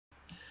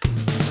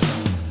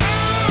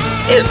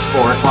It's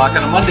 4 o'clock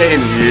on a Monday,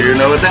 and you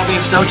know what that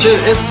means, don't you?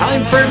 It's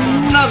time for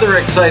another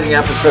exciting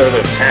episode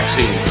of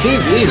Taxi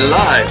TV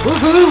Live.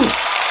 Woohoo!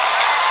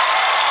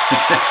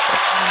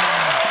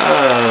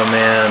 Oh,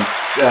 man.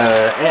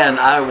 And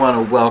I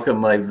want to welcome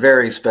my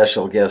very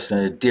special guest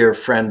and a dear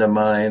friend of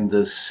mine,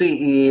 the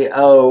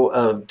CEO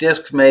of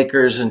Disc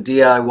Makers and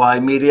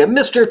DIY Media,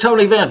 Mr.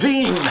 Tony Van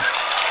Veen. Michael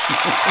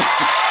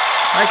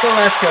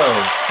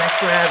Lesko, thanks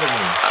for having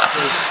me.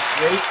 It's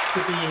great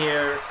to be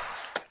here,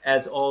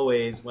 as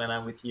always, when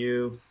I'm with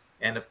you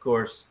and, of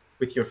course,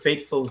 with your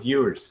faithful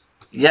viewers.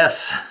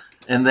 Yes,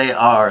 and they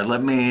are.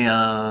 Let me,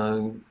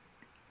 I'm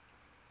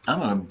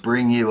going to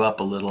bring you up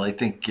a little. I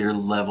think your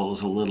level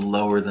is a little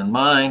lower than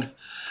mine.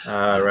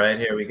 All right,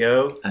 here we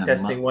go. And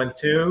Testing 1,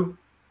 2.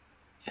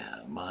 Yeah,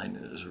 mine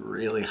is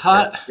really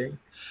hot. Testing.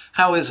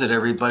 How is it,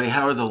 everybody?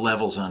 How are the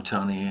levels on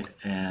Tony?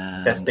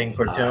 And Testing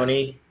for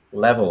Tony.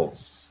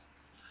 Levels.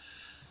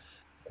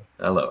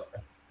 Hello.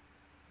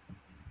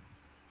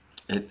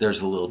 There's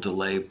a little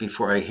delay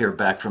before I hear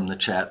back from the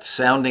chat.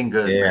 Sounding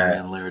good, Yeah.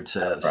 Marianne Laird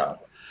says. Not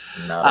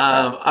a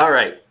problem. All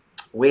right.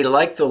 We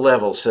like the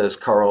level, says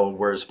Carl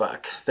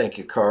Wurzbach. Thank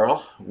you,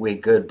 Carl. We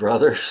good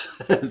brothers.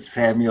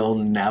 Samuel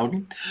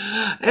Nowden.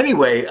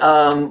 Anyway,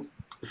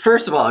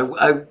 first of all,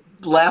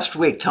 last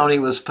week, Tony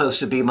was supposed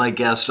to be my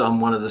guest on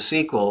one of the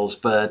sequels,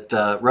 but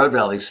Road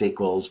Rally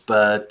sequels,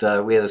 but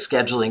we had a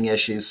scheduling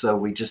issue, so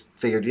we just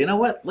figured, you know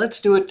what, let's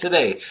do it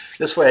today.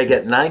 This way I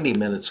get 90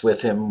 minutes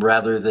with him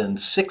rather than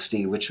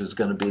 60, which was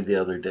going to be the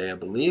other day, I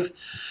believe.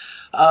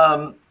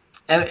 And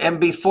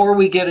before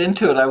we get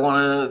into it, I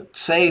want to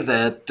say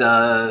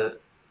that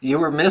you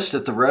were missed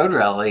at the Road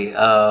Rally.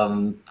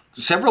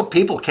 Several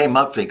people came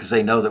up to me because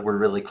they know that we're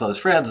really close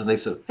friends, and they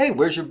said, hey,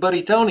 where's your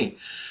buddy Tony?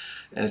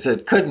 And I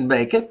said, couldn't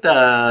make it,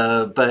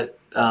 but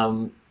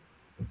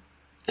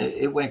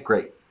it went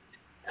great.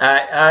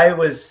 I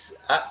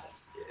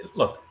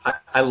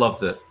love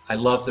the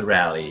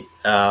rally.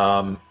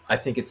 I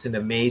think it's an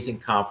amazing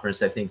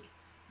conference. I think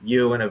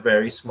you and a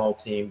very small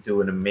team do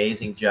an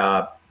amazing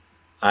job.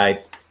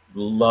 I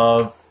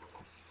love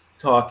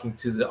talking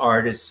to the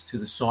artists, to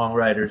the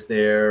songwriters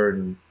there,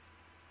 and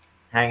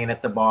hanging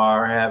at the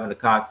bar, having a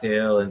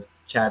cocktail and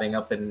chatting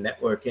up and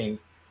networking,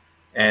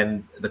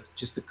 and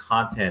just the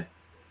content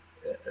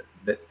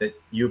that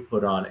you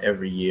put on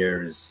every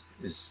year is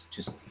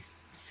just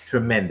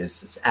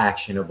tremendous. It's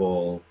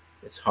actionable.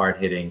 It's hard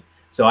hitting.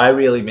 So I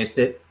really missed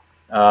it.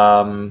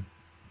 I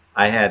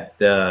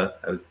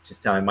was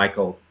just telling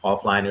Michael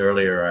offline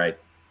earlier, I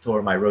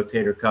tore my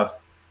rotator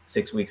cuff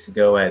 6 weeks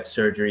ago. I had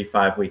surgery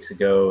 5 weeks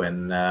ago,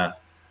 and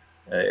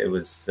it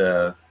was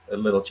a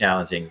little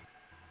challenging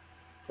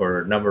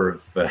for a number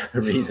of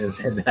reasons,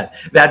 and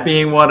that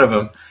being one of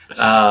them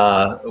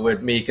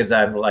with me, because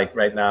I'm like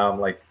right now I'm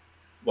like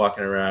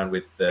walking around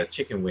with a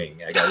chicken wing.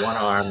 I got one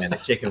arm and a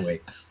chicken wing.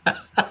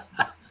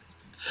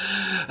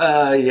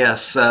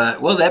 Yes.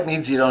 Well, that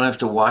means you don't have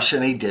to wash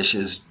any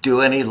dishes, do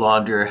any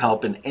laundry, or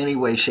help in any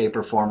way, shape,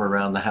 or form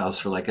around the house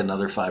for like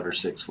another 5 or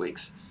 6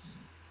 weeks.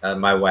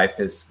 My wife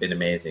has been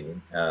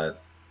amazing.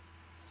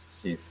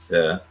 She's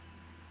done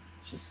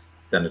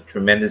a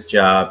tremendous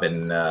job,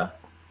 and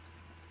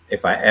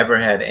if I ever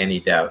had any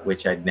doubt,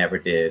 which I never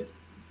did,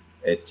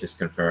 it just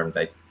confirmed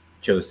I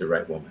chose the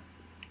right woman.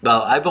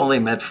 Well, I've only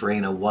met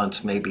Farina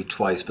once, maybe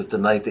twice, but the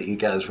night that you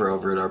guys were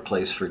over at our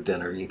place for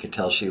dinner, you could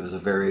tell she was a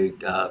very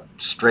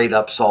straight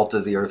up, salt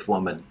of the earth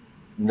woman.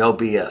 No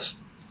BS.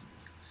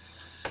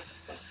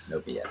 No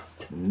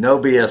BS. No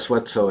BS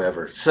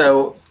whatsoever.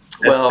 So,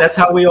 well, that's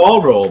how we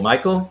all roll,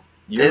 Michael.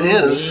 You, it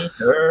is. Me,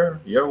 her,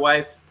 your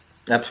wife.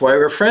 That's why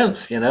we're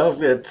friends. You know,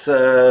 it's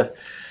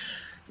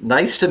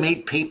nice to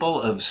meet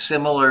people of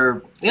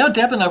similar. You know,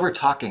 Deb and I were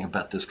talking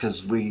about this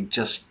because we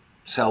just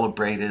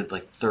celebrated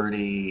like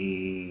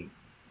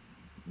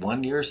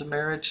 31 years of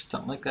marriage,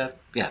 something like that.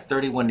 Yeah,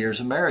 31 years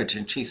of marriage.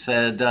 And she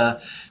said,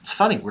 it's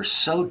funny, we're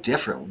so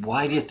different.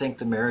 Why do you think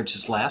the marriage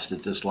has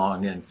lasted this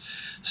long and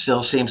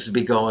still seems to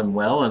be going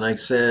well? And I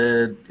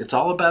said, it's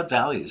all about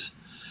values.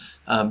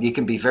 You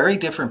can be very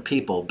different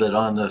people, but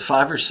on the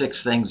 5 or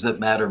 6 things that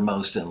matter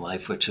most in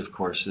life, which of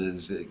course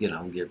is, you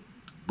know,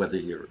 whether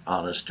you're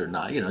honest or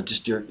not, you know,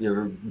 just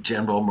your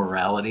general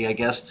morality, I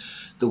guess,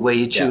 the way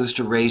you choose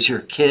to raise your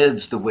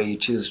kids, the way you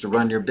choose to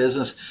run your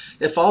business.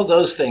 If all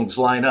those things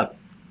line up,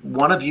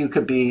 one of you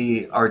could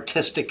be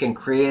artistic and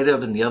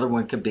creative and the other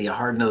one could be a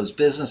hard-nosed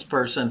business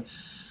person,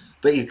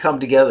 but you come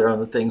together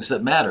on the things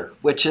that matter,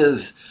 which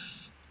is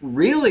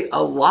really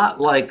a lot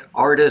like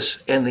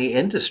artists and the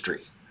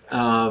industry.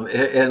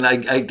 And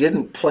I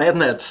didn't plan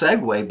that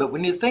segue, but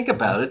when you think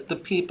about it, the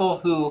people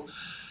who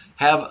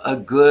have a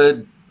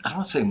good, I don't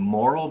want to say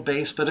moral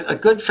base, but a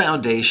good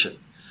foundation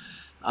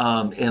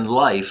in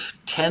life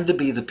tend to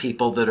be the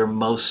people that are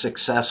most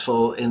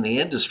successful in the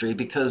industry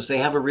because they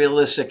have a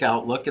realistic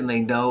outlook and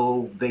they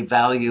know they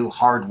value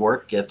hard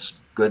work, gets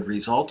good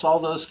results, all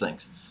those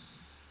things.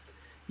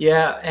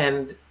 Yeah,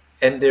 and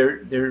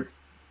they're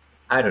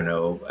I don't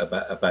know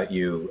about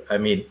you. I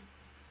mean,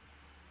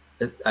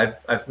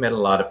 I've met a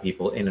lot of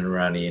people in and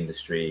around the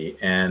industry,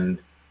 and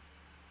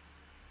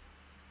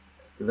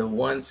the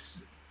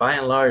ones, by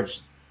and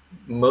large,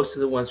 most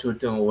of the ones who are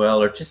doing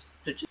well are just,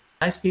 they're just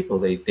nice people.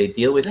 They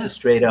deal with you Yeah.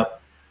 straight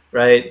up,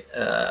 right?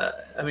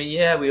 I mean,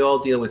 yeah, we all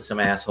deal with some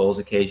assholes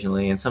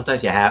occasionally, and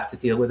sometimes you have to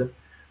deal with them.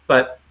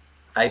 But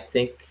I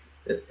think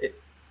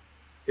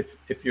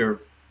if you're a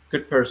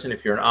good person,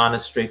 if you're an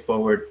honest,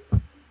 straightforward,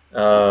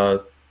 uh,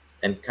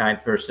 and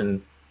kind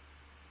person,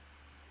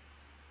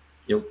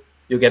 you'll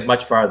you'll get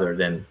much farther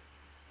than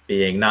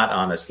being not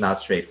honest, not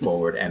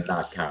straightforward, and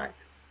not kind.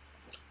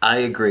 I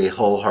agree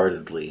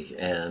wholeheartedly.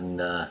 And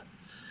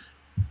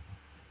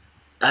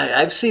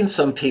I've seen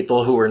some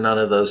people who are none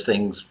of those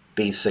things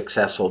be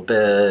successful,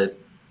 but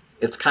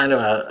it's kind of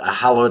a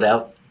hollowed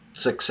out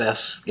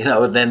success,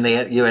 and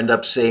then you end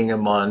up seeing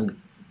them on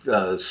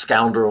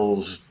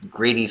Scoundrels,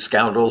 Greedy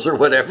Scoundrels, or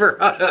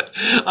whatever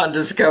on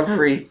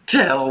Discovery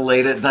Channel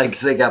late at night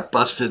because they got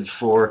busted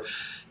for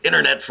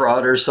internet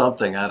fraud or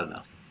something. I don't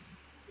know.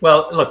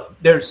 Well, look,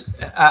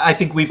 I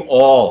think we've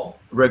all,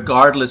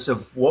 regardless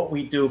of what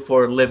we do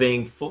for a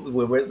living,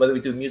 whether we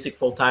do music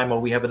full time or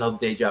we have another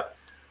day job,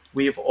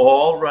 we've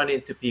all run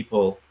into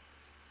people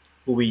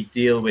who we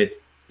deal with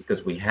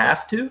because we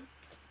have to,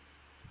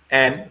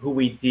 and who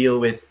we deal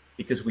with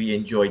because we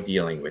enjoy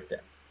dealing with them.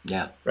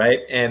 Yeah. Right.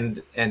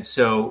 And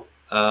so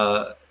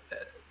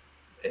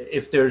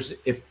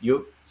if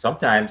you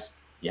sometimes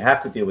you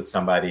have to deal with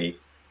somebody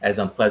as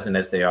unpleasant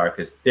as they are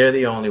because they're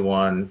the only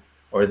one,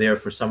 or they're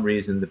for some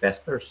reason the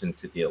best person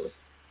to deal with.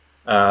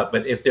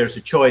 But if there's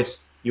a choice,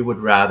 you would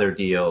rather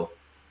deal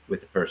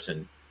with a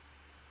person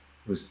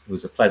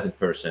who's a pleasant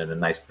person, a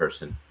nice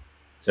person.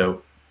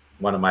 So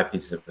one of my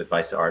pieces of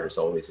advice to artists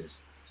always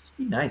is just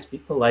be nice, be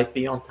polite,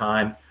 be on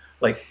time.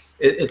 Like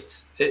it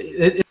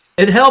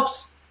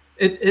helps.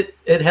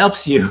 It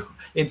helps you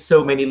in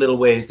so many little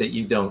ways that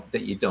you don't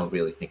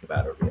really think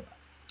about or realize.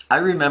 I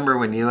remember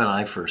when you and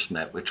I first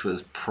met, which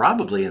was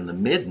probably in the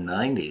mid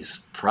 90s,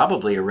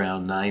 probably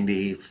around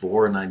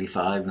 94,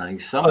 95, 90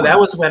 somewhere. Oh, that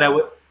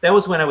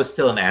was when I was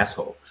still an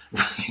asshole.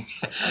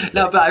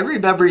 No, but I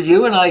remember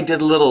you and I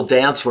did a little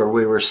dance where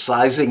we were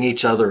sizing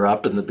each other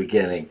up in the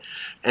beginning.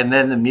 And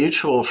then the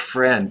mutual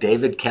friend,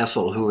 David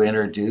Kessel, who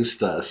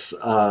introduced us,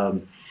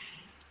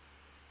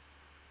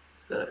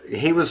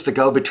 he was the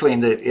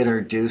go-between that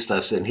introduced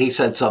us, and he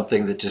said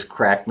something that just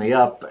cracked me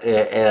up.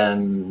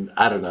 And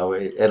I don't know,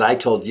 and I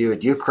told you,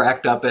 and you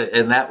cracked up,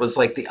 and that was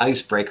like the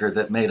icebreaker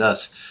that made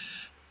us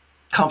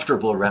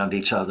comfortable around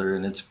each other.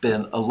 And it's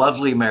been a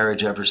lovely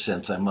marriage ever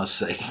since, I must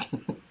say.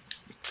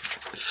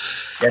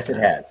 Yes, it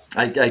has.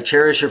 I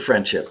cherish your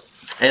friendship,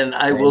 and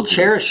I will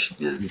cherish.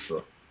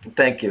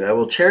 Thank you. I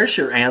will cherish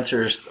your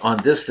answers on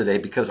this today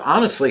because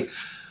honestly,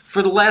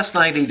 for the last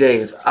 90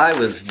 days, I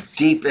was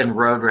deep in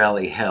road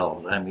rally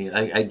hell. I mean,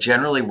 I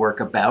generally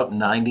work about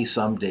 90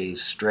 some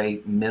days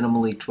straight,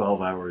 minimally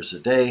 12 hours a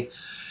day,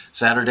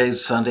 Saturdays,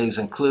 Sundays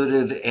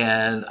included,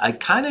 and I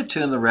kind of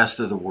tune the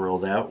rest of the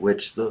world out,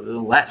 which the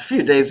last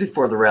few days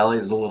before the rally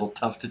is a little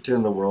tough to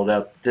tune the world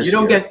out this You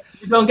don't year.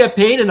 get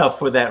paid enough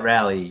for that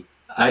rally.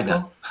 I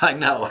know, I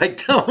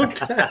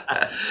don't.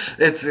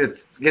 it's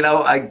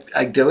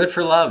I do it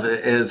for love.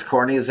 As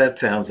corny as that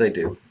sounds, I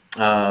do.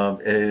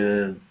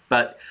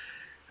 But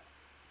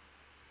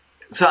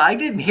so I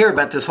didn't hear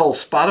about this whole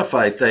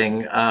Spotify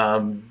thing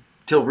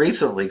till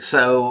recently.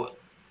 So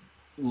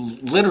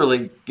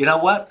literally, you know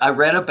what? I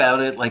read about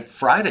it like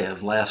Friday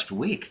of last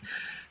week.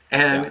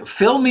 And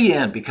fill me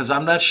in because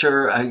I'm not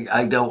sure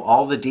I know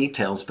all the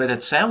details, but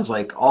it sounds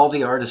like all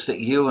the artists that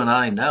you and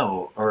I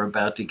know are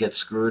about to get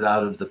screwed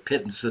out of the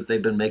pittance that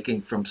they've been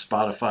making from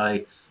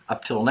Spotify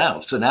up till now.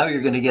 So now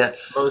you're going to get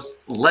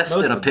less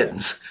than a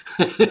pittance.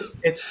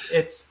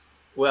 It's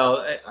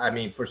well, I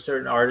mean, for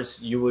certain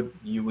artists, you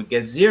would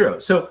get zero.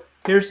 So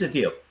here's the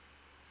deal.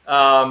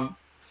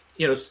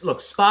 Look,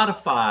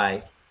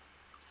 Spotify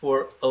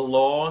for a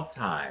long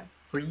time,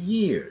 for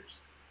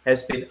years,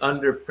 has been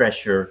under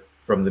pressure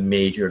from the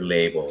major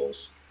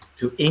labels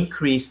to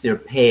increase their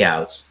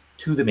payouts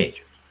to the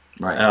majors.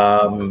 Right.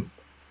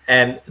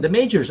 And the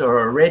majors are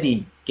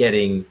already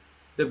getting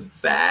the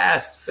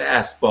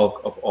vast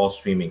bulk of all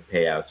streaming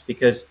payouts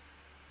because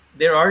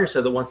their artists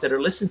are the ones that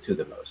are listened to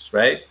the most,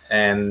 right?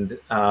 And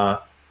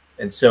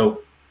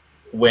so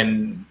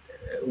when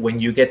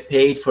you get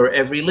paid for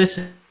every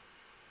listen,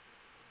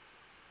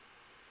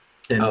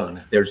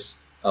 there's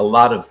a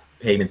lot of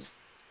payments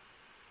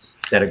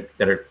that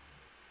are.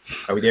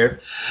 Are we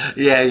there?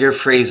 Yeah, you're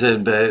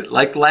freezing, but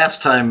like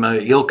last time,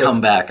 you'll come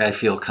back. I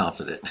feel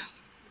confident.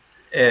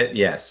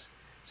 Yes.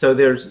 So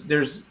there's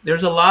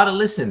a lot of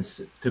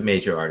listens to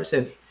major artists,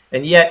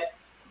 and yet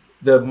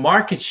the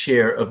market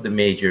share of the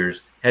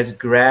majors has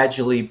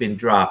gradually been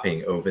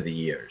dropping over the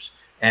years,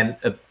 and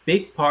a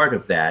big part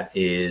of that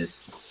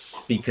is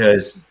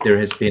because there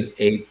has been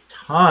a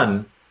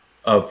ton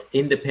of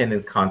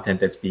independent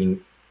content that's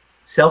being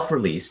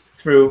self-released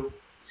through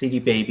CD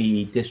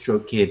Baby,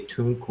 DistroKid,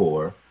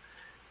 TuneCore.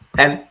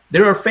 And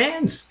there are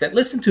fans that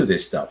listen to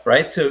this stuff,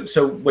 right?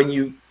 So when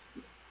you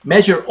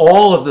measure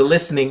all of the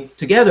listening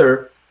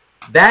together,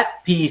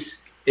 that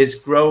piece is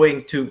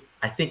growing to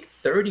I think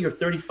 30 or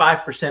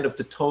 35% of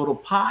the total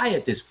pie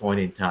at this point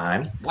in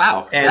time.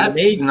 Wow, And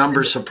that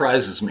number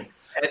surprises me.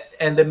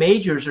 and the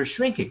majors are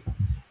shrinking.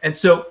 And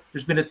so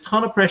there's been a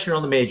ton of pressure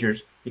on the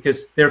majors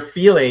because they're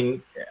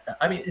feeling,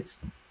 I mean, it's,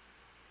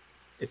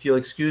 if you'll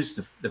excuse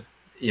the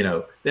you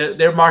know,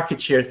 their market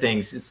share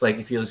things, it's like,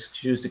 if you'll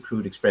excuse the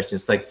crude expression,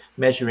 it's like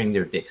measuring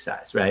their dick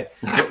size, right?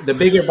 The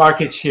bigger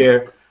market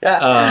share.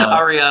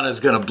 Ariana's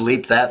going to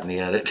bleep that in the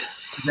edit.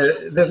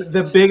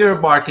 The bigger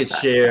market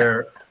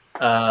share,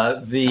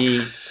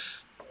 you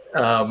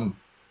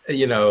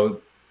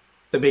know,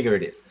 the bigger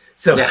it is.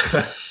 So,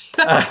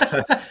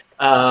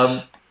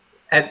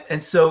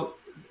 and so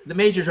the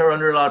majors are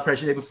under a lot of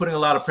pressure. They've been putting a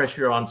lot of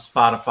pressure on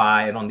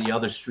Spotify and on the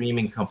other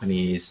streaming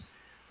companies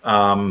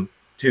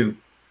to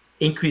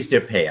increase their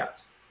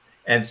payouts.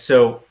 And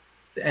so,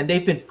 and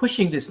they've been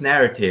pushing this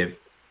narrative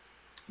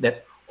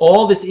that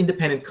all this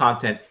independent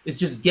content is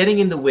just getting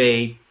in the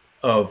way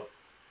of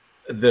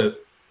the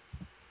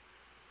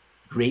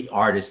great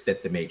artists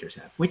that the majors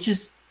have, which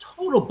is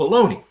total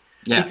baloney.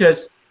 Yeah.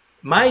 Because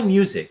my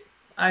music,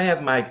 I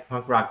have my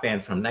punk rock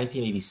band from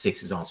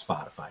 1986 is on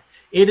Spotify.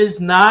 It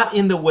is not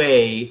in the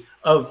way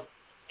of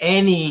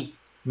any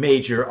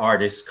major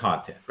artist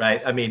content,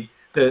 right? I mean,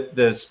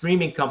 the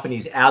streaming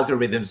companies'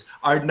 algorithms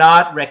are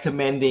not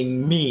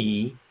recommending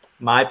me,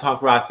 my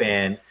punk rock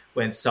band,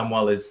 when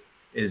someone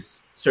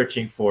is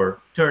searching for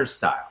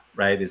Turnstile,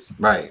 right? It's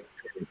right.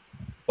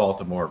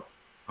 Baltimore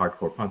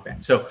hardcore punk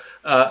band. So,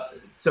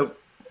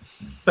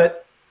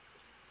 but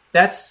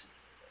that's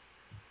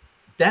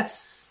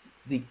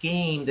the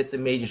game that the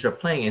majors are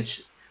playing.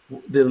 And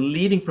the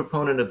leading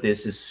proponent of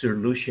this is Sir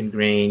Lucian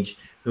Grange,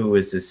 who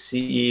is the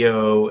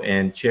CEO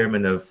and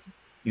chairman of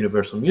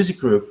Universal Music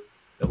Group,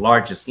 the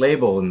largest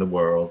label in the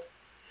world.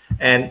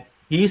 And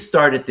he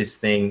started this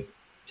thing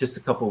just a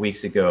couple of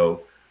weeks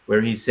ago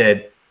where he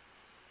said,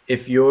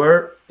 if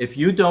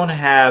you don't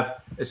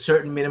have a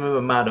certain minimum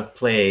amount of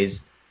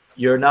plays,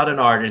 you're not an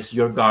artist,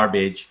 you're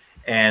garbage.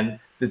 And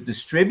the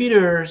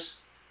distributors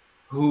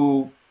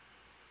who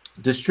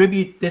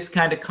distribute this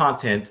kind of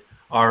content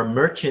are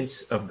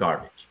merchants of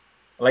garbage.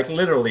 Like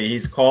literally,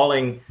 he's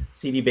calling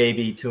CD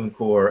Baby,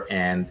 TuneCore,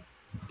 and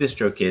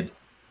DistroKid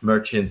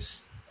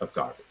merchants of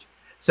garbage.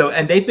 So,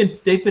 and they've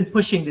been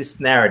pushing this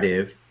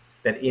narrative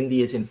that indie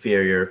is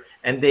inferior,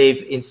 and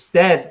they've,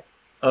 instead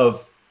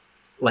of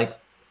like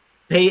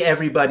pay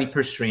everybody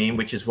per stream,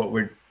 which is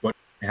what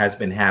has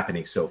been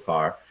happening so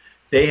far,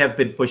 they have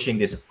been pushing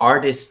this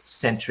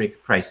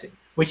artist-centric pricing,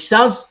 which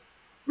sounds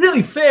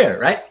really fair,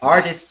 right?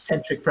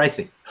 Artist-centric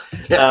pricing,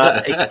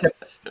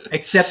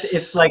 except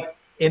it's like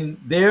in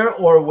their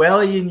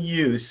Orwellian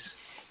use,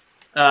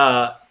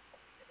 the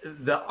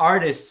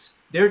artists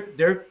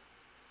they're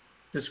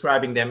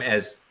describing them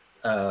as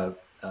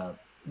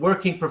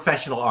working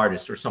professional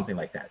artists or something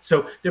like that.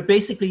 So they're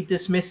basically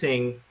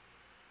dismissing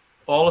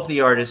all of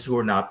the artists who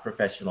are not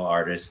professional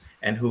artists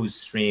and whose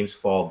streams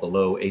fall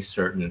below a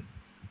certain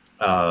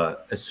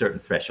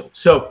threshold.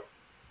 So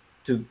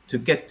to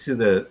get to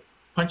the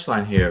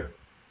punchline here,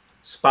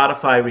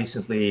 Spotify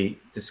recently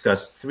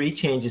discussed 3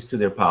 changes to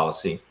their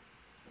policy.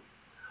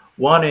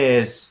 One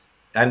is,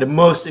 and the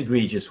most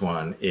egregious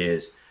one,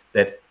 is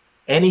that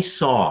any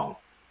song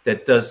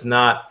that does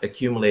not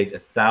accumulate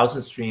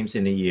 1,000 streams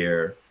in a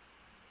year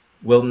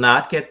will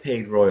not get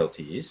paid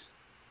royalties.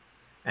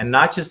 And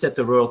not just that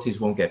the royalties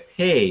won't get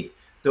paid,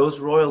 those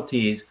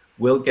royalties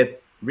will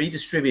get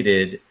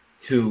redistributed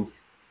to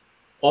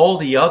all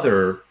the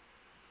other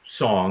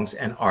songs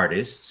and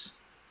artists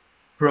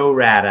pro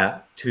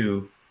rata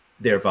to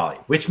their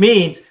volume, which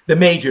means the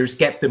majors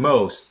get the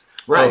most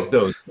of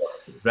those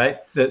royalties, right?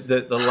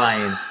 The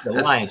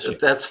lion's share.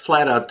 That's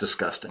flat out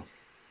disgusting.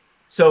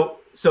 So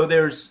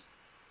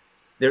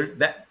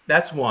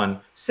that's one.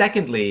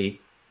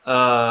 Secondly,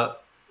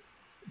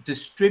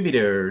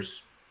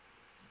 distributors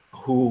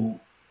who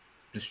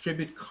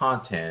distribute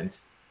content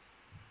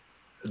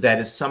that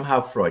is somehow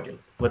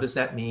fraudulent. What does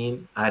that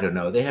mean? I don't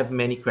know. They have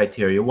many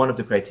criteria. One of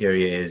the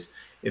criteria is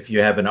if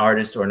you have an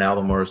artist or an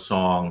album or a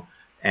song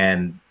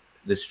and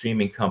the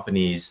streaming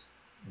companies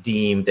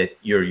deem that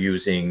you're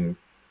using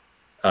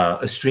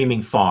a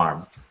streaming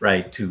farm,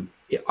 right, to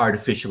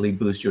artificially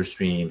boost your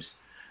streams,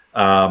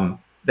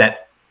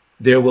 that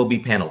there will be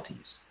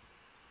penalties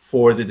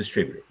for the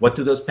distributor. What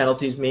do those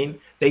penalties mean?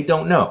 They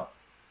don't know.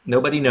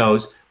 Nobody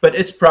knows, but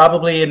it's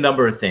probably a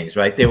number of things,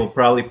 right? They will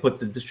probably put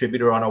the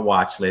distributor on a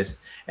watch list,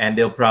 and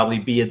there'll probably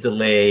be a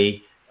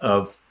delay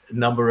of a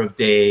number of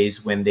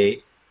days when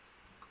they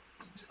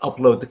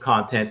upload the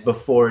content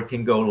before it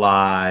can go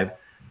live.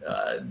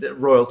 The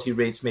royalty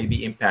rates may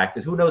be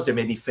impacted. Who knows? There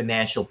may be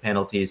financial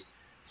penalties.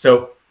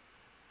 So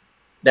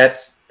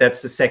that's the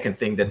second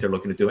thing that they're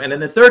looking to do. And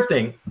then the third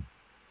thing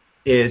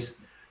is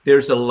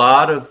there's a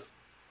lot of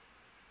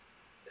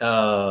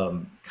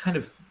kind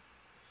of,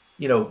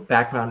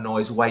 background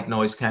noise, white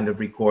noise kind of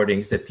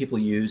recordings that people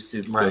use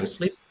to go to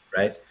sleep,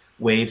 right?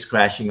 Waves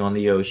crashing on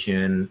the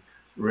ocean,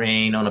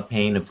 rain on a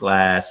pane of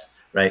glass,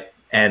 right?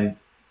 And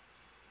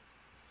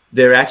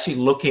they're actually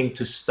looking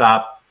to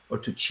stop or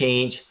to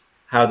change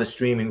how the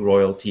streaming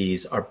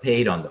royalties are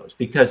paid on those,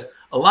 because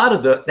a lot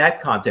of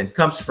that content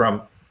comes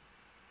from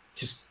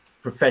just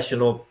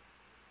professional,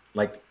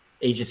 like,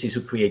 agencies who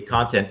create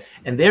content,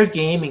 and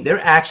they're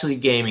actually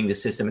gaming the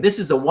system. And this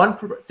is the one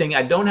thing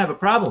I don't have a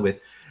problem with,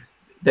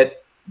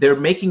 that they're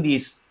making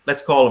these,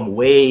 let's call them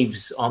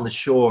waves on the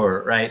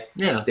shore, right?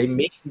 Yeah. They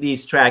make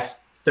these tracks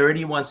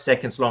 31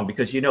 seconds long,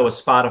 because a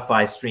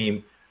Spotify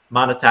stream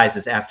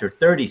monetizes after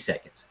 30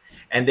 seconds.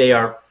 And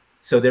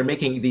they're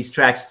making these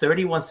tracks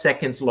 31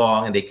 seconds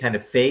long, and they kind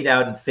of fade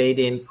out and fade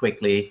in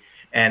quickly.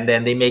 And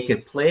then they make a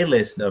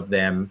playlist of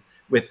them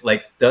with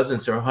like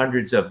dozens or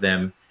hundreds of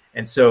them.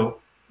 And so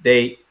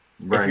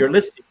if you're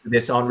listening to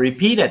this on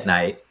repeat at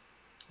night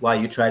while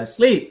you try to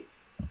sleep,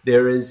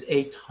 there is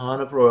a ton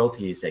of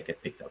royalties that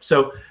get picked up.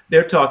 So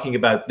they're talking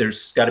about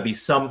there's got to be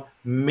some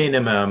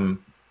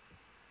minimum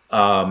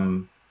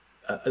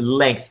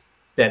length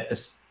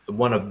that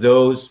one of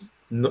those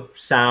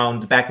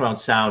background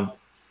sound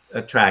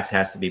tracks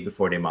has to be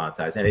before they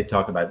monetize. And they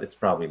talk about it's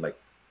probably like,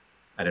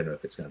 I don't know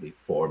if it's going to be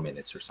 4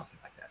 minutes or something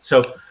like that.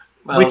 So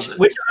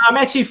which I'm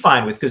actually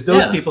fine with, because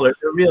those people they're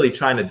really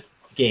trying to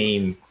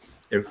game.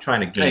 They're trying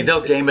to game. Hey,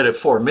 they'll game it at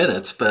 4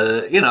 minutes,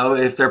 but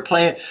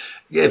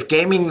if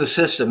gaming the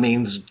system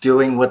means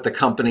doing what the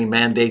company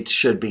mandates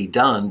should be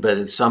done, but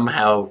it's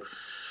somehow,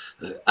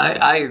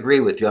 I agree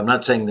with you. I'm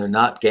not saying they're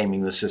not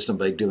gaming the system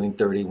by doing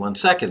 31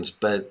 seconds,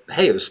 but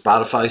hey, if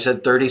Spotify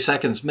said 30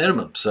 seconds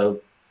minimum,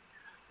 so.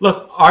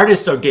 Look,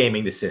 artists are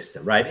gaming the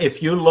system, right?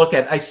 If you look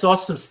at, I saw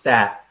some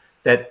stat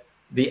that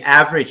the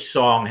average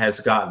song has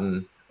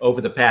gotten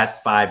over the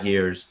past 5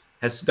 years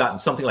has gotten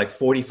something like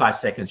 45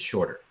 seconds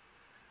shorter.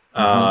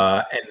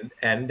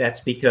 And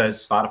that's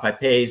because Spotify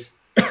pays.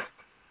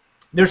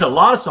 There's a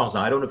lot of songs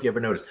now. I don't know if you ever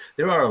noticed.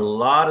 There are a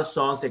lot of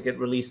songs that get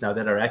released now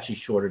that are actually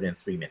shorter than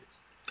 3 minutes.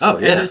 Oh,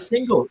 yeah. And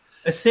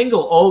a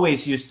single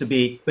always used to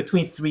be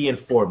between 3 and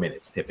 4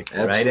 minutes typically,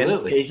 Absolutely. right?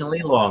 And occasionally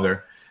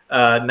longer.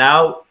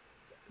 Now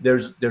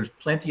there's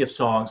plenty of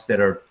songs that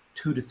are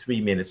 2 to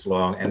 3 minutes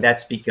long, and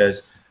that's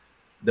because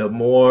the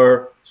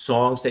more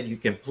songs that you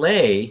can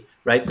play,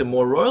 right, the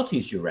more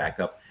royalties you rack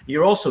up.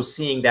 You're also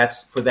seeing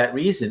that's for that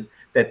reason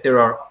that there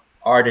are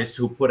artists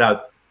who put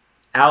out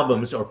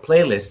albums or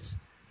playlists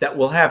that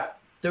will have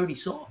 30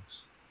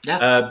 songs.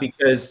 Yeah.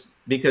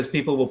 Because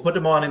people will put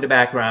them on in the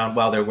background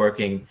while they're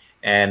working,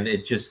 and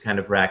it just kind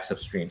of racks up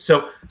streams.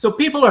 So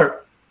people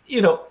are,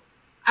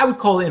 I would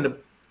call it in a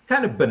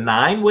kind of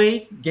benign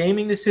way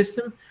gaming the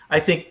system. I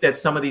think that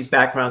some of these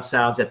background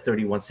sounds at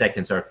 31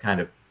 seconds are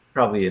kind of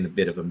probably in a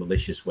bit of a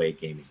malicious way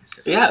gaming the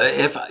system. Yeah,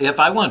 if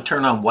I want to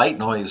turn on white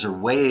noise or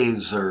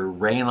waves or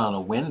rain on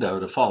a window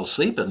to fall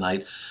asleep at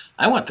night,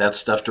 I want that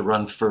stuff to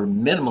run for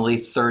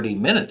minimally 30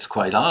 minutes,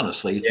 quite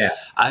honestly. Yeah.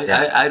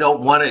 I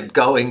don't want it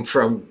going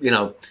from,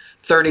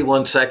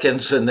 31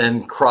 seconds and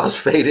then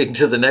crossfading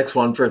to the next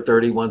one for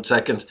 31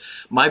 seconds.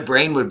 My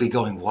brain would be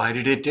going, why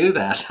did it do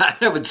that?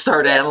 I would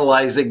start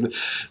analyzing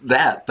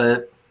that,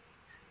 but...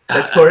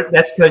 That's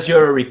because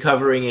you're a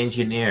recovering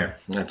engineer.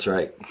 That's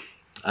right.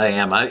 I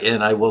am,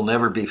 and I will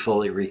never be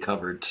fully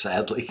recovered,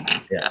 sadly.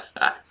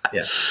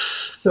 Yeah.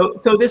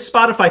 So this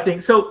Spotify thing.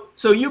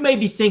 So you may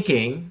be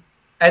thinking,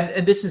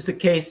 and this is the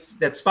case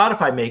that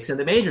Spotify makes and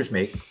the majors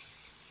make.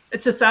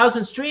 It's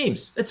 1,000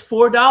 streams. It's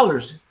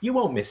 $4. You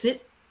won't miss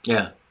it.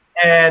 Yeah.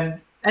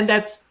 And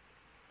that's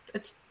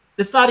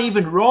not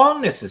even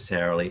wrong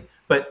necessarily,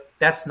 but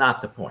that's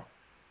not the point,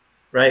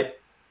 right?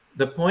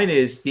 The point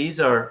is these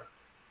are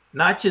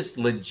not just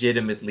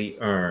legitimately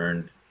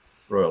earned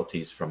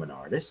royalties from an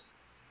artist.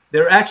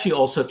 They're actually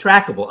also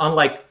trackable,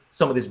 unlike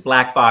some of this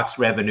black box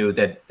revenue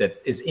that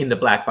is in the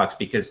black box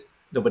because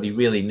nobody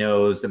really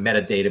knows. The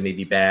metadata may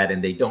be bad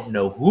and they don't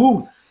know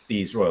who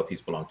these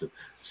royalties belong to.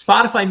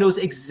 Spotify knows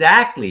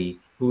exactly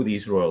who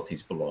these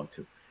royalties belong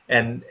to.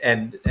 And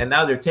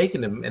now they're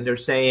taking them and they're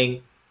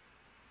saying,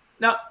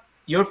 no,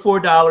 your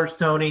 $4,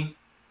 Tony,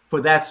 for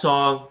that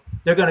song,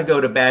 they're going to go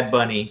to Bad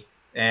Bunny.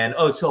 And,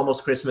 it's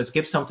almost Christmas.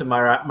 Give some to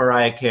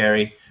Mariah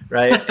Carey,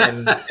 right?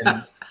 And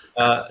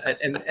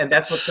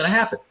that's what's going to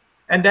happen.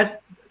 And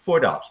that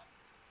 $4,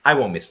 I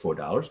won't miss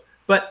 $4.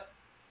 But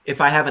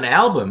if I have an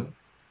album,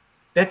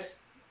 that's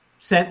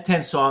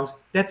 10 songs.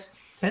 That's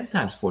 10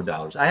 times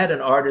 $4. I had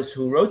an artist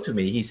who wrote to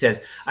me. He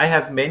says, I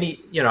have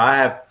many,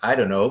 I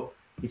don't know.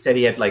 He said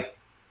he had like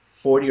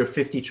 40 or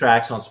 50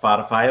 tracks on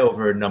Spotify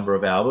over a number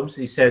of albums.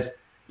 He says,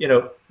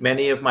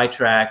 many of my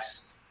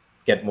tracks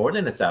get more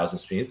than 1,000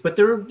 streams, but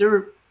there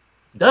are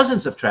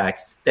dozens of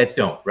tracks that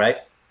don't, right?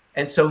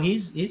 And so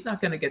he's not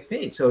going to get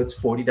paid. So it's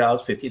 $40,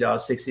 $50,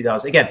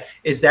 $60. Again,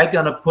 is that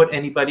going to put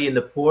anybody in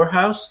the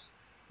poorhouse?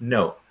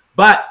 No.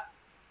 But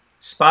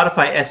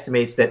Spotify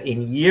estimates that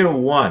in year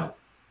one,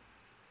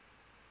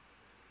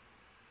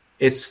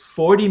 it's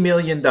 $40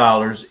 million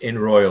in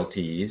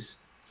royalties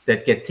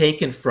that get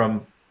taken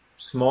from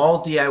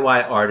small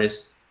DIY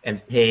artists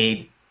and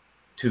paid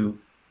to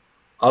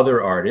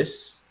other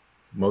artists,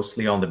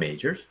 mostly on the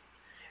majors,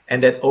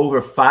 and that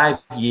over 5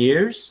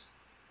 years,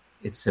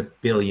 it's $1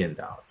 billion.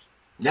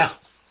 Yeah.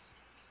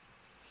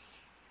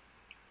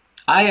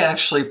 I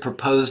actually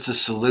proposed a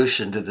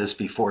solution to this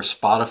before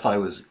Spotify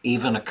was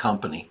even a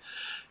company.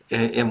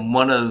 In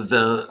one of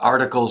the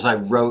articles I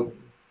wrote,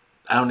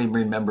 I don't even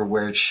remember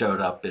where it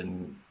showed up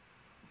in,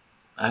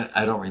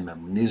 I don't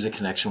remember, Music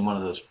Connection, one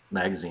of those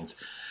magazines.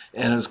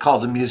 And it was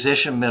called The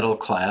Musician Middle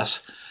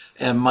Class.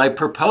 And my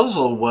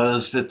proposal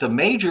was that the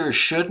majors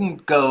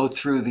shouldn't go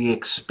through the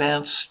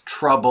expense,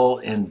 trouble,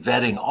 and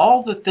vetting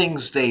all the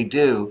things they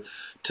do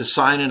to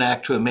sign an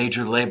act to a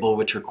major label,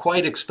 which are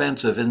quite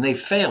expensive, and they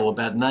fail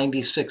about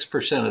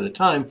 96% of the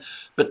time,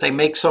 but they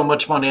make so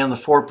much money on the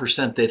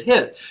 4% that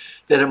hit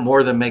that it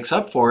more than makes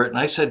up for it. And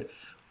I said,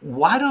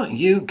 why don't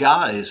you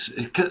guys,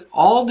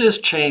 all this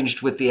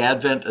changed with the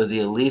advent of the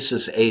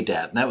Alesis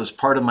ADAT, and that was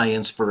part of my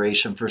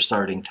inspiration for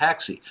starting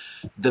Taxi.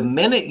 The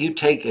minute you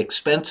take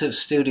expensive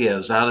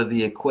studios out of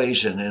the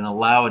equation and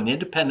allow an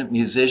independent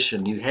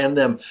musician, you hand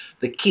them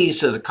the keys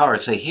to the car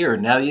and say, here,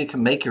 now you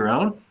can make your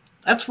own,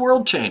 that's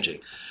world changing.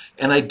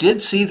 And I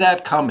did see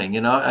that coming.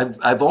 You know,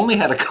 I've only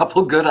had a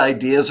couple good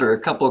ideas or a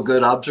couple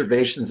good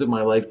observations in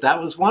my life.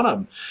 That was one of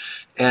them.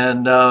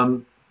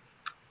 And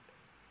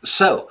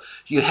so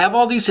you have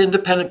all these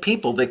independent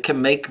people that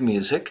can make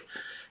music,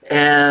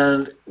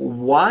 and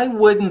why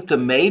wouldn't the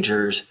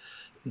majors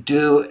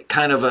do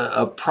kind of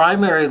a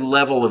primary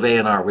level of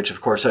A&R, which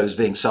of course I was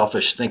being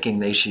selfish thinking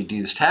they should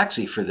use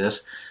Taxi for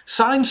this,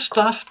 sign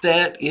stuff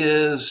that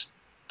is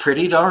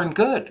pretty darn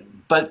good,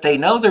 but they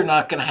know they're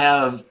not going to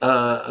have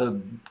a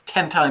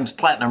 10 times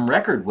platinum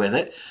record with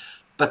it.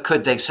 But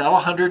could they sell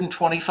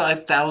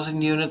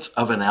 125,000 units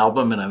of an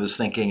album? And I was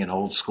thinking in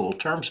old school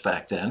terms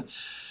back then.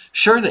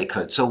 Sure, they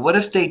could. So what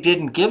if they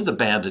didn't give the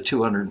band a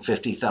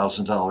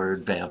 $250,000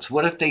 advance?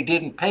 What if they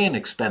didn't pay an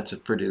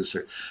expensive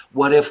producer?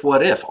 What if,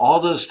 all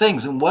those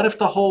things. And what if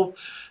the whole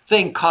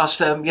thing cost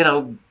them, you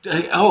know,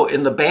 oh,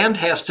 and the band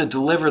has to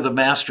deliver the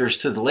masters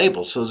to the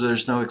label, so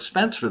there's no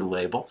expense for the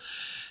label.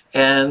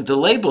 And the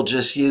label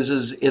just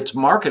uses its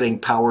marketing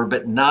power,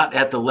 but not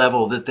at the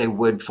level that they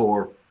would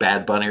for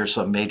Bad Bunny or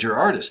some major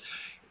artist.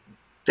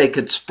 They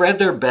could spread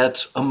their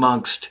bets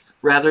amongst,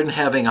 rather than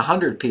having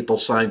 100 people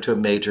signed to a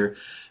major,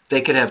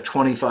 they could have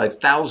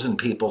 25,000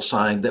 people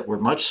signed that were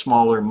much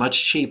smaller,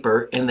 much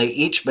cheaper, and they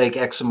each make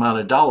X amount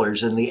of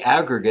dollars, and the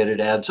aggregate, it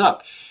adds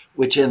up,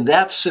 which in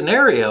that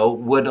scenario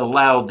would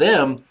allow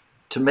them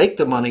to make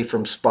the money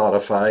from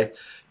Spotify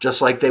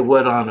just like they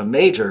would on a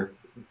major,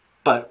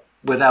 but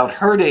without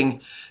hurting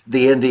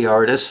the indie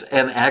artists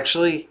and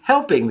actually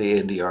helping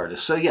the indie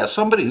artists. So yeah,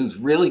 somebody who's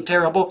really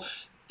terrible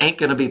ain't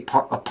going to be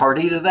a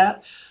party to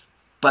that.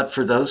 But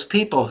for those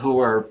people who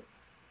are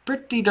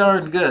pretty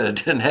darn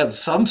good and have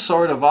some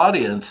sort of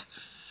audience,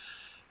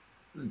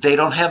 they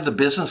don't have the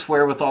business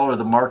wherewithal or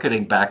the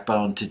marketing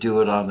backbone to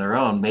do it on their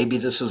own. Maybe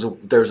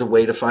there's a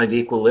way to find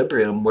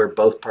equilibrium where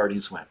both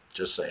parties win.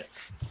 Just saying.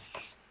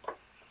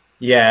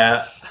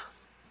 Yeah,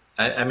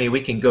 I mean, we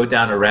can go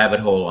down a rabbit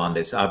hole on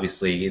this.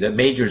 Obviously, the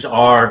majors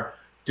are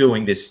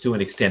doing this to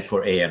an extent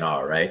for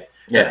A&R, right?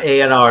 Yeah.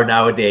 A&R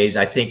nowadays,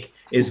 I think,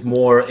 is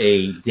more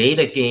a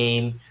data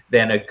game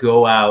than a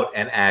go out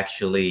and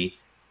actually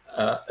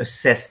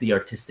assess the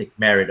artistic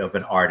merit of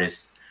an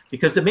artist,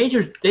 because the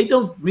majors, they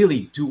don't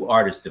really do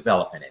artist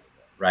development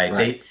anymore,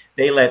 right?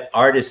 They let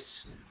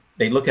artists,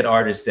 they look at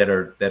artists that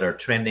are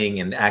trending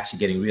and actually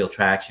getting real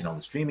traction on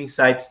the streaming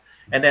sites,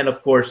 and then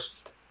of course,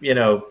 you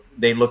know,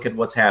 they look at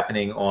what's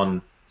happening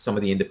on some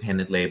of the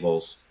independent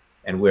labels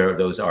and where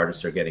those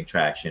artists are getting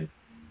traction,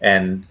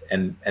 and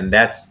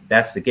that's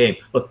the game.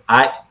 Look,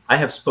 I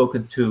have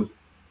spoken to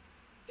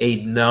a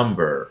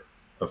number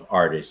of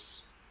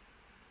artists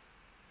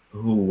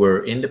who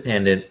were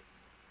independent,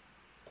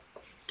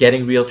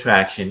 getting real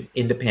traction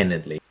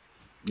independently,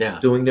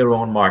 doing their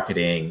own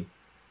marketing.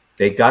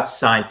 They got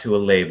signed to a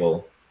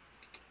label,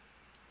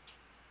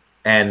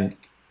 and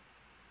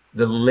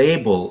the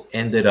label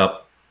ended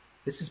up,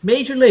 this is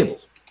major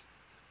labels,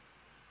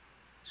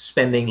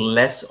 spending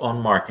less on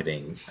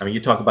marketing. I mean, you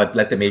talk about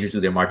let the majors do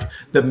their march.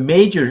 The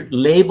major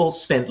labels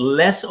spent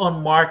less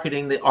on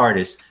marketing the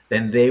artists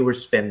than they were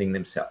spending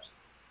themselves.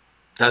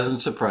 Doesn't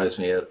surprise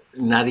me.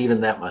 Not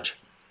even that much.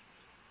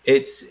 But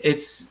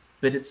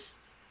it's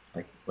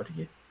like, what are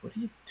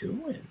you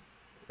doing?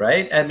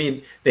 Right? I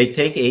mean, they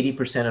take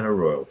 80% of the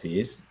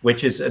royalties,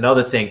 which is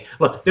another thing.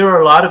 Look, there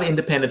are a lot of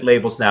independent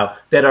labels now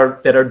that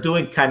are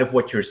doing kind of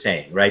what you're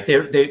saying, right?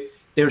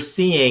 They're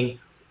seeing,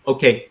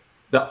 okay,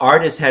 the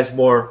artist has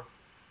more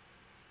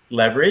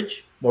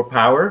leverage, more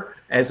power.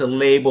 As a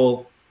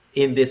label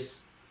in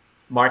this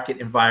market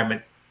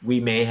environment, we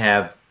may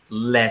have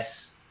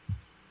less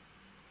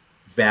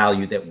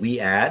value that we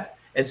add.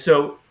 And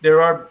so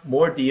there are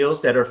more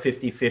deals that are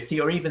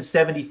 50-50 or even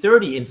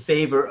 70-30 in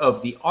favor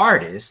of the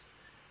artist,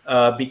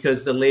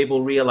 because the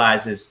label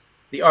realizes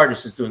the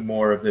artist is doing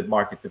more of the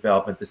market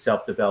development, the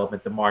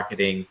self-development, the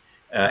marketing,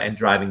 and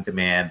driving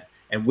demand.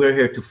 And we're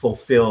here to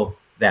fulfill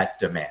that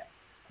demand,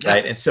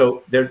 right? And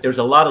so there's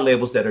a lot of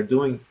labels that are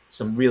doing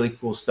some really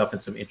cool stuff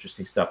and some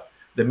interesting stuff.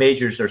 The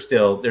majors are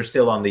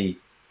still on the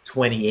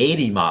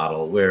 20-80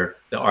 model where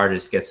the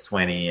artist gets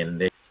 20 and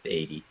they get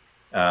 80.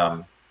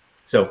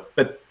 So,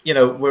 but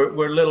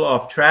we're a little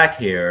off track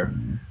here.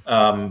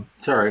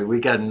 Sorry, we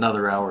got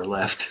another hour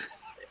left.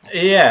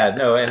 Yeah,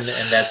 no, and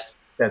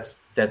that's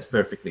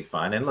perfectly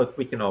fine. And look,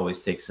 we can always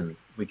take some.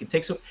 We can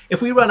take some.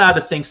 If we run out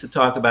of things to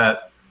talk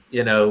about,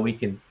 we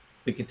can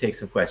take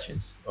some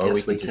questions, or we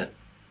Yes, we can just can.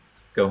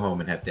 go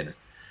home and have dinner.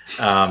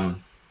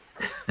 Um,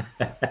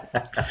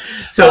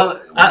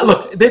 so Well,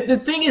 look, the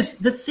thing is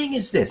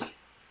this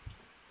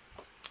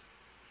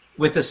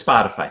with the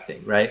Spotify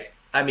thing, right?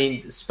 I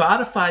mean,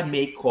 Spotify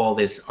may call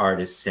this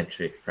artist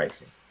centric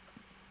pricing.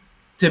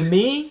 To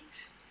me,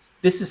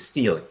 this is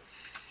stealing.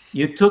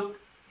 You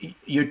took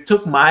you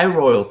took my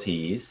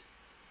royalties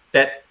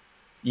that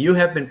you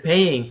have been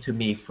paying to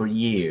me for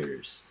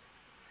years,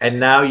 and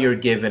now you're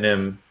giving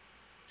them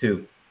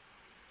to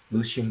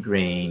Lucian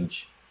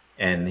Grange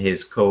and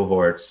his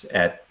cohorts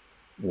at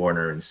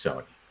Warner and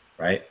Sony,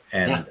 right?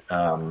 yeah.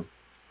 And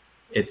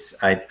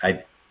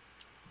I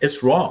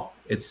it's wrong.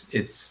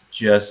 It's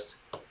just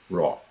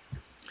wrong.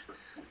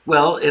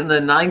 Well, in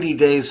the 90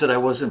 days that I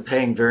wasn't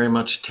paying very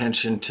much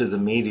attention to the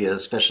media,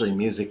 especially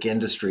music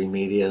industry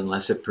media,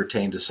 unless it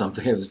pertained to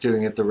something I was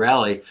doing at the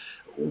rally,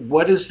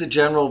 what is the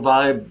general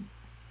vibe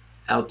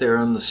out there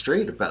on the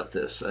street about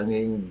this? I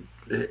mean,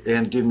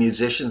 and do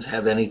musicians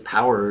have any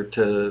power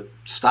to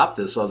stop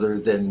this other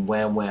than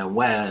wham, wham,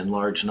 wham in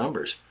large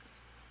numbers?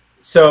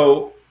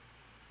 So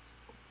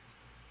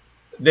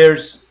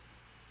there's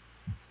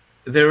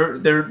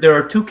there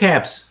are two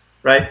camps,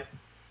 right?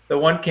 The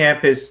one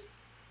camp is,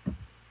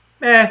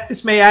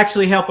 this may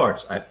actually help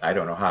artists. I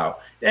don't know how.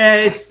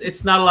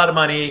 It's not a lot of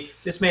money.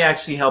 This may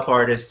actually help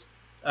artists,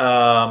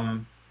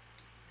 and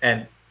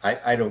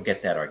I don't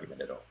get that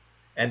argument at all.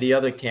 And the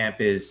other camp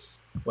is,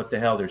 what the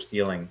hell, they're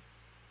stealing.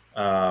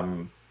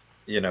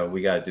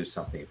 We got to do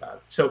something about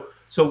it.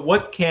 So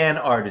what can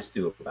artists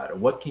do about it?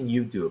 What can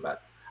you do about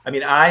it? I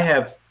mean, I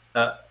have,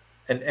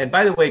 and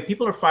by the way,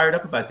 people are fired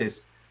up about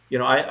this.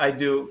 I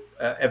do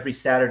every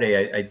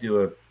Saturday.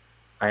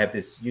 I have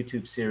this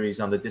YouTube series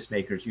on the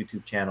Discmakers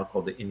YouTube channel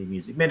called the Indie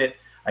Music Minute.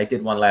 I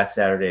did one last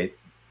Saturday,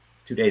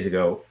 2 days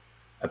ago,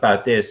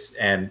 about this,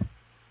 and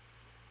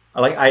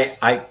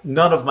I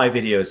none of my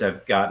videos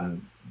have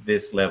gotten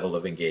this level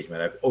of engagement.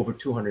 I have over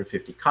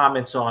 250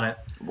 comments on it.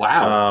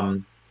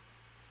 Wow.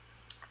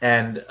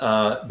 And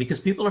because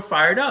people are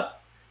fired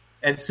up.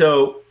 And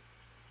so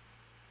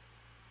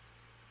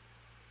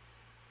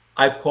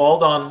I've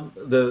called on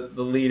the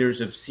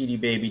leaders of CD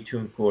Baby,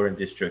 TuneCore, and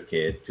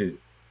DistroKid to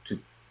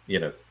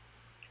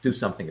do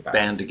something about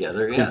Band this.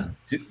 together, yeah.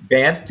 To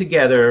band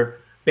together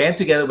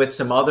with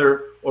some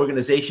other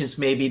organizations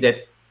maybe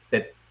that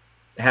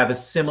have a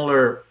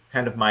similar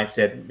kind of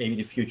mindset, maybe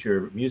the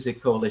Future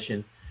Music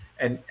Coalition,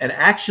 and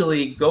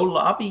actually go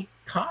lobby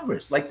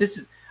Congress. Like, this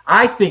is,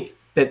 I think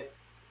that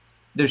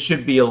there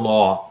should be a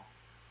law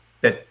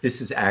that this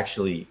is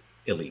actually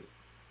illegal,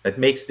 that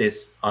makes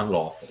this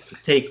unlawful, to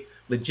take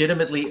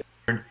legitimately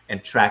earned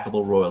and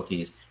trackable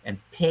royalties and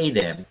pay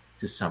them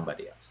to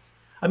somebody else.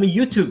 I mean,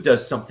 YouTube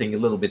does something a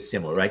little bit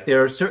similar, right?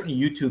 There are certain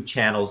YouTube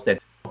channels that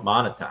don't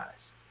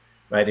monetize,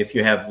 right? If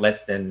you have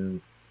less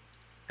than,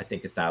 I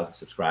think, 1,000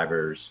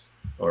 subscribers,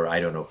 or I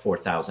don't know,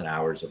 4,000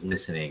 hours of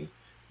listening,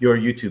 your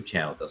YouTube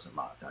channel doesn't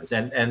monetize.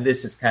 And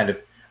this is kind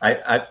of,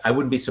 I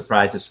wouldn't be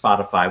surprised if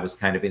Spotify was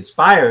kind of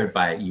inspired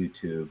by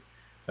YouTube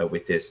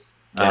with this.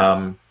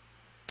 Yeah.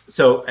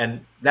 So,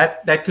 and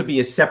that could be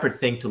a separate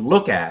thing to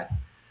look at.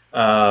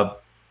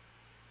 But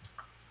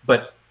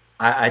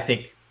I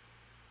think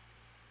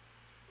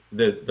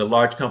the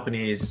large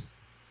companies,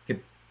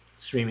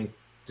 streaming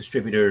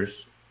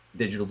distributors,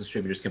 digital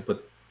distributors, can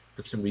put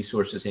some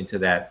resources into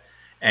that.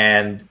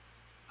 And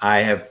I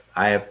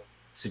have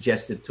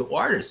suggested to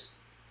artists,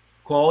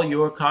 call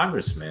your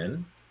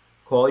congressman,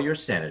 call your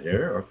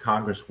senator or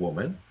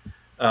congresswoman.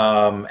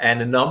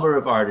 And a number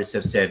of artists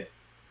have said,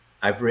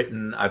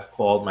 I've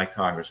called my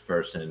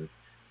congressperson,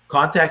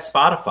 contact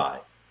Spotify.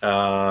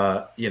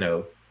 The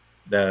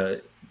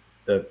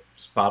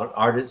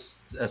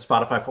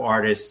Spotify for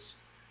Artists.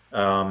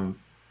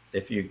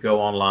 If you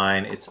go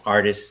online, it's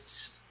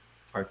artists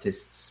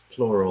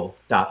plural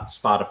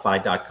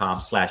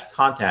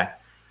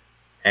 .spotify.com/contact,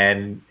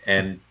 and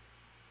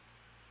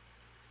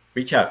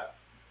reach out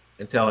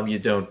and tell them you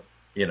don't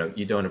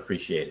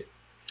appreciate it.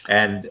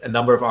 And a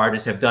number of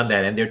artists have done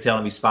that, and they're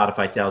telling me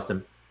Spotify tells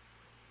them,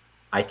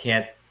 I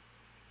can't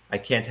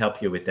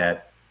help you with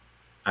that.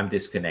 I'm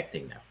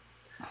disconnecting now.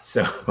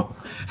 So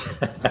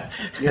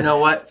You know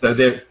what? So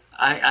they're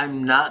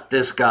I'm not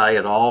this guy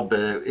at all,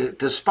 but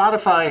does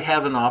Spotify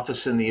have an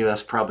office in the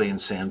U.S.? Probably in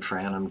San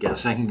Fran, I'm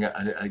guessing.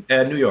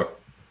 New York.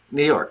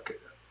 New York.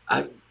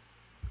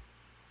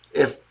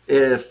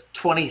 If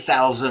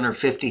 20,000 or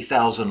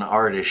 50,000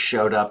 artists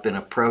showed up in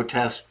a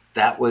protest,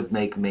 that would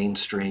make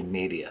mainstream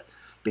media,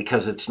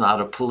 because it's not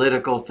a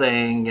political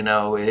thing.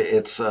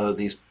 It's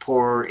these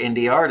poor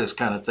indie artists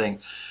kind of thing.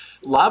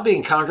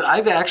 Lobbying Congress,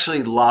 I've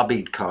actually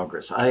lobbied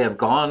Congress. I have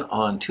gone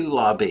on 2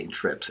 lobbying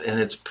trips, and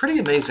it's pretty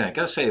amazing. I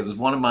got to say, it was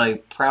one of my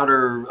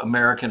prouder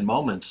American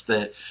moments,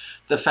 that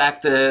the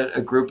fact that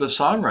a group of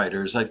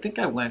songwriters, I think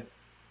I went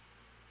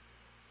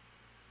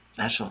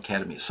National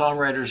Academy of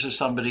Songwriters or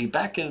somebody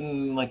back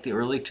in like the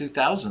early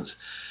 2000s.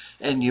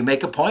 And you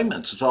make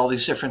appointments with all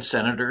these different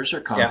senators or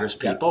Yeah, Congress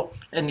yeah. people,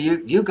 and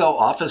you go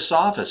office to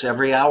office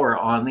every hour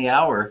on the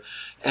hour,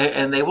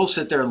 and they will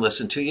sit there and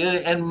listen to you.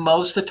 And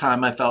most of the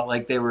time, I felt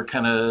like they were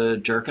kind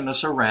of jerking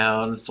us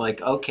around. It's like,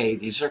 okay,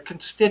 these are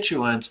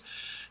constituents,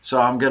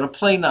 so I'm going to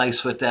play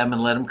nice with them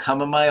and let them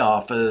come in my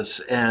office.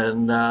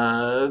 And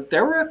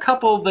there were a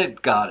couple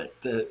that got it,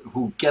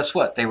 who, guess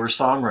what? They were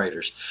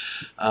songwriters.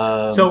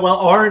 So, Um, well,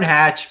 Orrin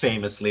Hatch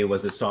famously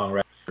was a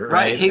songwriter, right.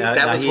 right?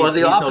 That Now was one of the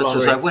he's no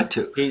offices I longer went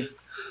to.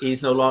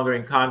 he's no longer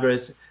in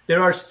Congress.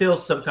 There are still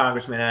some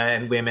congressmen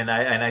and women,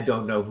 and I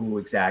don't know who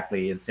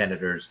exactly, and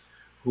senators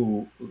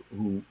who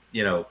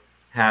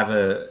have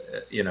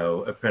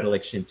a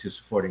predilection to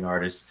supporting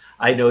artists.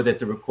 I know that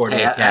the Recording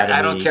Hey,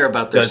 I don't care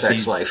Academy about their does sex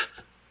these. life.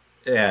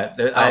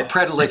 Yeah,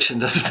 Predilection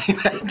doesn't mean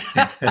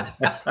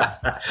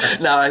that.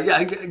 No,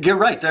 you're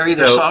right. They're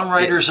either so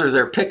songwriters or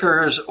they're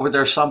pickers or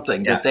they're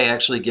something yeah, that they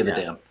actually give a yeah,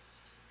 damn.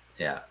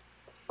 yeah.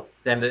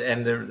 And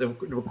the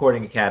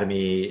Recording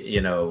Academy,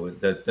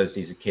 does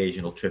these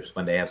occasional trips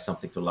when they have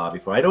something to lobby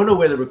for. I don't know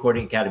where the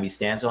Recording Academy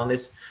stands on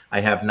this.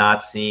 I have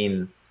not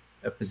seen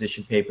a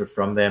position paper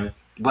from them.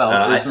 Well,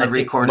 isn't I the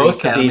think Recording most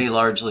of Academy these,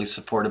 largely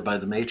supported by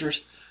the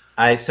majors?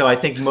 I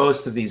think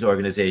most of these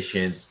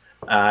organizations,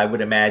 I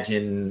would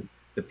imagine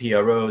the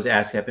PROs,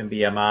 ASCAP and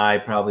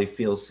BMI, probably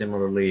feel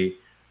similarly.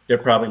 They're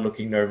probably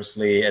looking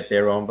nervously at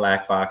their own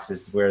black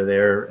boxes where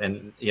they're,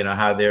 and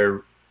how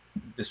they're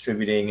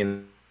distributing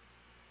and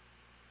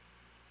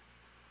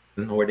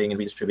hoarding and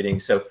redistributing.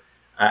 So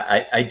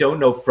I don't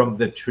know from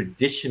the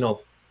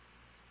traditional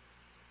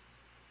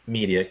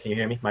media. Can you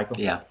hear me, Michael?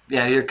 Yeah.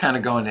 Yeah, you're kind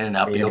of going in and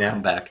out, Can but you hear you'll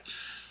me come now? back.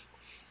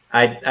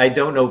 I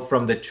don't know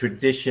from the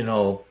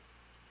traditional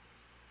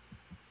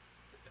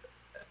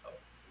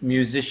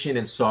musician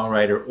and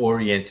songwriter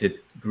oriented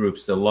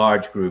groups, the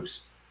large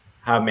groups,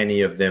 how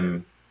many of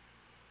them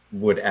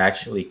would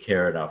actually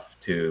care enough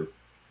to,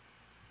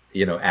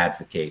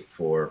 advocate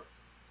for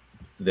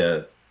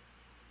the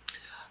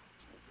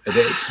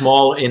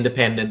small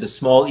independent, the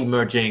small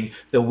emerging,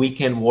 the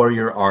weekend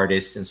warrior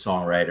artist and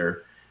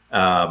songwriter,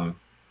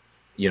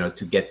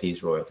 to get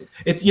these royalties.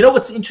 It's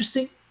what's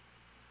interesting.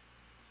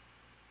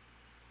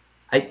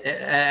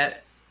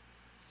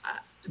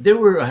 There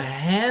were a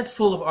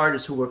handful of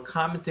artists who were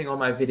commenting on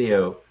my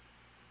video.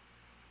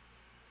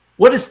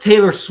 What is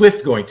Taylor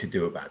Swift going to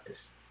do about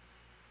this?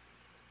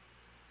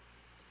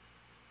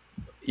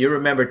 You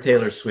remember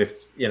Taylor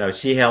Swift?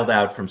 She held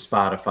out from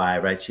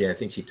Spotify, right? I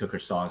think she took her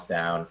songs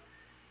down.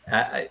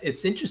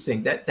 It's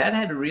interesting that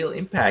had a real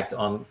impact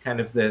on kind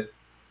of the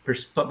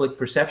public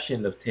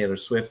perception of Taylor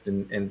Swift,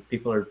 and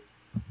people are,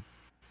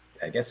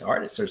 I guess,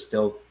 artists are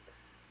still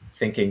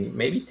thinking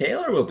maybe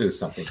Taylor will do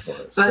something for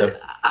us. But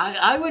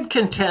I would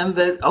contend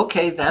that,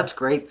 okay, that's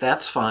great,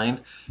 that's fine.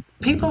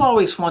 People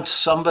always want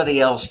somebody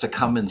else to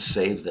come and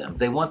save them.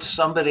 They want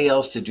somebody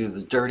else to do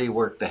the dirty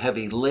work, the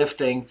heavy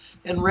lifting,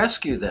 and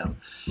rescue them.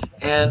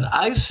 And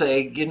I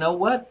say, you know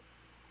what?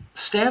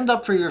 Stand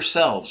up for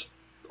yourselves,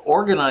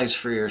 organize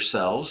for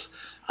yourselves.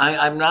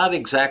 I'm not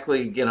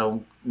exactly,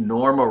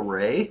 Norma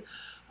Ray.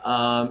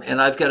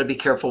 And I've got to be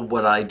careful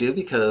what I do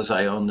because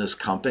I own this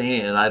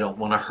company and I don't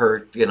want to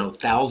hurt,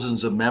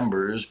 thousands of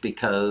members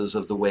because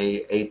of the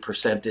way a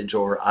percentage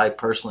or I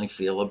personally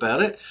feel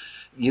about it.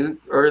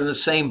 You are in the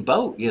same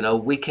boat.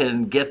 We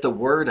can get the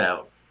word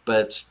out,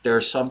 but there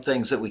are some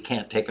things that we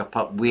can't take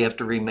up. We have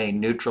to remain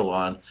neutral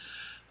on.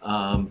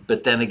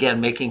 But then again,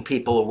 making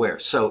people aware.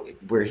 So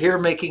we're here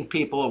making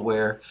people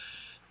aware.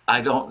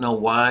 I don't know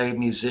why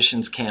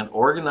musicians can't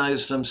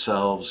organize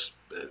themselves.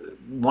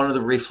 One of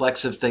the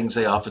reflexive things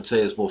they often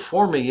say is, we'll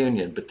form a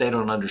union, but they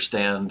don't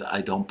understand,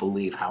 I don't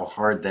believe, how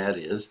hard that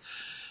is.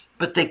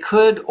 But they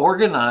could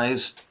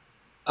organize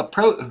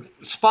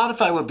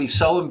Spotify would be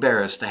so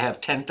embarrassed to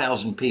have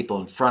 10,000 people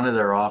in front of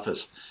their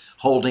office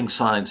holding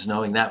signs,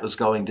 knowing that was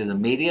going to the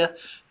media,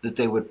 that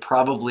they would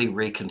probably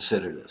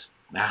reconsider this.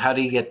 Now, how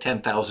do you get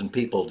 10,000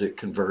 people to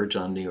converge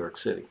on New York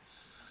City?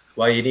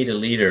 Well, you need a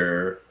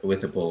leader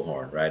with a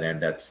bullhorn, right?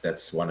 And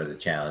that's one of the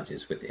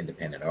challenges with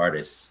independent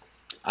artists.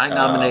 I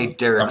nominate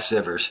Derek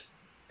Sivers.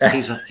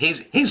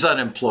 He's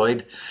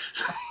unemployed.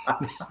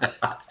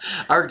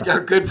 our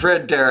good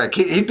friend Derek.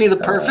 He'd be the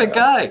perfect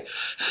guy.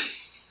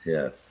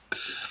 Yes.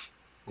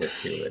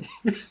 Yes, he would.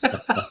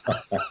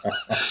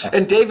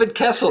 And David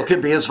Kessel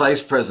can be his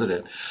vice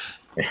president.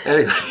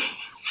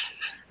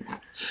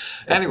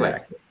 Anyway,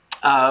 Exactly.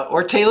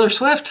 Or Taylor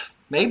Swift,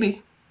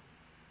 maybe.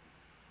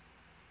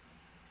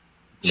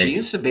 She Maybe.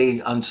 used to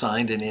be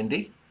unsigned in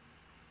indie.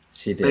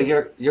 She But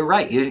did. you're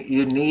right.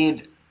 You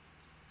need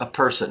a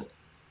person.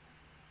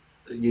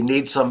 You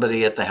need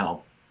somebody at the helm.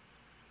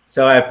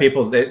 So I have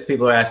people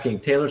are asking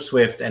Taylor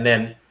Swift, and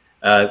then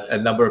a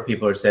number of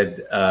people have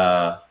said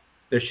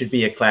there should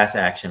be a class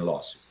action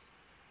lawsuit.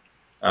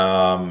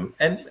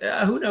 And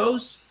who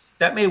knows?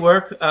 That may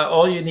work.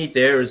 All you need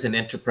there is an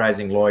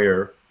enterprising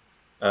lawyer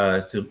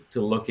to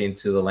look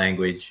into the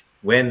language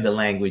when the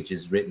language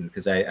is written,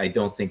 because I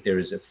don't think there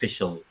is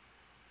official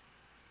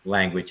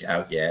language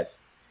out yet,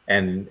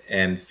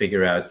 and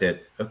figure out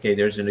that, okay,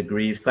 there's an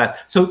aggrieved class.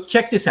 So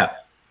check this out.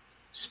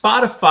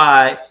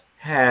 Spotify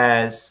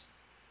has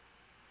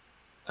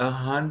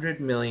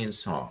 100 million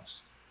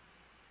songs,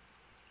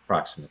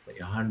 approximately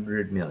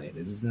 100 million.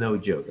 This is no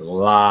joke. A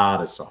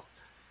lot of songs.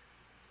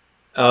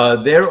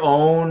 Their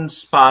own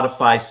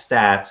Spotify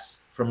stats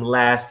from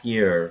last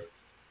year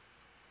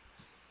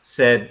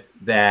said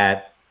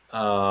that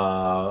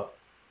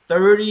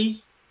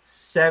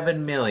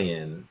 37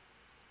 million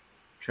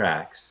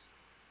tracks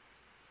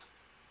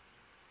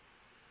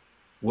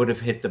would have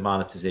hit the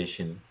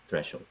monetization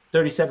threshold.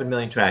 37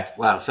 million tracks.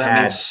 Wow, so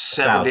that means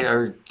 70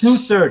 or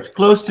two-thirds,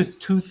 close to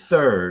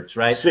two-thirds,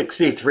 right?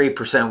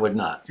 63% would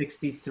not.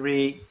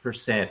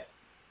 63%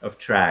 of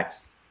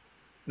tracks.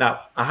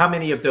 Now, how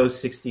many of those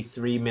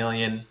 63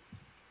 million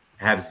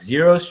have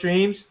zero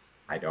streams?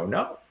 I don't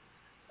know.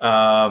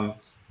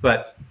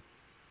 But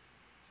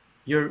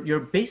you're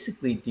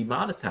basically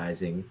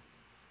demonetizing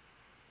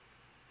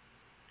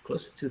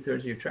close to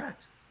two-thirds of your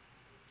tracks.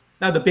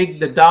 Now,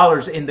 the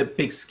dollars in the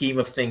big scheme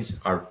of things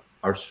are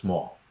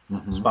small.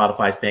 Mm-hmm.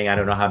 Spotify's paying, I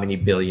don't know how many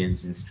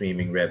billions in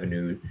streaming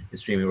revenue, in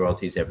streaming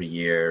royalties every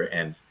year,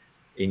 and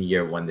in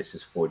year one, this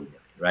is 40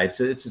 million, right?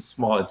 So it's a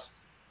small, it's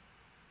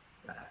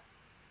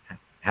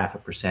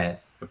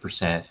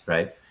 0.5%,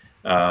 right?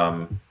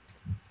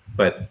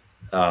 But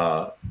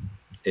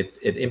it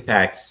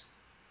impacts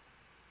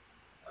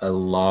a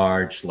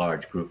large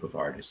group of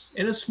artists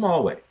in a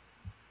small way.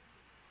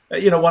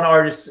 One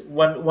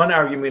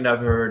argument I've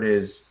heard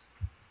is,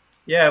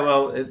 yeah,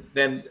 well,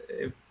 then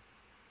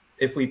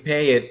if we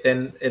pay it,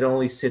 then it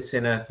only sits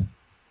in a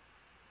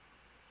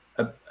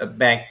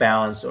bank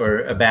balance or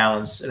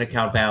an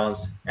account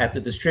balance at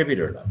the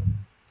distributor level.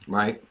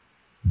 Right.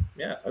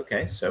 Yeah.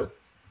 Okay. So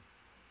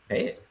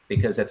pay it,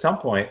 because at some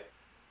point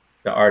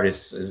the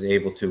artist is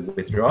able to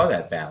withdraw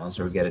that balance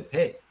or get it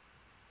paid.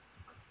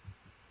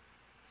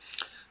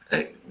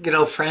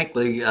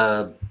 Frankly,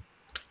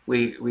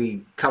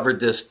 we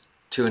covered this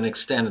to an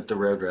extent at the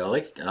Road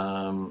Rally.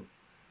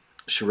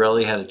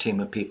 Shirelli had a team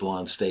of people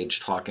on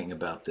stage talking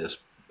about this,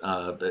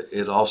 but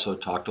it also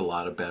talked a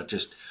lot about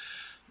just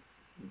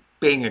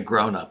being a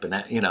grown-up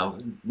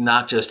and,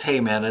 not just, hey,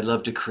 man, I'd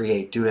love to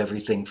create, do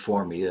everything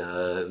for me.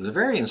 It was a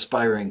very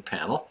inspiring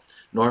panel.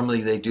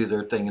 Normally they do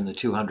their thing in the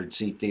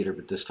 200-seat theater,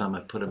 but this time I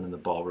put them in the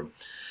ballroom.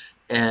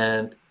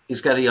 And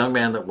he's got a young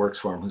man that works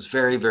for him who's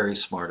very, very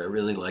smart. I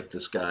really like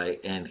this guy.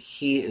 And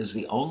he is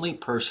the only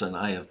person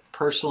I have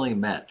personally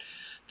met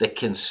that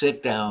can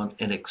sit down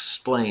and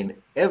explain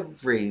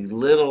every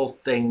little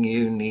thing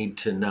you need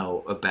to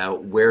know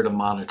about where to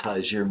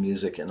monetize your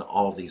music in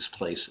all these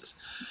places.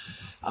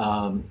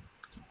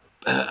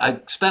 I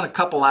spent a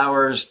couple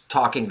hours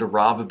talking to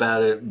Rob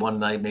about it one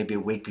night, maybe a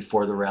week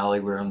before the rally.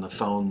 We were on the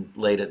phone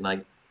late at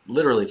night,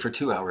 literally for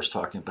 2 hours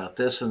talking about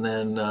this. And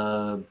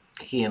then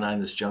he and I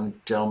and this young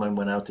gentleman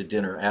went out to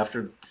dinner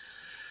after,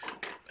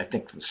 I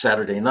think, the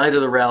Saturday night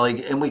of the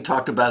rally, and we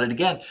talked about it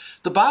again.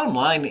 The bottom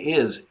line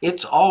is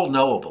it's all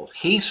knowable.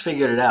 He's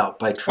figured it out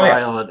by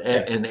trial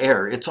and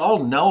error. It's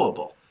all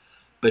knowable,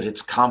 but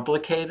it's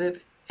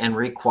complicated and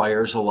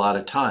requires a lot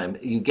of time.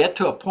 You get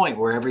to a point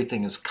where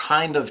everything is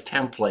kind of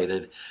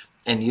templated,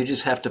 and you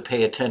just have to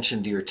pay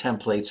attention to your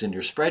templates and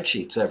your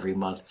spreadsheets every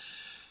month.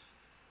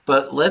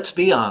 But let's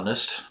be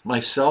honest,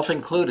 myself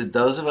included,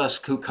 those of us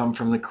who come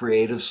from the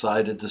creative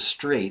side of the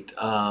street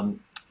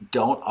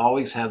don't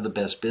always have the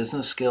best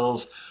business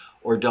skills,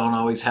 or don't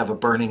always have a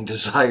burning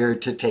desire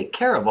to take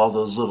care of all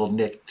those little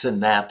nicks and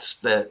nats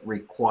that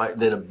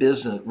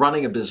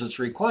running a business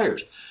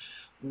requires.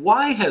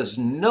 Why has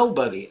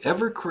nobody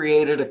ever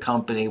created a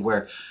company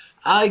where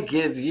I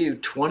give you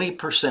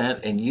 20%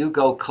 and you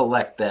go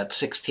collect that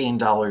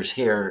 $16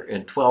 here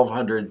and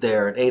 $1,200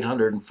 there and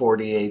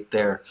 $848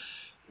 there?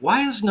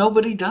 Why has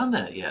nobody done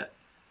that yet?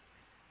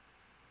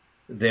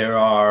 There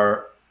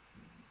are,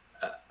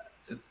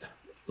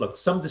 look,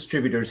 some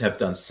distributors have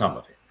done some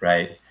of it,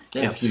 right?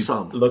 Yeah, if you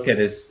some. Look at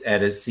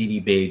a CD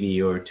Baby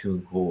or a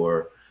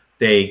TuneCore,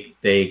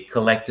 they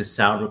collect the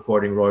sound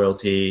recording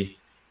royalty,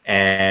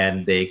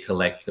 and they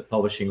collect the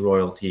publishing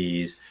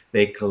royalties.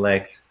 They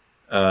collect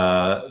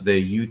the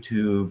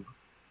YouTube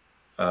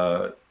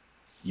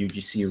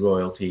UGC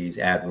royalties,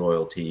 ad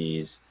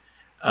royalties.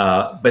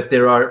 But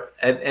there are,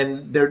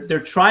 and they're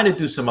trying to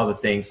do some other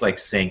things like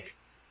sync.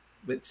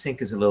 But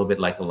sync is a little bit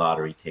like a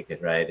lottery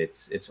ticket, right?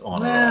 It's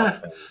on or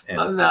off.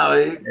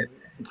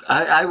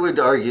 I would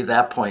argue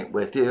that point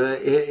with you.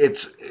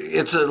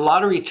 It's a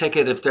lottery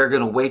ticket if they're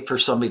going to wait for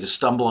somebody to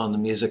stumble on the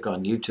music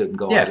on YouTube and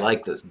go, I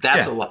like this.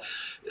 That's a lot.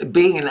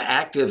 Being an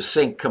active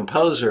sync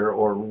composer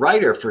or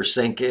writer for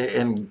sync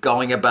and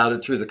going about it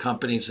through the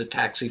companies that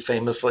Taxi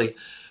famously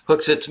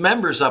hooks its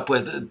members up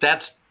with,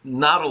 that's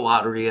not a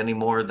lottery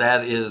anymore.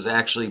 That is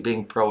actually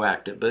being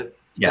proactive. But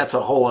that's a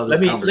whole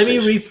other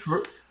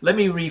conversation. Let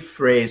me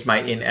rephrase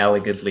my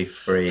inelegantly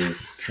phrased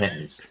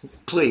sentence.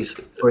 Please.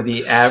 For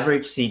the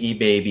average CD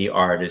Baby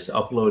artist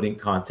uploading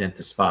content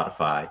to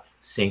Spotify,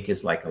 sync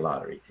is like a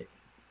lottery ticket.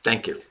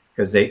 Thank you.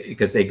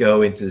 because they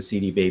go into the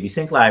CD Baby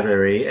Sync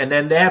library, and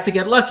then they have to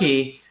get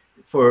lucky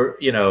for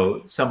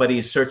somebody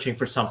is searching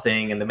for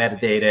something and the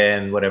metadata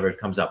and whatever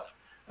comes up.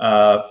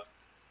 And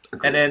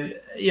then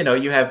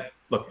you have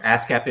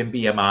ASCAP and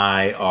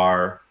BMI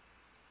are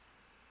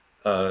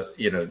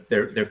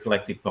they're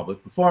collecting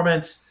public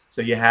performance,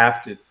 so you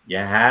have to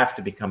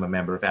become a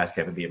member of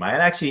ASCAP and BMI.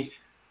 And actually,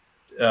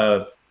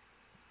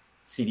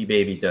 CD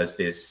Baby does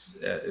this.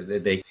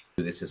 They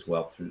do this as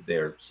well through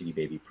their CD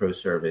Baby Pro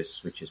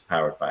service, which is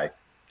powered by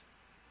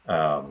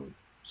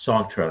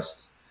Song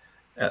Trust.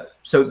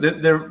 So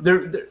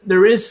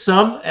there is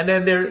some, and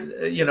then there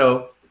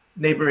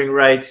neighboring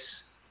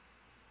rights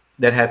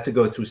that have to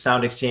go through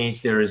Sound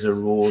Exchange. There is a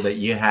rule that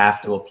you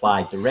have to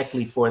apply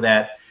directly for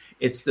that.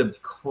 It's the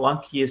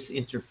clunkiest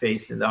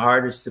interface and the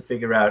hardest to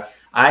figure out.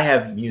 I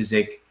have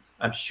music.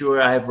 I'm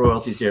sure I have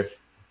royalties here.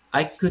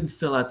 I couldn't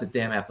fill out the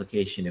damn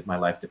application if my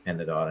life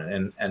depended on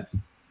it. And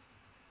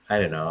I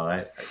don't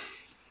know.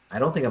 I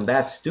don't think I'm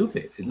that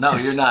stupid.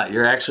 You're not.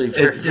 You're actually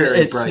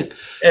very bright.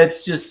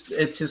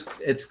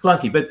 It's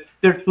clunky. But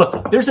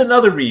there's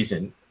another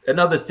reason,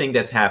 another thing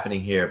that's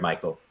happening here,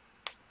 Michael.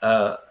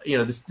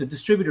 The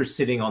distributors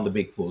sitting on the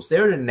big pools,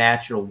 they're the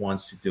natural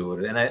ones to do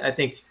it. And I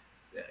think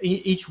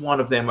each one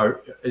of them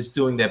is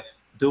doing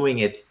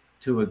it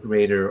to a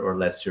greater or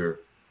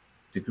lesser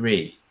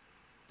degree.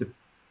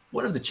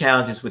 One of the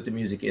challenges with the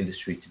music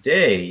industry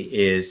today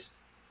is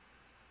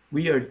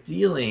we are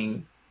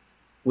dealing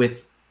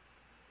with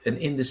an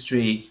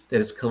industry that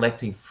is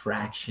collecting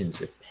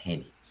fractions of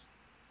pennies,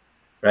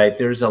 right?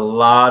 There's a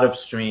lot of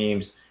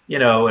streams.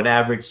 An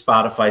average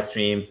Spotify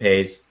stream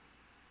pays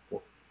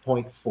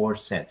 0.4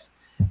 cents.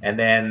 And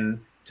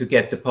then to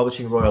get the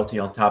publishing royalty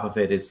on top of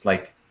it, it's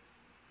like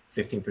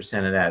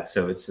 15% of that.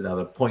 So it's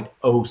another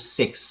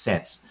 0.06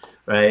 cents,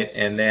 right?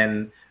 And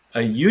then a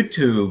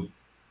YouTube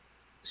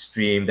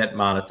stream that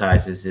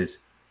monetizes is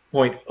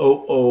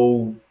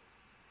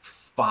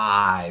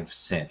 0.005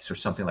 cents or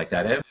something like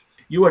that.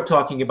 You are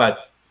talking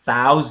about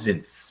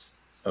thousandths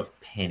of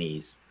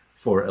pennies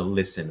for a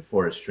listen,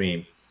 for a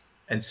stream.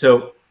 And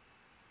so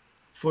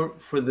for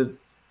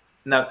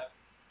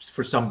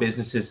some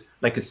businesses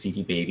like a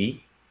CD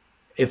Baby,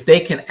 if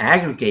they can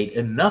aggregate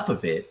enough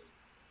of it,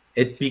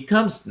 it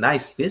becomes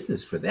nice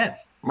business for them.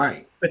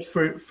 Right. But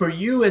for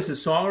you as a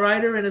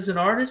songwriter and as an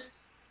artist,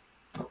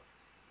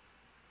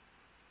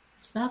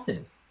 it's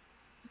nothing.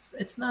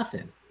 It's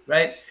nothing,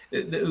 right?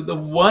 The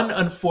one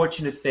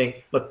unfortunate thing,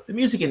 look, the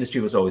music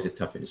industry was always a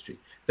tough industry.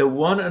 The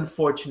one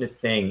unfortunate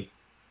thing,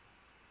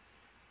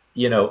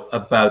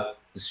 about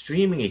the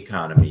streaming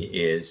economy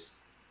is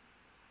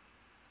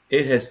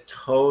it has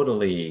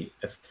totally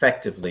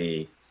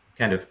effectively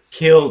kind of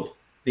killed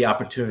the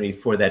opportunity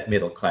for that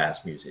middle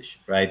class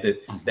musician, right?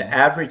 The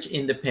average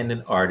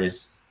independent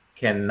artist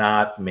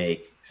cannot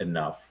make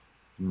enough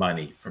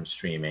money from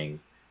streaming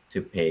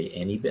to pay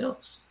any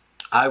bills.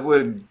 I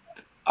would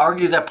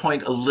argue that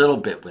point a little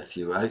bit with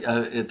you.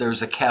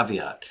 There's a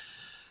caveat.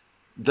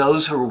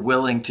 Those who are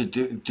willing to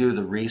do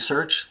the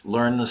research,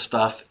 learn the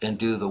stuff, and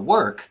do the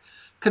work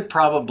could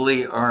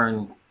probably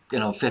earn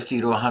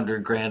 50 to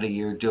 100 grand a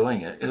year doing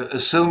it,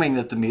 assuming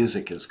that the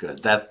music is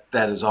good. That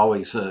is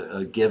always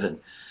a given.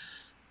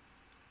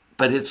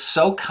 But it's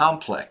so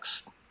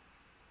complex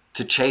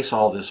to chase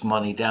all this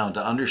money down,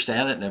 to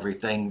understand it and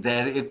everything,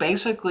 that it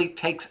basically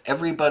takes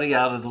everybody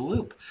out of the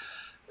loop.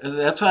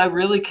 That's why I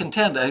really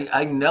contend.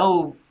 I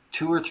know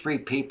 2 or 3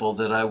 people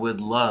that I would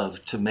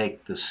love to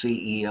make the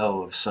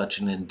CEO of such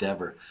an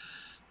endeavor,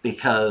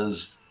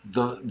 because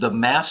the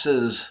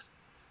masses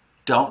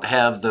don't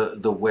have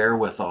the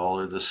wherewithal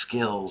or the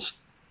skills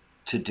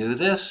to do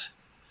this.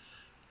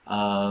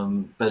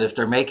 But if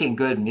they're making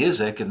good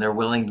music and they're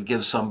willing to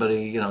give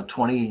somebody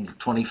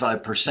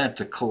 20-25%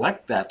 to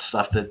collect that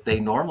stuff that they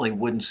normally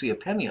wouldn't see a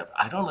penny of,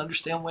 I don't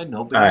understand why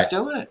nobody's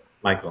doing it.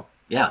 Michael.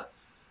 Yeah.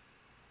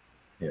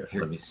 Here,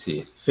 let me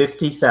see.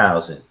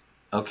 $50,000.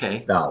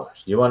 Okay.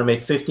 You want to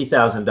make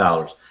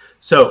 $50,000.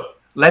 So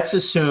let's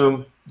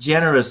assume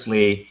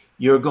generously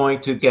you're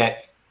going to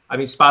get.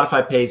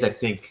 Spotify pays, I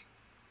think,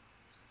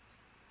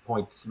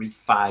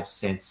 0.35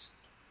 cents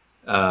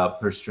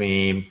per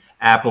stream.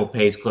 Apple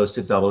pays close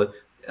to double it.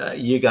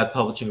 You got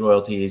publishing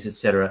royalties,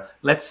 etc.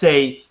 Let's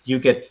say you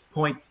get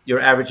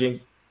you're averaging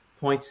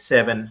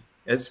 0.7.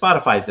 And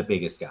Spotify is the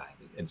biggest guy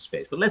in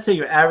space, but let's say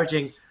you're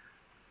averaging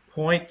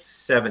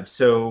 0.7.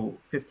 So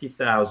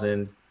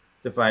 50,000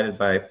 divided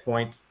by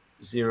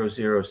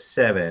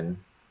 0.007.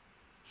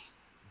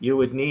 You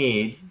would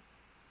need.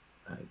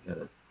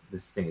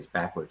 This thing is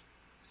backwards.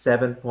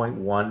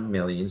 7.1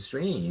 million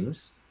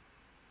streams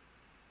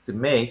to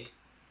make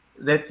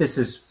that. This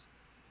is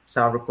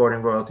sound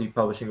recording royalty,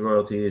 publishing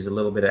royalties, a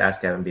little bit of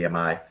ASCAP and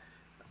BMI,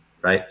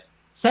 right?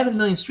 7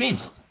 million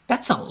streams.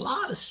 That's a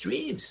lot of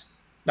streams.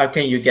 Now,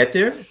 can you get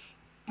there?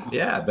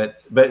 Yeah,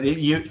 but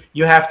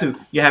you have to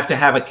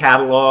have a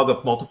catalog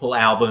of multiple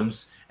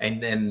albums,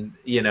 and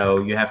you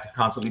have to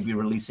constantly be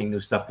releasing new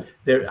stuff.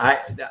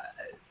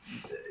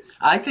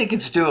 I think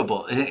it's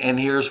doable, and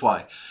here's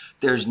why.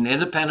 There's an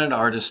independent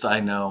artist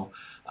I know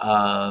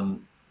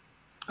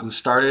who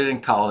started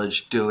in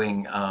college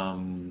doing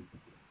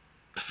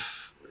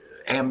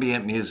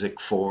ambient music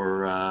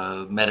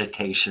for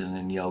meditation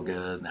and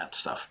yoga and that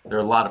stuff. There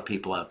are a lot of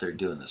people out there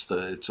doing this.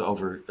 It's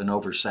over an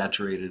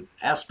oversaturated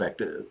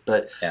aspect,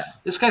 but Yeah.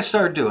 this guy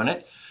started doing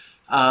it.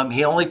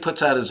 He only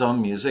puts out his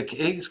own music.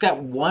 He's got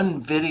one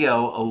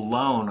video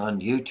alone on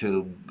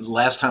YouTube.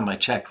 Last time I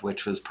checked,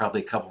 which was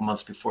probably a couple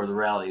months before the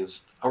rally, it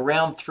was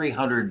around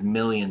 300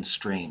 million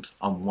streams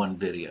on one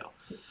video.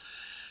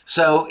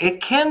 So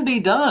it can be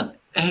done.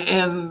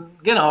 And,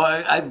 you know,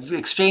 I've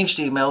exchanged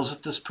emails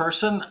with this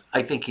person.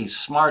 I think he's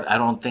smart. I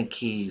don't think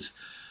he's,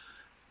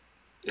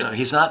 you know,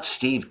 he's not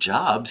Steve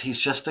Jobs. He's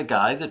just a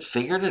guy that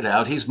figured it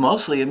out. He's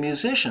mostly a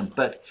musician,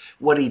 but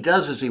what he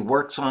does is he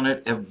works on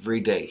it every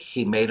day.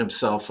 He made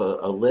himself a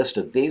list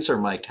of these are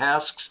my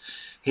tasks.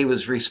 He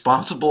was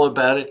responsible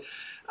about it.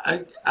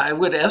 I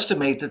would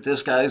estimate that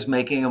this guy is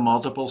making a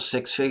multiple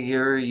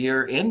six-figure a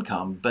year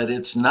income, but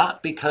it's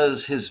not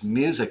because his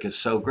music is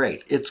so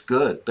great. It's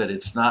good, but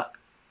it's not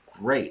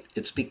great.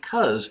 It's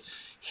because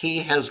he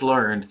has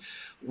learned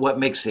what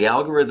makes the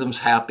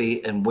algorithms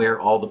happy and where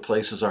all the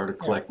places are to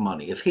collect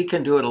money. If he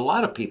can do it, a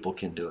lot of people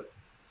can do it.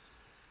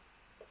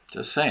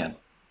 Just saying.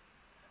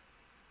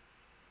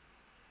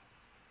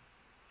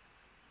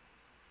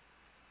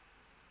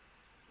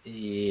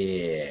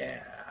 Yeah.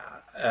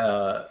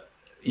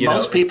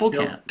 Most It's people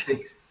still,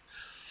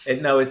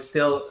 can't. no, it's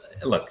still,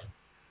 look,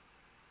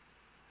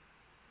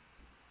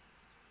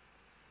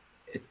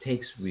 it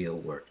takes real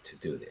work to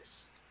do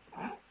this,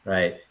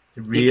 right?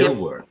 Real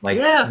work, like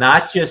yeah,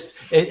 not just,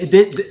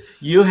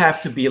 you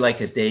have to be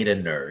like a data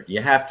nerd.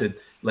 You have to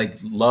like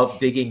love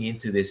digging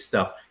into this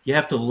stuff. You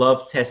have to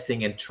love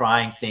testing and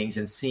trying things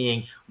and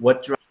seeing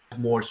what drives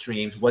more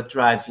streams, what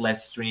drives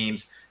less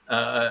streams.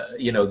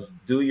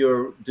 Do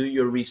your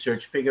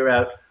research, figure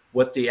out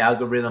what the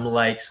algorithm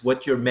likes,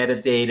 what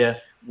metadata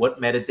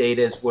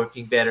is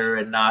working better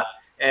and not.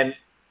 And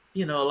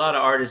a lot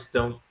of artists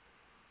don't.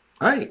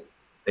 right.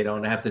 They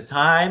don't have the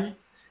time.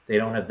 They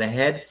don't have the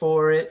head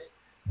for it.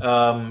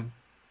 But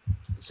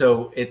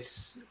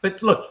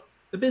look,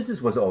 the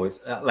business was always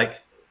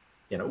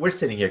we're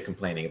sitting here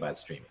complaining about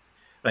streaming.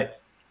 Like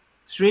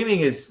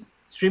streaming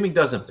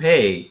doesn't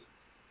pay,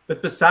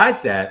 but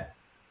besides that,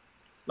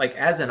 like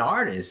as an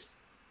artist,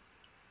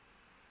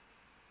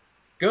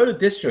 go to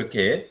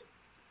DistroKid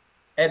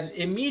and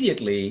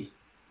immediately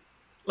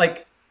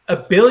like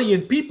 1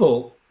 billion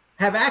people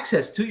have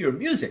access to your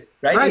music,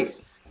 right?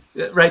 Right.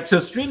 Right. So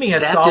streaming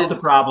has solved the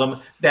problem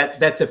that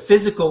the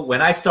physical,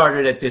 when I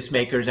started at Disc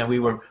Makers and we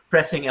were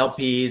pressing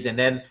LPs and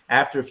then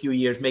after a few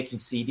years making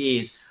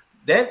CDs,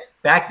 then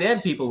back then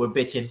people were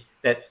bitching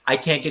that I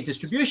can't get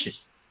distribution,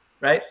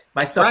 right?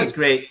 My stuff is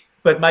great,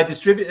 but my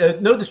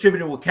no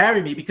distributor will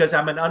carry me because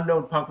I'm an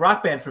unknown punk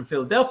rock band from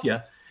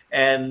Philadelphia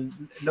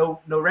and no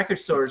record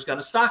store is going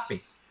to stock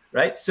me,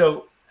 right?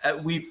 So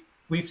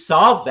we've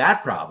solved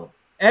that problem.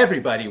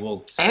 Everybody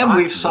will. And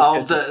we've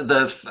solved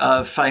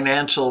the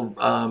financial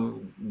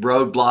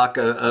roadblock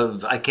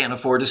of I can't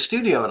afford a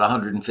studio at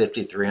 $150,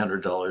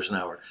 $300 an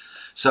hour.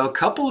 So a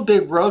couple of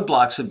big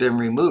roadblocks have been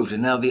removed.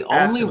 And now the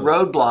only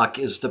roadblock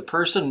is the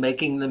person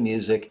making the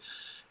music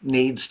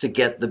needs to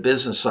get the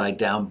business side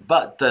down.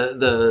 But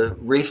the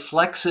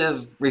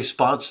reflexive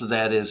response to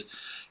that is,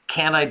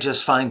 can I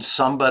just find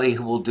somebody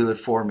who will do it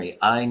for me?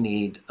 I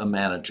need a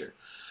manager.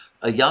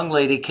 A young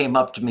lady came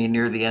up to me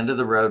near the end of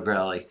the road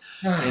rally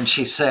and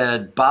she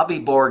said, Bobby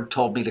Borg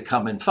told me to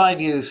come and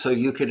find you so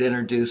you could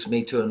introduce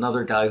me to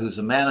another guy who's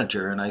a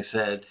manager. And I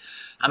said,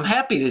 I'm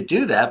happy to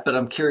do that, but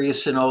I'm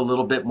curious to know a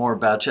little bit more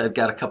about you. I've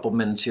got a couple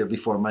minutes here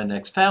before my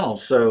next panel.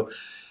 So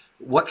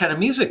what kind of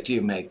music do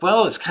you make?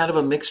 Well, it's kind of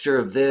a mixture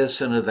of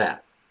this and of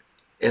that.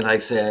 And I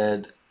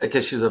said,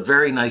 because she's a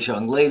very nice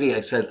young lady,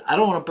 I said, I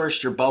don't want to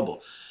burst your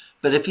bubble,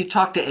 but if you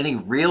talk to any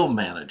real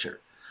manager,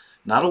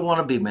 not a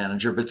wannabe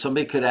manager, but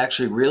somebody could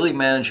actually really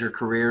manage your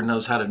career,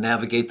 knows how to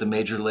navigate the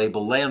major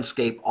label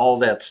landscape, all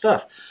that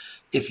stuff.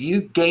 If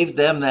you gave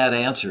them that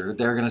answer,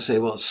 they're going to say,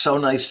 well, it's so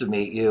nice to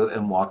meet you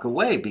and walk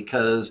away,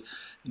 because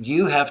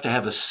you have to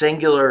have a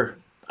singular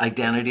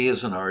identity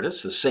as an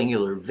artist, a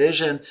singular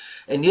vision,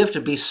 and you have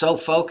to be so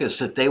focused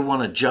that they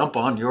want to jump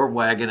on your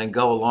wagon and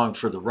go along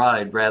for the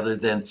ride rather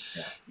than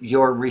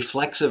your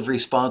reflexive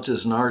response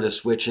as an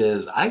artist, which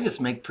is, I just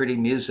make pretty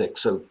music,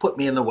 so put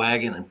me in the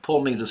wagon and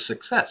pull me to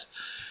success.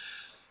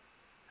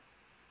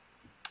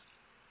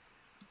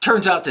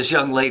 Turns out this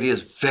young lady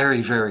is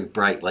very, very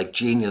bright, like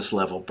genius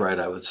level bright,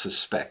 I would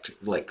suspect,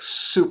 like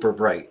super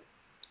bright.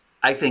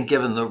 I think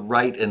given the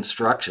right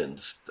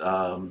instructions,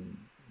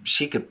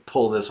 she could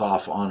pull this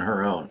off on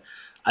her own.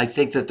 I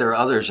think that there are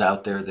others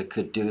out there that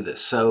could do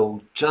this.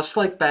 So just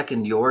like back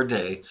in your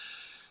day,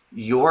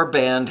 your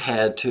band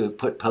had to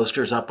put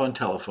posters up on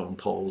telephone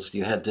poles.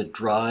 You had to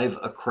drive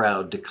a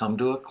crowd to come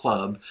to a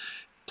club,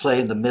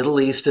 play in the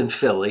Middle East in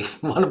Philly,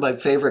 one of my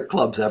favorite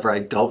clubs ever. I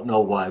don't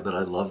know why, but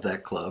I love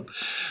that club.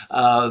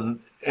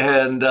 And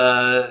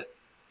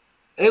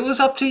It was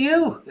up to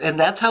you. And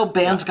that's how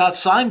bands Yeah. got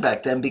signed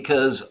back then,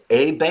 because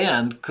a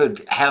band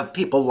could have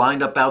people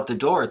lined up out the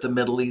door at the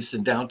Middle East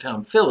and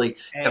downtown Philly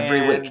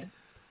every week. And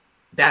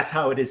that's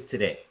how it is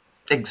today,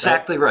 right?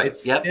 Exactly right.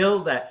 It's Yep. still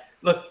that.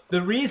 Look,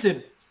 the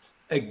reason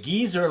a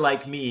geezer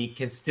like me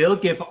can still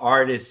give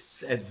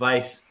artists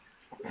advice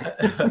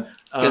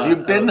Because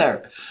you've been uh,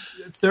 there.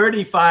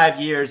 35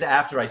 years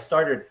after I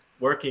started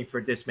working for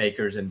disc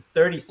makers and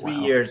 33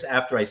 Wow. years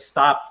after I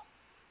stopped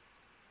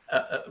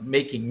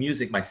making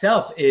music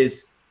myself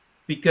is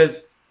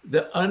because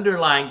the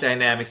underlying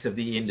dynamics of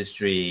the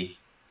industry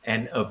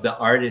and of the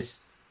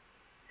artists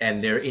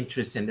and their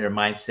interests and their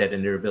mindset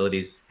and their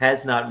abilities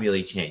has not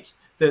really changed.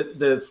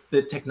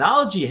 The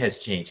technology has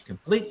changed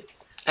completely,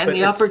 And but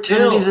the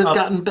opportunities have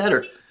gotten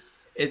better.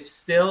 it's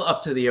still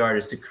up to the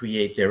artist to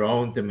create their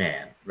own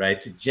demand, right?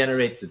 To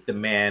generate the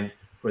demand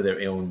for their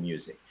own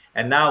music.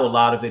 And now a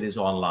lot of it is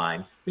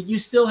online, but you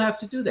still have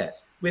to do that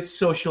with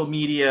social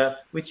media,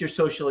 with your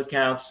social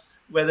accounts,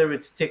 whether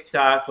it's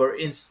TikTok or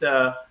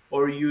Insta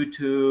or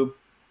YouTube.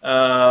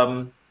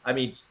 I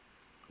mean,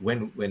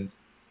 when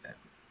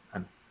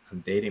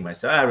I'm dating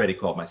myself, I already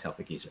called myself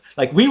a geezer.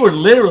 Like we were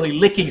literally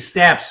licking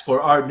stamps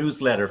for our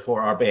newsletter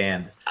for our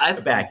band I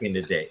back in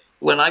the day.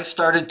 When I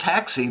started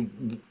Taxi,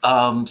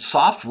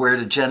 software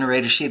to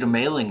generate a sheet of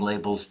mailing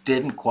labels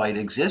didn't quite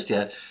exist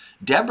yet.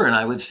 Deborah and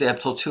I would stay up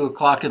till 2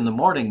 o'clock in the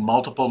morning,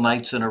 multiple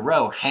nights in a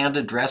row, hand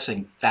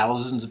addressing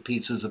thousands of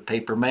pieces of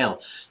paper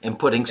mail and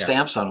putting Yeah,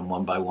 stamps on them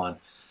one by one.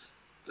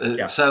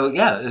 yeah. So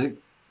yeah,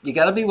 you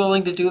got to be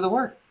willing to do the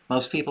work.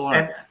 Most people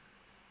aren't.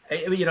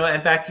 And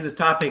and back to the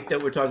topic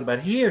that we're talking about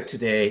here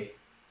today,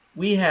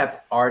 we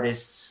have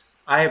artists.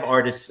 I have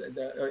artists,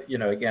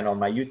 again, on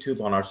my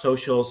YouTube, on our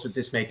socials with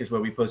disc makers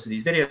where we posted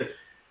these videos.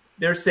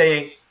 They're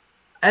saying,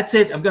 that's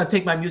it. I'm going to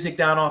take my music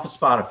down off of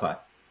Spotify.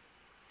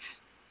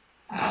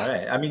 All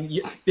right. I mean,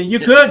 you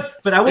could,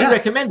 but I wouldn't Yeah.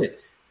 recommend it,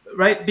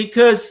 right?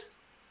 Because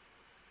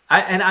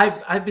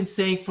I've been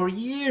saying for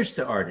years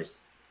to artists,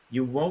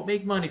 you won't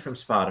make money from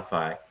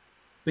Spotify,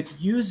 but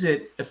use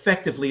it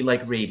effectively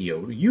like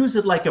radio. Use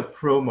it like a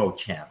promo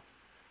channel,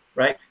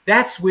 right?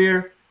 That's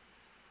where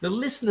the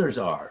listeners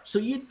are. So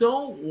you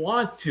don't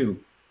want to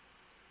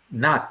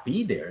not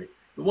be there.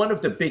 One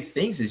of the big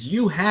things is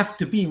you have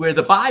to be where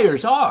the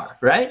buyers are,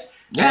 right?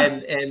 Yeah.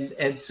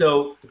 And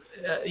so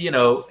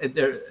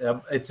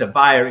it's a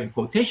buyer in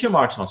quotation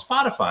marks on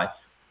Spotify,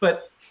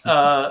 but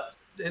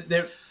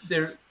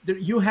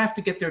you have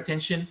to get their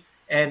attention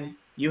and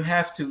you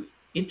have to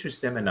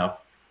interest them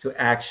enough to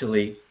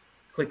actually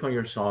click on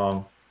your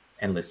song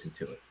and listen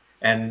to it.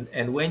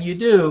 And when you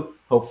do,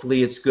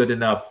 hopefully it's good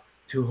enough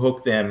to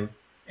hook them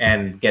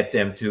and get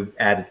them to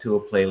add it to a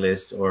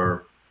playlist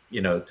or,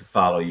 to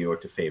follow you or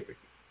to favorite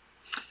you.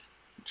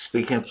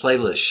 Speaking of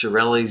playlists,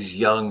 Shirelli's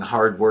young,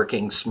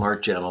 hardworking,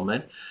 smart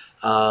gentleman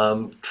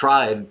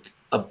tried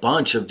a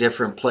bunch of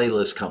different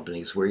playlist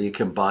companies where you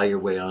can buy your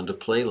way onto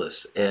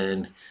playlists.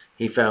 And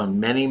he found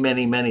many,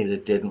 many, many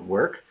that didn't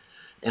work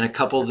and a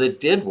couple that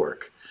did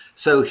work.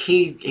 So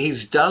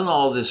he's done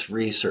all this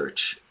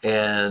research,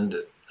 and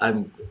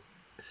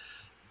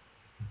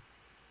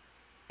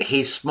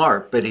he's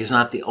smart, but he's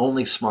not the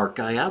only smart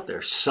guy out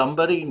there.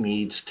 Somebody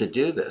needs to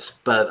do this,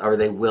 but are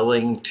they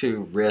willing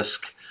to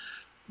risk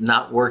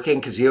not working?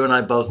 Because you and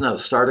I both know,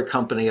 start a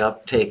company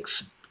up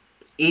takes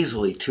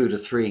easily 2 to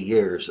 3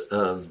 years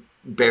of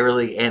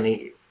barely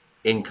any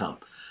income.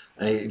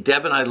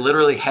 Deb and I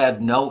literally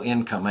had no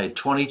income. I had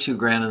 22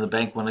 grand in the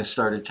bank when I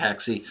started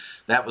Taxi.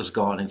 That was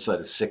gone inside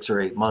of 6 or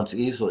 8 months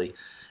easily.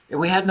 And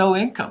we had no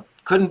income.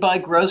 Couldn't buy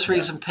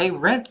groceries and pay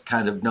rent,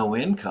 kind of no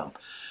income.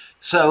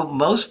 So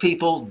most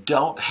people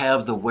don't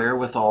have the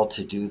wherewithal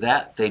to do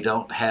that. They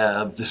don't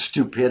have the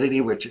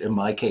stupidity, which in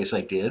my case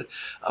I did,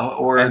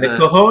 or And the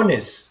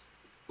cojones.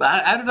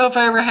 I don't know if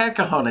I ever had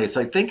cojones.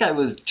 I think I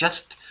was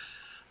just,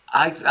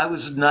 I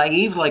was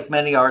naive like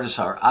many artists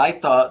are. I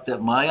thought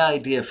that my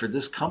idea for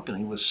this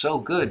company was so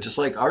good, just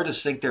like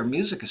artists think their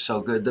music is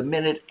so good. The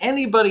minute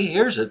anybody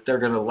hears it, they're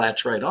going to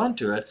latch right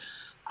onto it.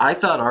 I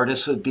thought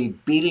artists would be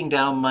beating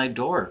down my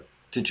door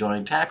to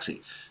join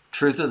Taxi.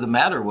 Truth of the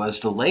matter was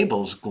the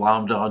labels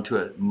glommed onto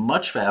it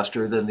much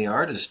faster than the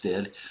artists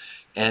did.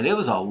 And it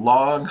was a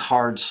long,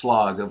 hard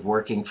slog of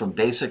working from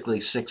basically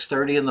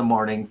 6:30 in the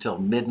morning till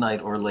midnight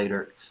or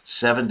later,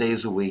 7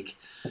 days a week.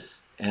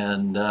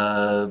 And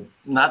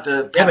not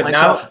to pat but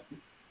myself.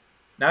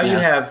 now you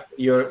have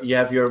your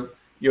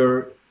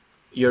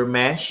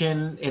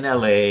mansion in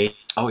LA.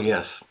 Oh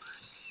yes.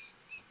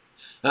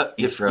 You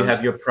You froze.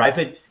 have your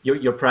private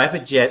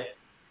jet.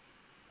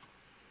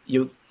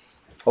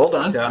 Hold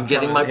on. So I'm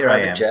getting my here I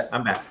private am. jet.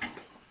 I'm back.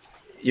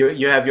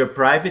 You have your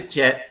private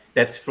jet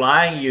that's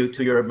flying you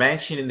to your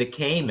mansion in the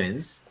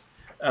Caymans,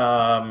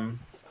 and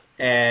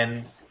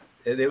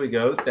there we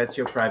go. That's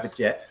your private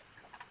jet.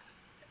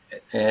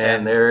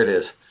 And there it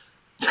is.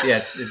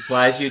 Yes, it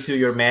flies you to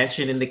your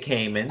mansion in the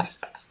Caymans.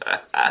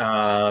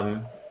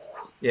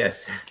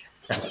 Yes.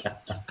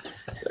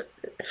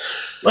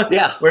 Look,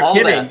 Yeah, we're all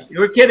kidding. that.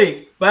 We're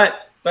kidding,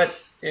 but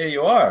here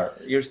you are.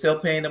 You're still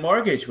paying the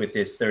mortgage with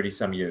this 30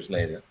 some years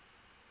later.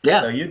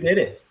 Yeah, So you did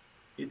it.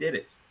 You did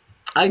it.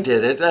 I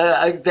did it.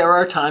 There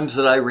are times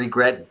that I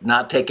regret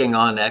not taking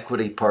on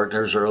equity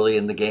partners early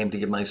in the game to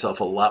give myself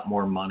a lot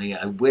more money.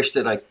 I wish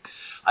that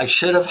I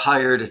should have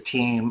hired a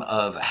team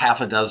of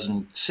half a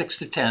dozen, 6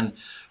 to 10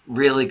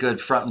 really good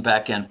front and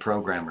back end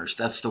programmers.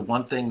 That's the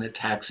one thing that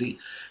Taxi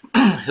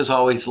has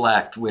always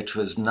lacked, which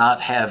was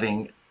not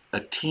having a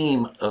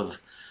team of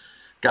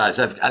guys.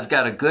 I've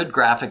got a good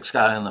graphics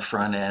guy on the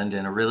front end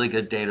and a really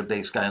good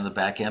database guy on the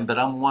back end, but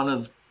I'm one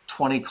of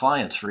 20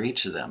 clients for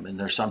each of them. And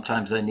there's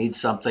sometimes I need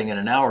something in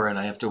an hour and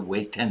I have to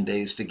wait 10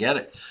 days to get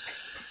it.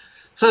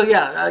 So,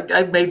 yeah,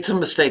 I've made some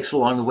mistakes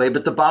along the way,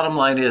 but the bottom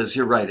line is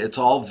you're right. It's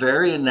all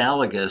very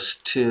analogous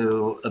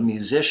to a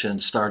musician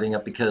starting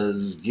up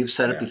because you've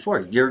said it Yeah. before.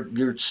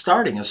 You're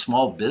starting a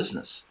small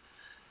business.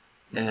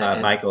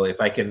 And Michael,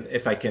 if I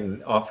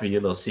can offer you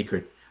a little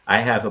secret, I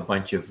have a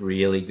bunch of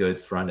really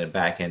good front and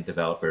back end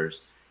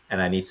developers,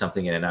 and I need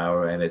something in an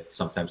hour, and it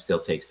sometimes still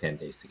takes 10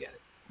 days to get it.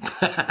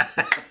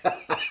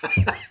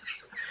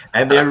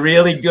 And they're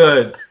really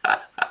good,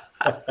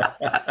 but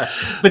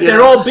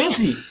they're all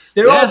busy.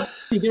 They're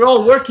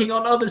all working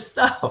on other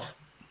stuff.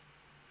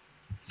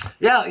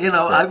 Yeah,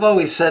 I've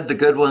always said the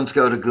good ones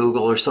go to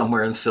Google or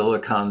somewhere in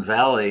Silicon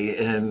Valley,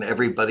 and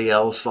everybody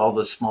else, all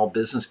the small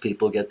business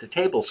people, get the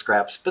table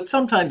scraps. But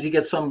sometimes you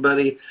get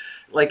somebody,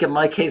 like in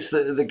my case,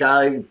 the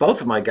guy, both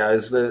of my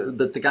guys,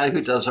 the guy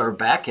who does our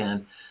back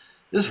end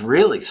is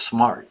really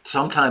smart.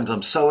 Sometimes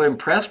I'm so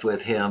impressed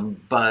with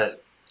him,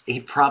 but he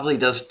probably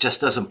just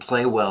doesn't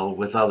play well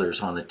with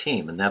others on the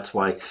team, and that's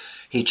why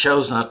he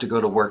chose not to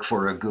go to work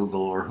for a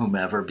Google or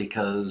whomever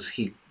because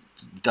he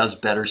does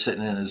better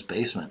sitting in his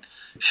basement.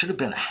 Should have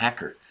been a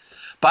hacker.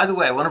 By the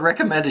way, I want to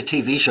recommend a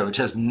TV show which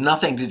has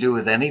nothing to do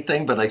with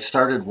anything, but I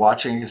started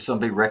watching it.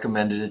 Somebody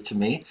recommended it to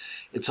me.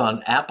 It's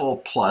on Apple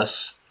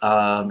Plus,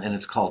 and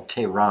it's called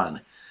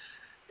Tehran.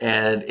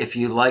 And if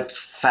you liked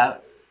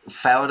Fauda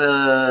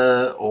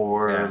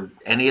or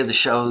any of the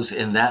shows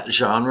in that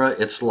genre,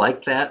 it's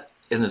like that.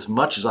 And as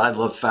much as I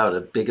love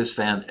Fauda, biggest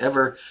fan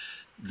ever,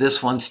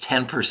 this one's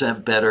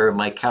 10% better.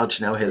 My couch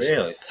now has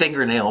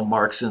fingernail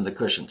marks in the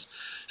cushions.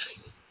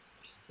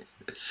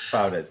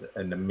 Fauda is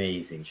an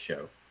amazing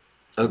show.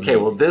 Okay,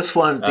 well, this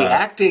one, the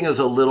acting is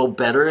a little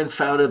better in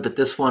Fauda, but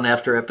this one,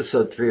 after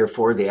episode 3 or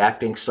 4, the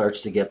acting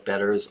starts to get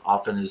better, as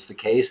often is the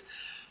case.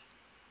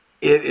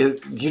 It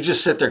is, you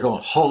just sit there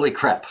going, holy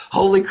crap,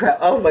 oh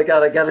my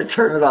God, I got to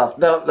turn it off.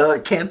 No, I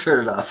can't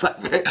turn it off.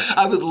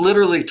 I was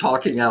literally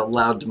talking out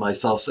loud to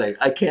myself saying,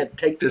 I can't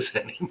take this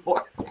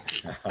anymore.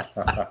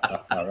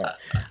 All right,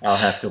 I'll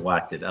have to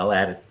watch it. I'll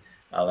add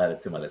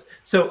it to my list.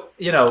 So,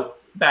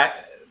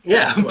 back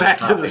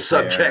to the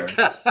subject.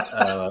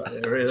 Let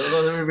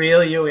me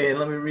reel you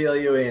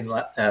in,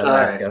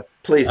 Alaska. Right,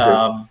 please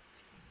do.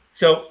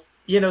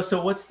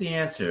 So what's the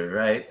answer,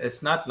 right?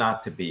 It's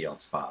not to be on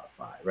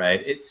Spotify,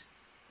 right? It's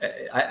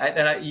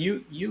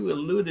you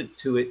alluded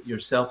to it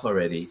yourself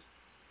already.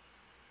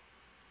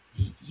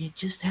 You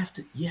just have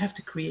to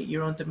create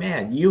your own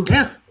demand.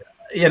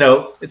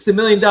 It's the $1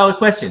 million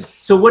question.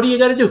 So what do you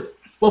got to do?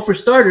 Well, for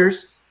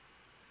starters,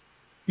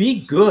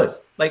 be good.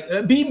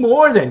 Like, be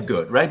more than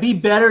good, right? Be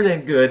better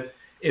than good.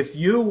 If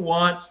you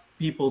want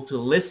people to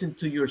listen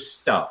to your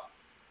stuff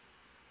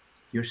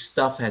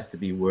has to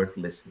be worth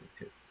listening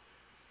to.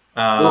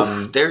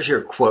 There's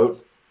your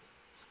quote.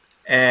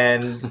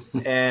 And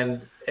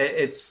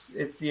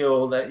it's the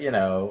old,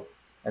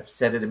 I've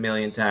said it a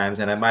million times,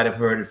 and I might have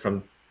heard it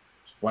from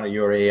one of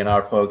your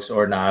A&R folks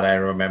or not. I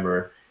don't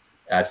remember.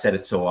 I've said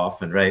it so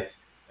often, right?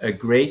 A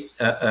great,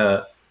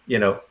 your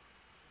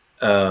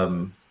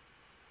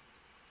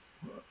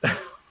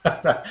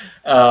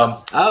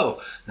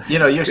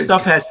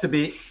stuff has to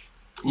be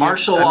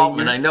Marshall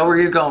Altman. I know where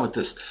you're going with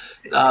this.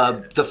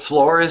 The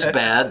floor is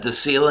bad, the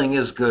ceiling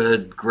is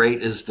good,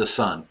 great is the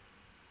sun.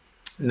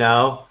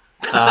 No,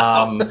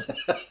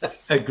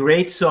 a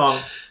great song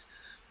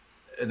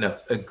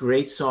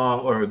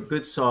or a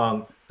good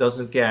song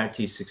doesn't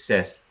guarantee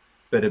success,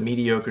 but a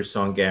mediocre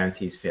song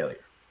guarees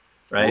failure,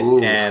 right?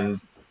 Ooh.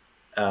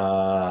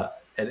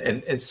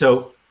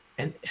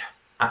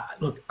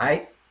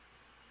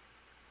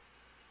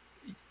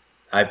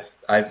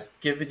 I've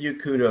given you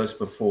kudos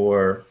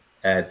before,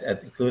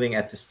 including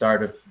at the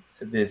start of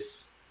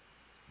this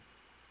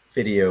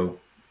video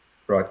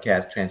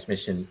broadcast,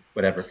 transmission,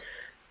 whatever.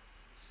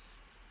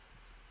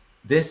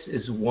 This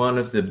is one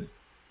of the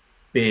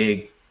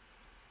big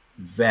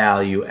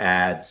value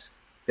adds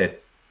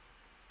that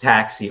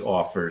Taxi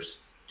offers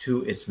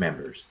to its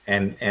members,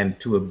 and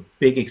to a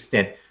big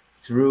extent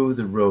through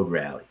the Road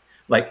Rally.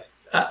 Like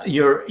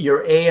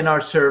your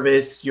A&R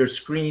service, your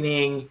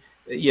screening,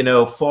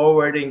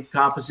 forwarding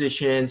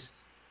compositions,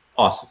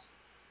 awesome.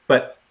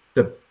 But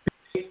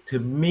to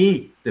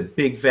me, the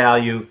big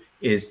value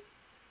is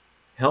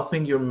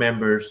helping your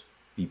members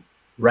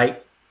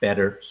write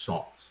better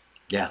songs.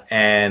 Yeah.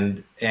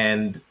 And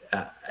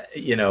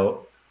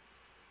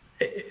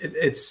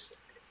it's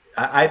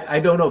I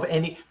don't know of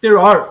any. There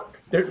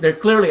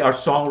clearly are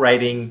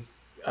songwriting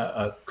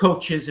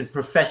coaches and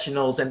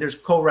professionals, and there's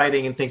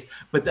co-writing and things,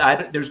 but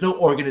there's no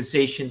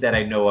organization that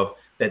I know of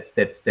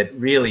that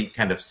really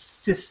kind of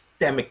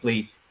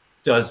systemically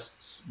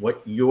does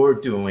what you're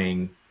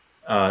doing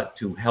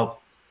to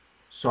help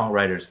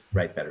songwriters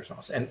write better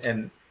songs.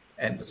 And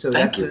so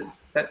Thank you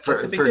that's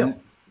a big deal.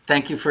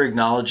 thank you for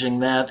acknowledging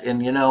that.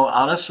 And you know,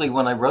 honestly,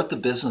 when I wrote the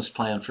business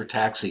plan for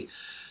Taxi,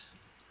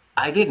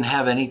 I didn't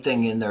have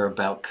anything in there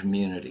about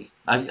community.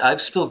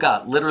 I've still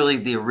got literally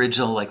the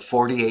original like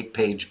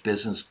 48-page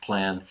business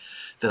plan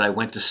that I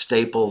went to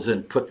Staples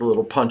and put the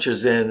little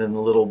punches in and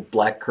the little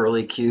black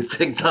curly Q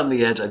things on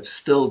the edge. I've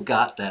still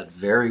got that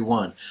very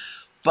one.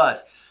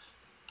 But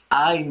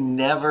I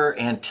never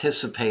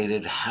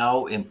anticipated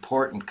how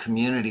important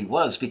community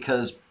was,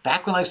 because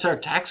back when I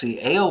started Taxi,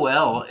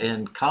 AOL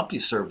and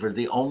CompuServe were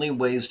the only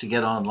ways to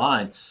get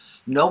online.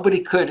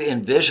 Nobody could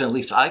envision, at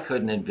least I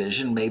couldn't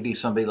envision, maybe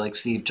somebody like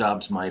Steve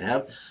Jobs might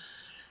have,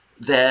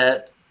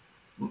 that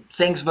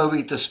things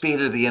moving at the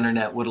speed of the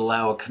internet would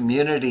allow a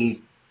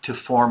community to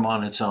form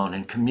on its own.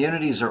 And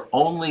communities are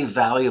only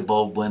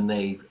valuable when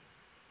they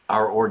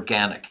are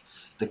organic.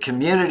 The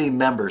community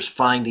members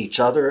find each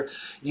other.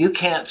 You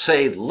can't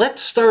say,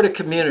 let's start a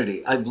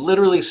community. I've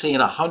literally seen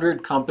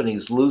 100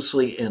 companies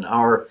loosely in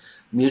our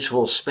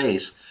mutual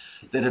space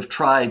that have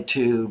tried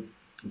to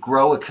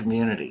grow a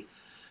community.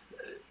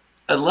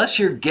 Unless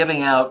you're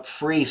giving out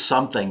free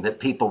something that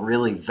people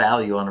really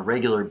value on a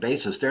regular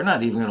basis, they're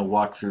not even going to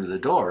walk through the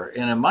door.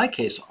 And in my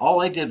case, all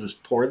I did was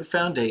pour the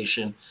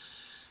foundation,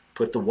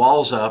 put the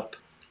walls up,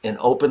 and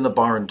open the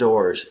barn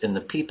doors. And the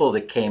people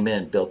that came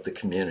in built the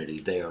community.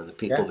 They are the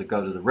people that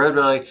go to the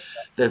roadway.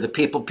 They're the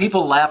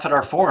people laugh at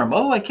our forum.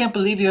 Oh, I can't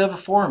believe you have a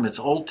forum. It's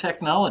old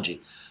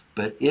technology.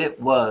 But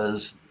it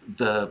was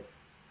the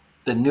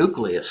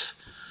nucleus,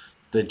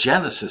 the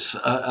genesis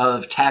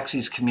of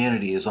Taxi's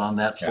community is on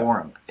that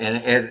forum.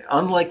 And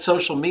unlike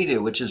social media,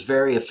 which is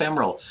very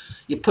ephemeral,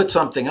 you put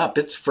something up,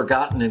 it's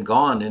forgotten and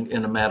gone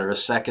in a matter of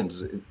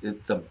seconds,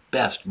 the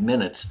best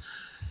minutes.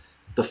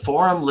 The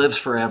forum lives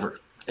forever,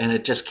 and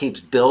it just keeps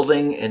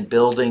building and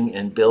building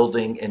and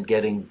building and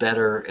getting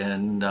better.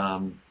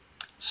 And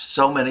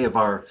so many of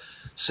our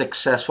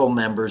successful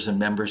members and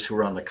members who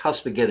are on the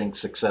cusp of getting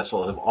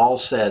successful have all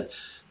said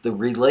the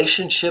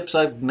relationships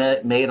I've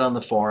made on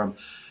the forum,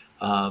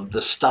 the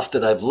stuff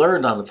that I've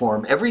learned on the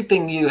forum,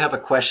 everything you have a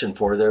question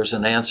for, there's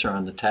an answer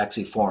on the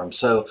Taxi forum.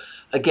 So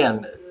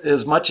again,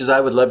 as much as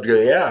I would love to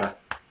go, yeah,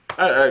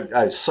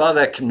 I saw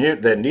that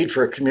need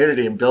for a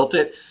community and built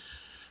it.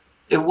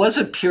 It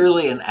wasn't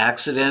purely an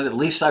accident. At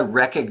least I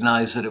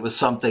recognized that it was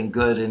something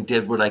good and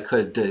did what I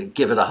could to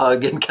give it a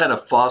hug and kind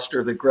of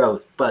foster the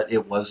growth, but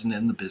it wasn't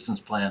in the business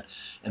plan.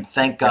 And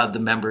thank God the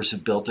members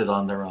have built it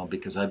on their own,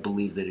 because I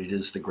believe that it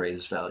is the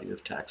greatest value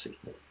of Taxi.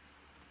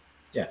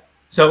 Yeah.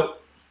 So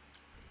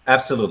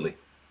absolutely.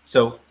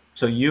 So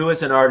you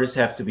as an artist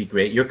have to be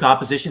great. Your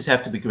compositions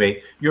have to be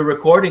great. Your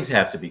recordings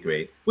have to be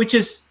great, which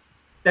is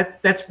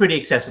that's pretty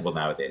accessible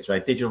nowadays,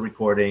 right? Digital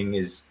recording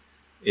is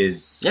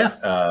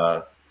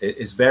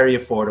very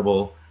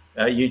affordable.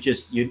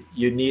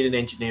 You need an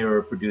engineer or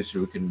a producer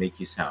who can make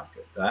you sound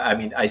good. I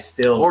mean,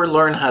 or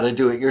learn how to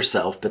do it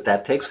yourself, but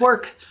that takes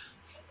work.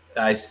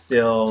 I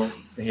still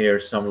hear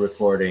some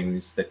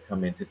recordings that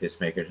come into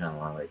disc makers, and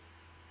I'm like,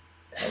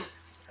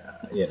 that's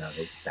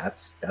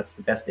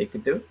the best they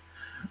could do.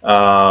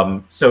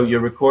 So your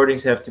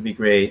recordings have to be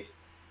great,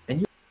 and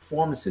your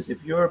performances.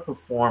 If you're a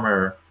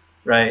performer,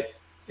 right,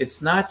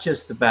 it's not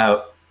just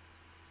about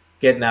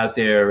getting out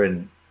there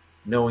and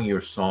knowing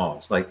your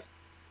songs. Like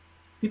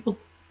if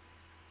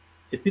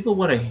people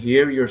want to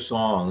hear your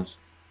songs,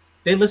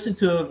 they listen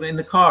to them in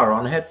the car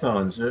on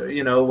headphones, or,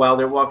 while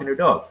they're walking their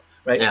dog,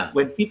 right? Yeah.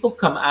 When people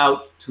come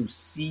out to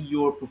see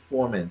your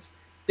performance,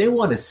 they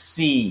want to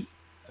see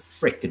a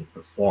freaking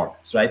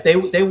performance, right?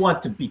 They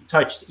want to be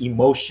touched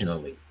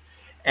emotionally,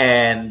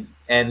 and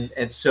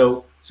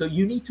so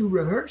you need to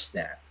rehearse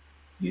that.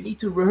 You need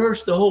to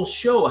rehearse the whole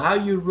show, how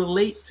you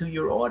relate to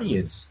your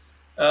audience.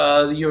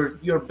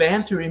 Your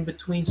banter in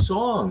between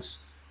songs,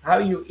 how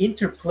you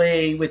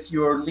interplay with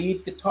your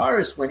lead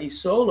guitarist when he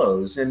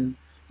solos, and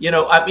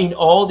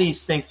all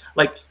these things.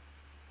 Like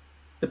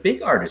the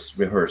big artists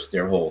rehearse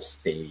their whole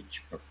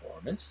stage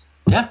performance.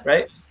 Yeah,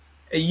 right.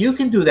 You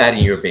can do that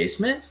in your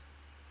basement,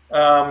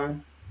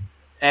 and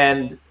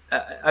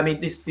I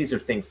mean these are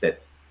things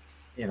that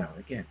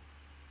again,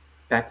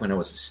 back when I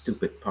was a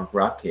stupid punk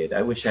rock kid,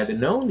 I wish I'd have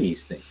known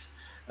these things.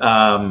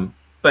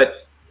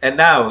 But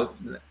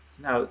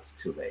now it's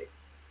too late.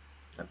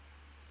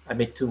 I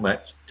make too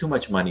much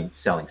money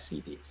selling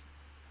CDs.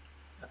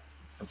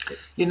 Okay.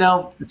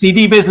 The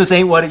CD business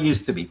ain't what it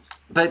used to be.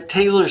 But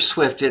Taylor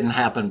Swift didn't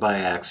happen by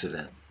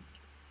accident.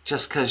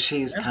 Just because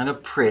she's kind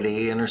of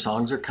pretty and her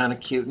songs are kind of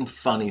cute and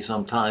funny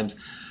sometimes.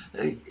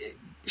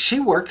 She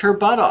worked her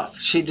butt off.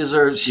 She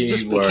deserves. She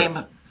just became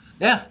a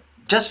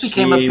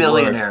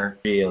billionaire.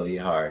 Really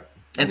hard.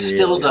 And really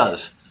still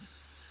does.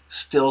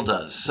 Still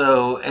does.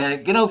 So,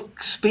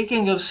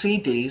 speaking of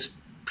CDs,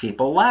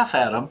 people laugh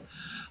at them.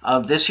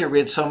 This year we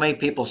had so many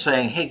people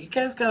saying, "Hey, you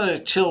guys got to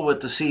chill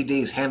with the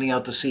CDs, handing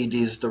out the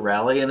CDs at the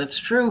rally," and it's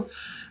true.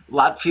 A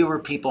lot fewer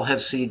people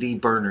have CD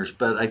burners,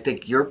 but I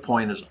think your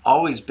point has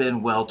always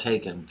been well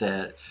taken.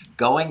 That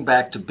going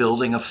back to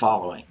building a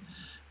following,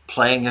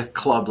 playing a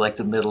club like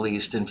the Middle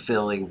East in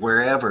Philly,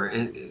 wherever,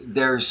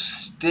 there's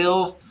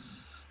still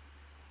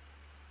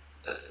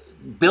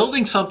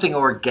building something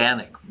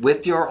organic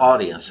with your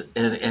audience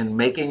and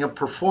making a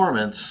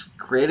performance,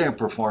 creating a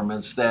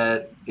performance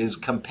that is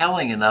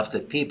compelling enough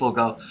that people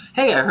go,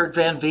 "Hey, I heard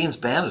Van Veen's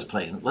band is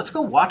playing. Let's go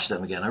watch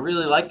them again. I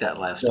really liked that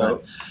last time."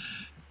 So,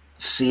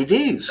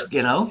 CDs,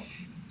 you know?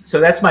 so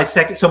that's my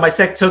second.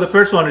 So the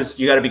first one is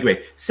you got to be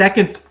great.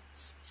 Second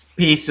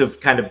piece of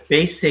kind of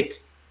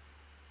basic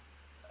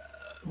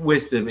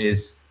wisdom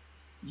is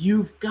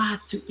you've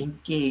got to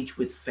engage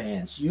with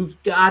fans.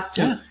 You've got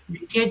to. Yeah.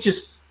 You can't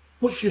just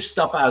put your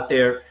stuff out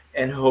there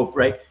and hope,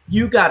 right?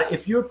 You got to,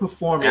 if you're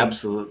performing,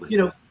 Absolutely. you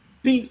know,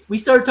 we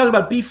started talking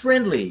about be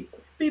friendly.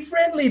 Be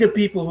friendly to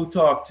people who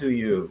talk to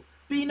you.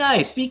 Be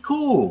nice, be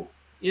cool,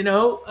 you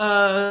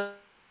know,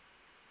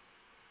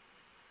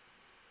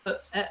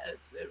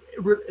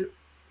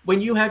 when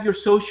you have your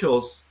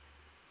socials,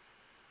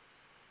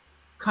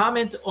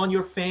 comment on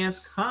your fans'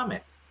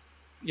 comment.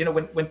 You know,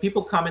 when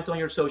people comment on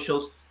your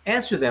socials,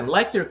 answer them,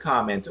 like their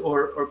comment,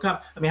 or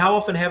I mean, how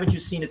often haven't you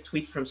seen a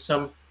tweet from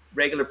some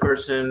regular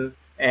person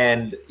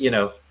and, you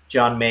know,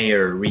 John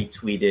Mayer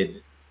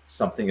retweeted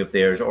something of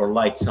theirs or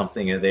liked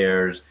something of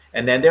theirs,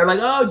 and then they're like,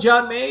 "Oh,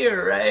 John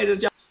Mayer, right?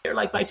 John Mayer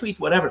liked my tweet,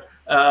 whatever."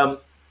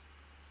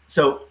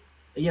 So,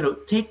 you know,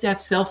 take that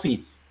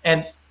selfie,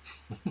 and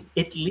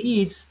it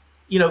leads,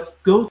 you know,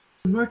 go to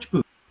the merch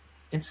booth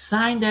and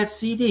sign that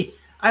CD.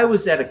 I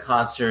was at a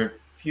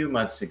concert a few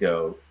months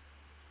ago.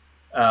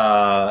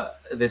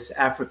 This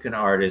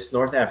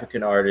North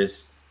African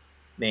artist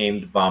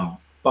named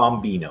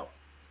Bombino.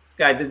 This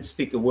guy didn't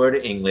speak a word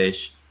of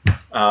English.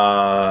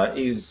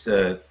 He was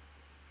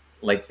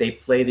like, they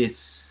play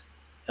this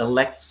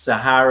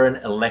Saharan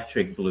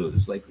electric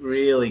blues, like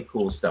really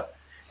cool stuff.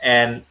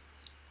 And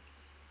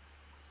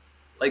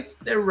like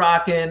they're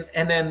rocking,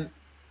 and then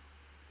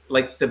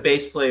like the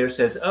bass player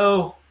says,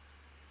 "Oh,"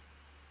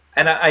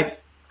 and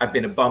I've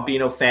been a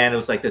Bombino fan. It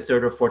was like the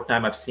third or fourth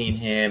time I've seen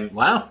him.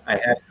 Wow. I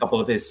had a couple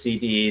of his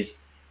CDs,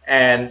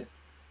 and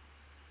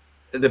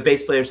the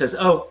bass player says,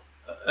 "Oh,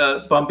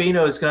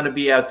 Bombino is going to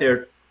be out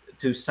there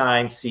to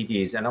sign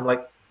CDs," and I'm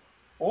like,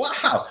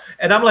 "Wow!"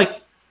 And I'm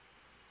like,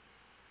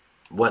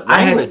 "What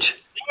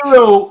language?"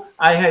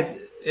 I had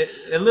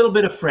a little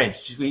bit of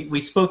French. We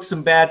spoke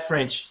some bad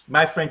French.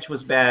 My French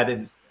was bad,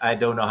 and I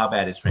don't know how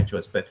bad his French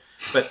was, but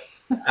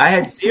I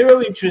had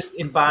zero interest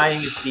in buying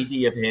a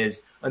CD of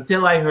his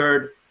until I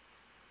heard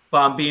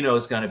Bombino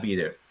is going to be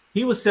there.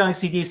 He was selling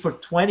CDs for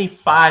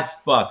 $25.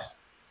 Of course,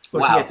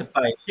 wow.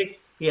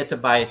 He had to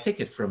buy a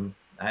ticket from,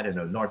 I don't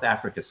know, North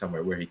Africa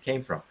somewhere where he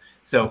came from.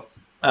 So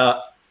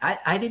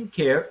I didn't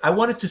care. I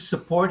wanted to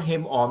support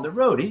him on the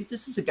road.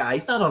 This is a guy.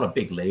 He's not on a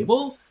big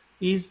label.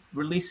 He's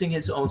releasing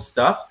his own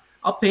stuff.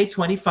 I'll pay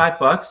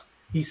 $25.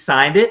 He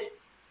signed it.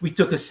 We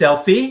took a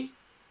selfie,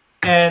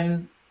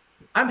 and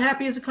I'm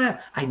happy as a clam.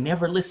 I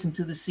never listened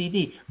to the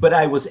CD, but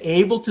I was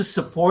able to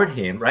support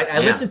him, right? I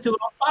listened to it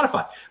on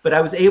Spotify, but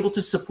I was able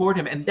to support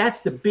him. And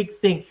that's the big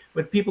thing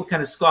when people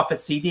kind of scoff at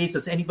CDs.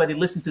 Does anybody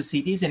listen to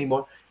CDs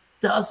anymore?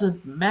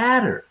 Doesn't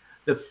matter.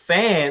 The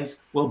fans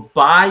will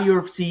buy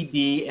your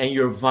CD and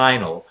your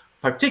vinyl,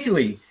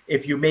 particularly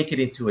if you make it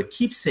into a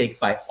keepsake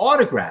by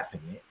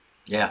autographing it.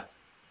 Yeah.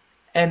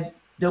 And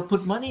they'll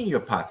put money in your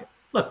pocket.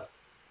 Look,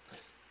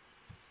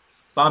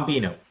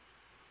 Bombino.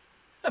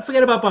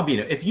 Forget about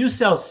Bombino. If you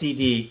sell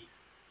CD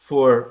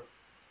for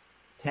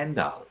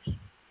 $10,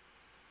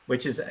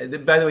 which is,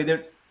 by the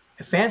way,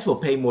 fans will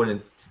pay more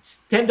than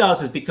 $10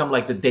 has become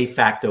like the de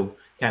facto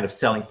kind of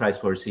selling price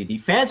for a CD.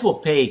 Fans will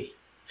pay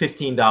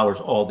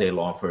 $15 all day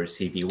long for a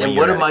CD. And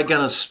what am I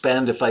going to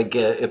spend if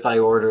I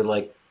order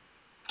like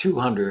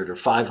 200 or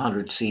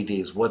 500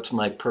 CDs? What's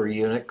my per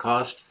unit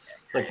cost?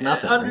 Like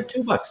nothing. Under right?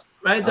 $2,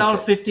 right?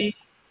 $1.50,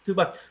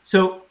 $2.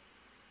 So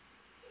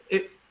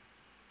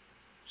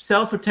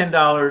sell for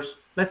 $10.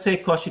 Let's say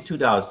it costs you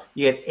 $2.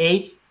 You get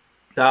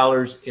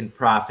 $8 in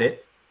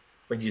profit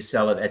when you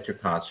sell it at your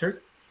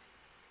concert.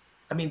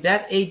 I mean,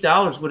 that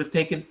 $8 would have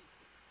taken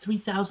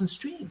 3,000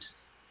 streams.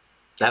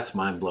 That's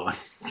mind-blowing.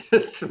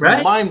 It's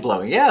right?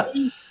 Mind-blowing, yeah.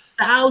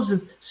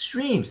 3,000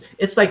 streams.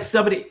 It's like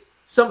somebody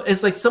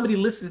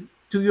listened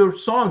to your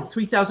song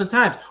 3,000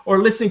 times,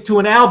 or listening to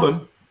an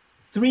album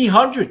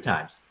 300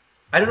 times.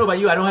 I don't know about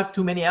you. I don't have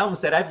too many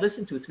albums that I've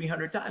listened to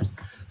 300 times.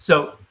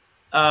 So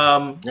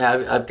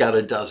yeah, I've got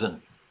a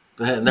dozen,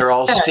 and they're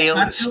all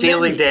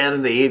Steely Dan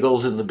and the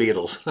Eagles and the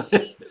Beatles.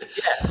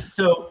 Yeah.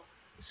 So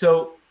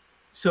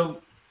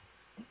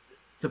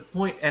the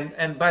point,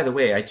 and by the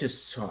way, I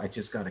just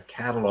got a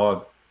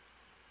catalog.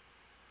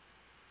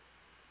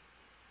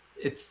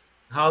 It's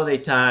holiday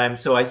time,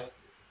 so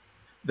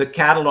the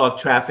catalog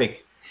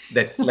traffic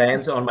that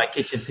lands on my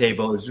kitchen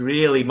table is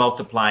really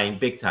multiplying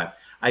big time.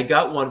 I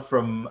got one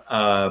from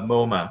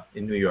MoMA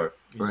in New York,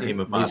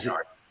 Museum of Modern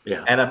Art.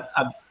 Yeah. And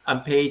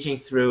I'm paging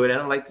through it, and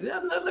I'm like,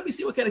 let me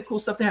see what kind of cool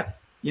stuff they have.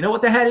 You know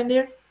what they had in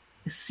there?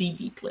 A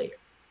CD player.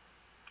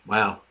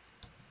 Wow.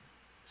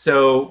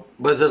 So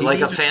Was it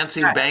like a CDs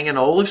fancy are, Bang&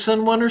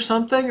 Olufsen one or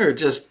something, or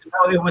just?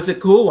 no, it was a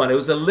cool one. It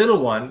was a little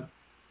one.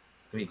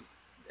 I mean,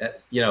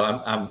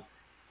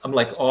 I'm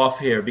like off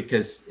here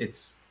because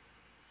it's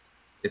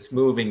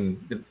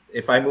moving.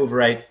 If I move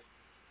right,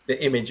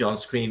 the image on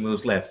screen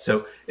moves left.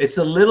 So it's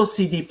a little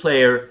CD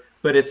player,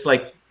 but it's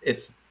like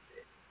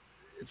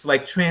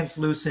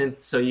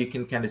translucent, so you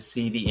can kind of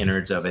see the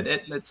innards of it.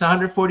 It's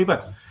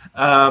 $140.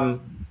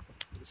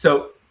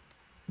 So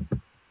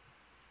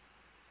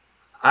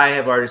I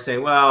have artists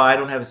saying, "Well, I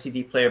don't have a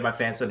CD player. My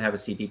fans don't have a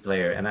CD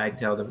player," and I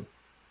tell them,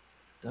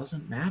 "It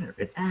doesn't matter.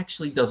 It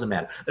actually doesn't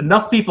matter.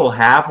 Enough people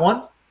have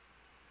one,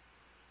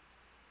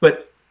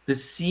 but the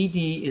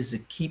CD is a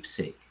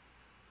keepsake.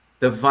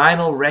 The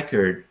vinyl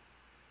record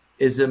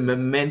is a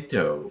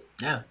memento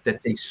Yeah.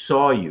 that they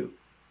saw you,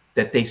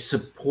 that they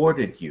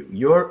supported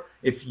you.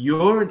 If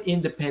you're an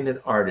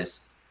independent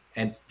artist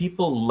and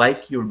people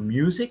like your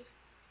music,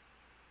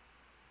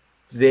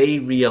 they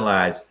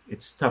realize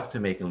it's tough to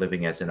make a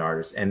living as an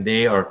artist, and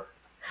they are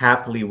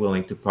happily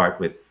willing to part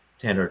with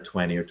 10 or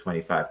 20 or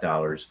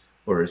 $25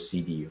 for a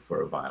CD or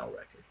for a vinyl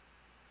record.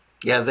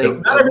 Yeah. So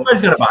not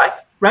everybody's going to buy,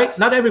 right?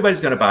 Not everybody's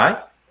going to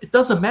buy. It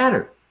doesn't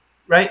matter,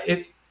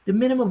 right? The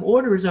minimum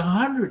order is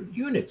 100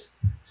 units.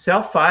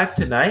 Sell 5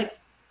 tonight.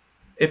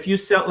 If you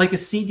sell like a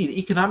CD, the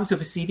economics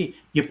of a CD,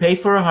 you pay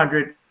for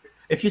 100.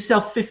 If you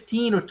sell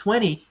 15 or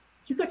 20,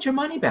 you got your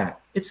money back.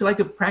 It's like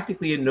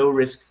practically a no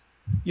risk,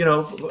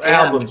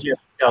 albums. You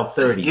sell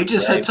 30. You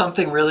just right? said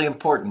something really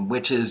important,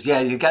 which is, yeah,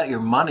 you got your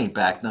money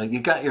back. Now you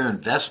got your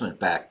investment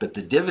back, but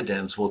the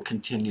dividends will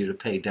continue to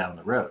pay down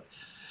the road.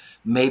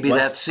 Maybe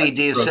that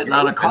CD is sitting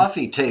on a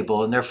coffee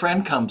table and their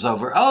friend comes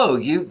over. Oh,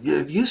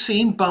 have you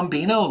seen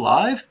Bombino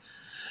live?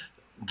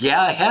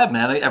 Yeah, I have,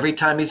 man. Every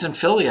time he's in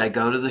Philly, I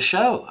go to the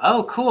show.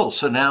 Oh, cool.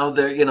 So now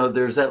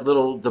there's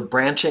the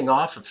branching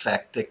off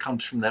effect that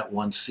comes from that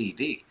one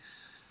CD.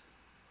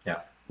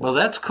 Yeah. Well,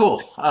 that's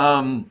cool.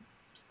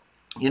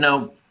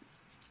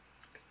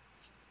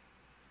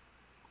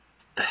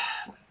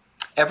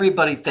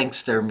 Everybody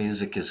thinks their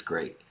music is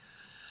great.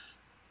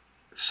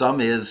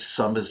 Some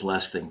is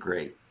less than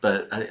great.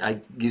 But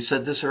you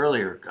said this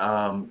earlier.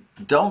 I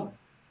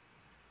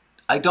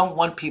don't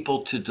want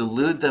people to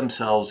delude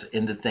themselves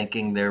into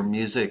thinking their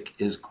music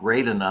is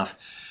great enough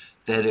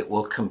that it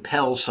will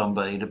compel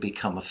somebody to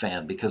become a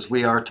fan, because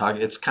we are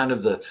talking, it's kind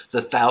of the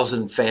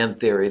 1,000 fan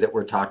theory that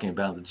we're talking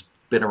about that's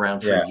been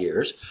around for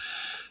years.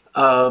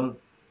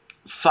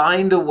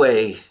 Find a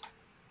way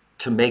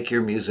to make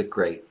your music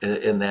great,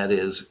 and that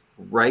is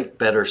write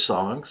better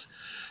songs.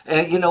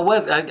 And you know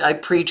what? I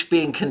preach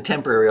being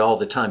contemporary all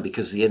the time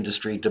because the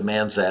industry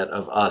demands that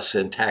of us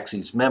and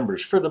Taxi's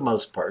members for the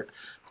most part.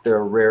 There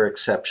are rare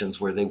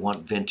exceptions where they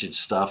want vintage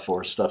stuff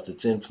or stuff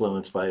that's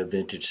influenced by a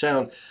vintage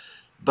sound.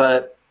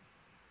 But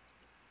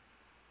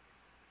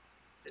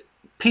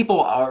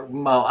people are,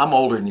 well, I'm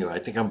older than you. I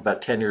think I'm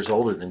about 10 years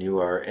older than you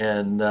are.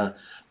 And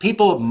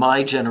people of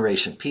my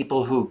generation,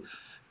 people who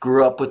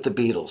grew up with the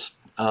Beatles.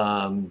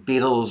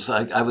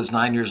 Beatles, I was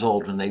 9 years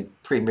old when they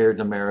premiered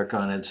in America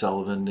on Ed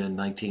Sullivan in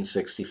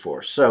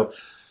 1964. So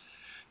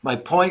my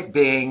point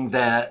being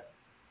that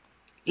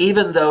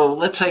even though,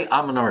 let's say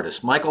I'm an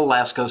artist, Michael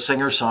Lasko,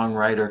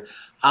 singer-songwriter,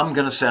 I'm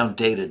going to sound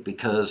dated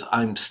because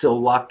I'm still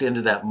locked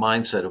into that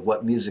mindset of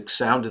what music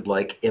sounded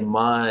like in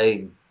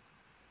my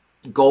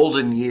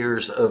golden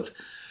years of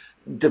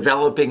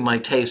developing my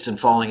taste and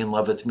falling in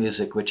love with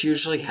music, which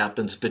usually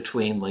happens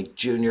between like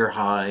junior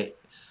high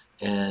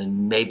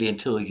and maybe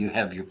until you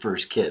have your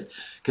first kid.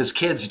 Because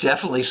kids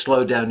definitely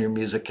slow down your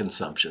music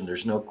consumption.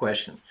 There's no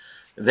question.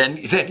 Then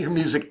your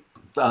music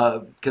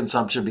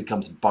consumption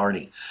becomes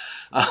Barney.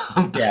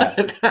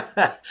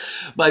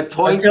 My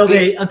point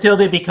until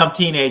they become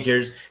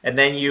teenagers, and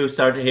then you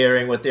start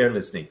hearing what they're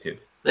listening to.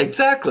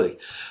 Exactly.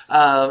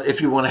 If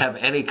you want to have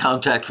any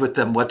contact with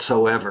them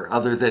whatsoever,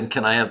 other than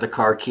can I have the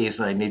car keys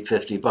and I need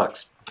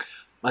 $50.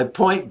 My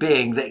point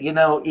being that,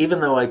 even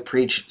though I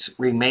preach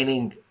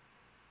remaining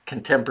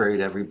contemporary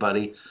to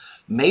everybody,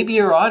 maybe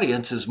your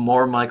audience is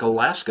more Michael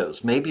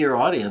Lasko's. Maybe your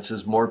audience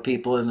is more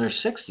people in their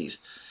 60s.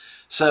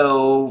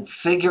 So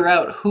figure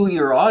out who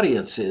your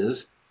audience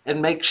is and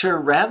make sure,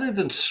 rather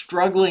than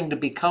struggling to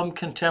become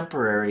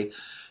contemporary,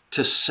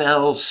 to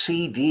sell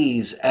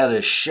CDs at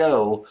a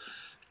show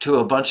to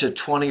a bunch of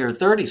 20 or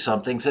 30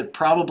 somethings that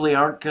probably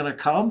aren't going to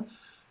come.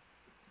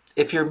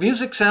 If your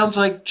music sounds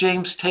like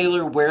James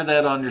Taylor, wear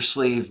that on your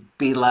sleeve,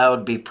 be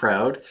loud, be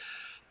proud.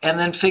 And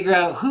then figure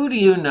out, who do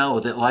you know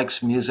that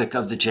likes music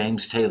of the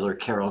James Taylor,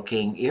 Carole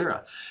King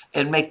era,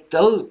 and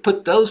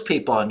put those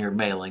people on your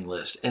mailing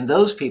list, and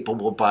those people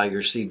will buy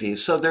your CDs.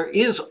 So there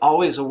is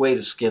always a way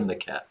to skin the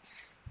cat.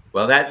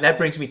 Well, that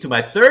brings me to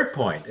my third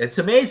point. It's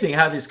amazing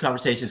how these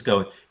conversations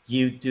go.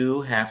 You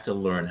do have to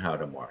learn how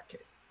to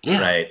market,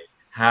 right?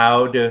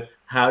 How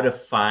to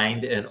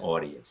find an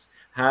audience,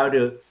 how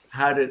to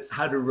how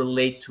to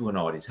relate to an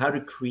audience, how to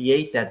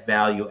create that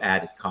value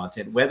added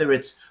content, whether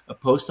it's a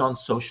post on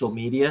social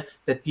media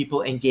that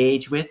people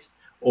engage with,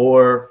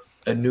 or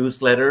a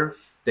newsletter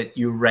that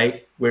you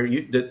write where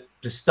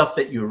the stuff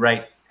that you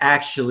write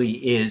actually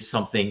is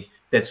something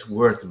that's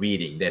worth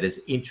reading, that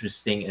is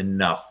interesting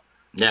enough,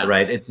 Yeah.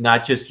 right? It's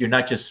not just, you're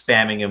not just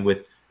spamming them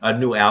with a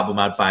new album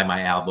out, buy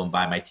my album,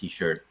 buy my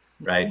t-shirt,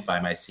 right? Buy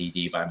my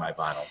CD, buy my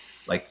vinyl.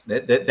 Like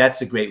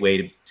that's a great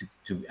way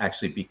to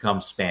actually become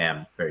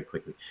spam very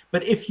quickly.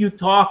 But if you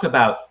talk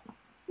about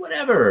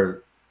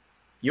whatever,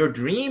 your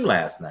dream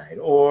last night,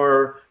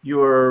 or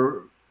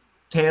your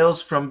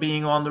tales from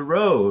being on the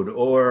road,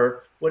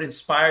 or what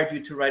inspired you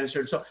to write a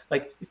certain song,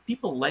 like if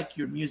people like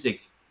your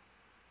music,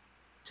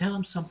 tell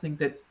them something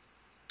that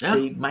Yeah.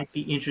 they might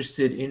be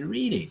interested in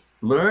reading.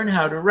 Learn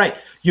how to write.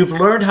 You've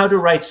learned how to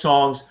write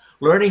songs.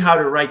 Learning how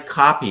to write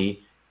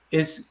copy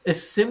is a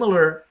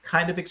similar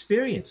kind of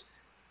experience.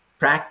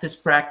 Practice,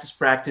 practice,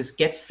 practice,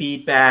 get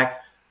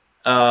feedback,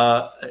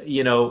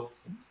 you know,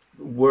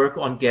 work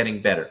on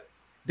getting better.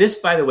 This,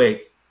 by the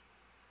way,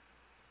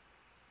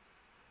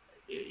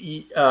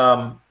 you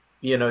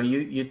know,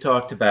 you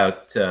talked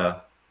about,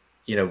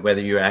 you know,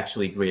 whether you're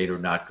actually great or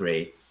not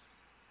great.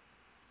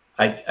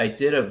 I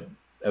did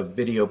a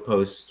video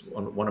post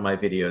on one of my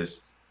videos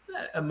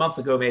a month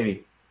ago,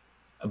 maybe,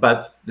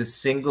 about the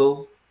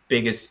single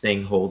biggest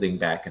thing holding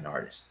back an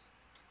artist.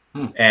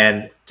 Hmm.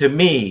 And to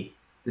me,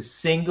 the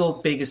single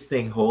biggest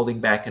thing holding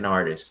back an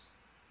artist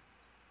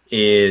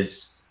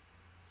is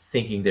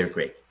thinking they're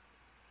great.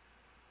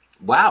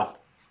 Wow.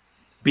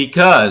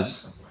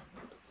 Because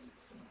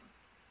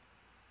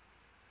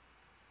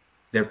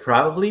they're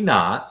probably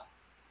not.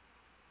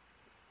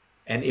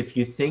 And if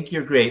you think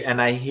you're great,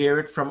 and I hear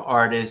it from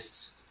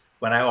artists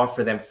when I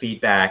offer them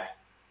feedback,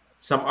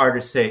 some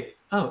artists say,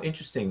 "Oh,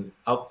 interesting.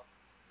 I'll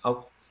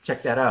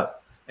check that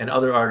out." And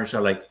other artists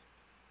are like,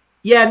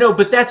 "Yeah, no,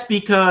 but that's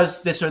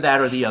because this or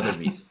that or the other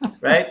reason,"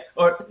 right?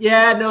 Or,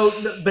 "Yeah, no,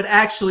 but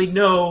actually,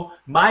 no,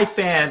 my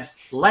fans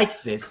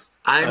like this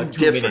I'm 2-minute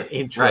different.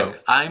 intro.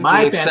 Right. I'm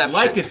My the fans exception.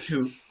 like a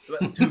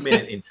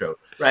 2-minute intro,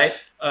 right?"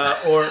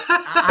 Or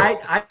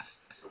I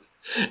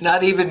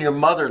Not even your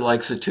mother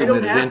likes a I don't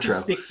 2-minute have intro. to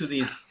stick to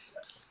these.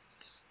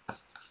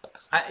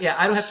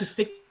 I don't have to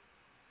stick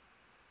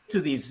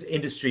to these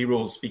industry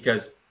rules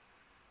because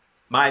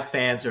my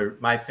fans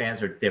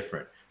are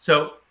different.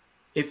 So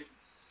if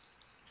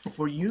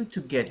for you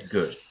to get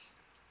good,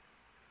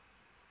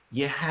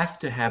 you have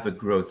to have a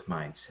growth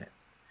mindset.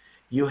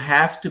 You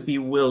have to be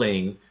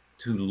willing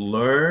to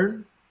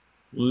learn,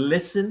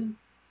 listen,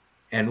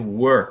 and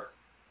work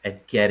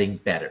at getting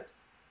better.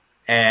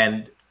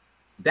 And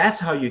that's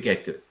how you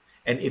get good.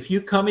 And if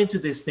you come into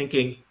this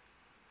thinking,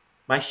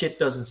 my shit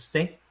doesn't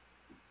stink,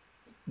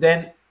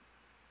 then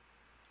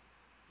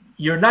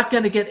you're not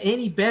going to get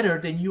any better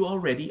than you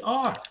already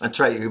are. That's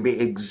right. You'll be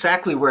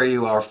exactly where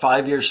you are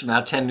 5 years from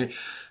now, 10 years.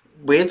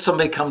 We had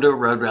somebody come to a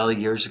road rally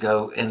years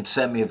ago and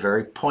sent me a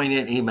very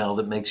poignant email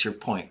that makes your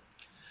point.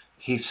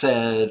 He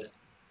said,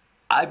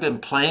 I've been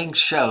playing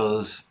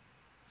shows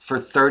for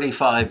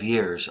 35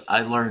 years.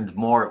 I learned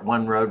more at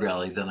one road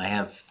rally than I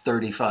have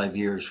 35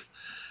 years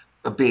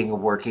of being a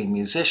working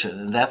musician.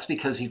 And that's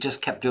because he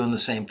just kept doing the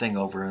same thing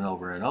over and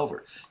over and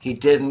over. He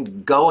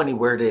didn't go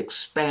anywhere to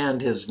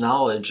expand his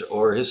knowledge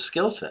or his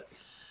skill set.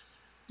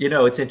 You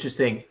know, it's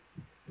interesting.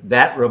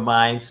 That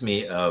reminds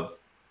me of,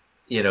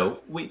 you know,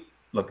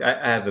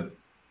 I have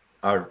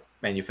our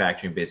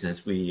manufacturing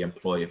business. We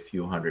employ a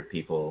few hundred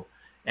people.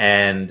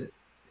 And,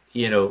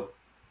 you know,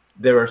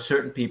 there are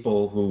certain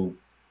people who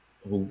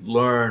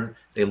learn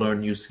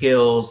new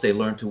skills, they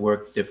learn to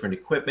work different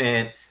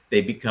equipment,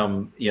 they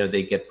become, you know,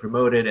 they get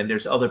promoted. And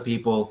there's other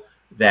people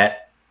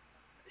that,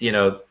 you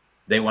know,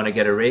 they want to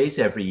get a raise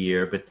every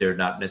year, but they're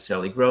not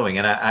necessarily growing.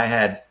 And I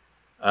had,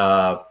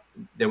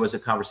 there was a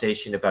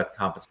conversation about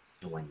compensation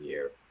one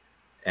year,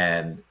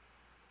 and,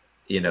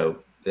 you know,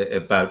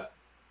 about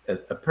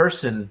a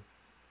person,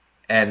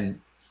 and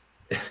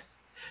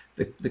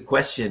the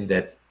question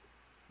that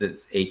the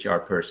HR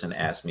person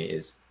asked me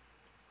is,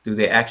 do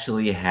they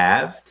actually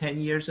have 10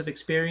 years of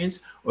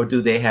experience, or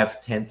do they have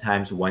 10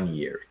 times 1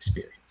 year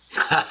experience?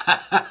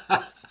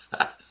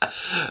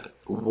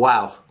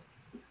 Wow.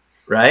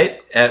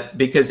 Right?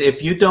 Because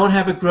if you don't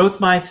have a growth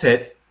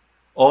mindset,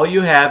 all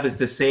you have is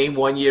the same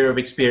 1 year of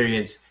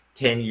experience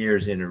 10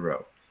 years in a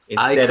row,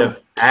 instead of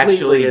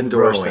actually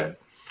growing.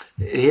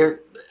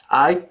 Here,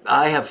 I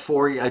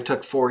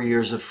took 4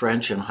 years of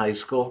French in high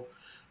school,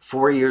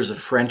 4 years of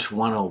French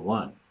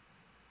 101.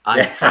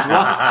 I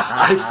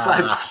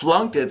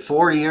flunked it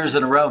 4 years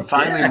in a row.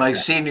 Finally, my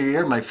senior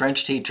year, my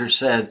French teacher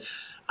said,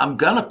 I'm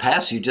going to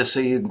pass you just so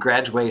you can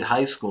graduate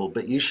high school,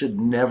 but you should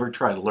never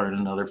try to learn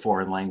another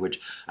foreign language.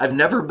 I've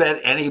never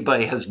met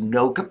anybody has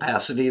no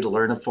capacity to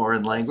learn a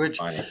foreign language.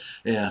 That's funny.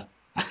 Yeah.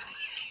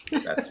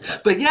 That's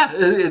funny. But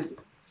yeah,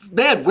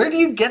 man, where do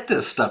you get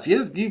this stuff?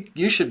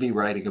 You should be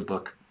writing a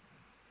book.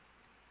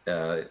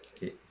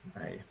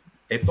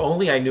 If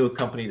only I knew a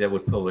company that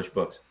would publish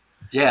books.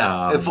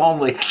 Yeah, if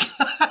only.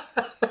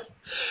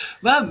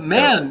 Well, So,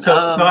 man, so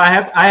I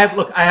have.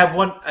 Look, I have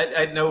one.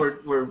 I know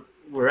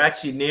we're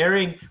actually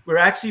nearing. We're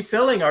actually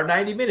filling our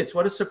 90 minutes.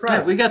 What a yeah,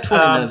 surprise! we got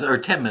 20 minutes Um, or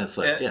 10 minutes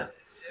uh, left. Yeah.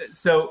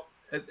 so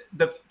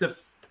the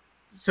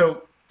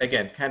so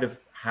again, kind of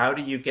how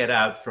do you get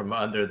out from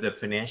under the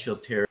financial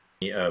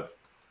tyranny of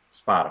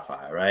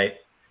Spotify, right?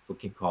 If we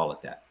can call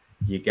it that.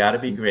 You got to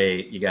be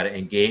great. You got to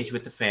engage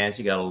with the fans.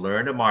 You got to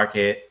learn to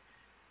market.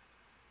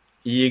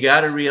 You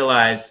got to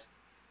realize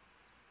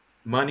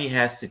money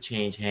has to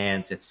change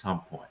hands at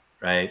some point,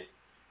 right?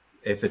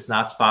 If it's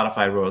not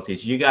Spotify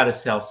royalties, you got to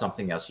sell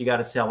something else. You got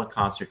to sell a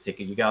concert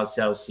ticket. You got to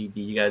sell a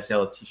CD. You got to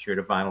sell a T-shirt,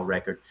 a vinyl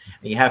record,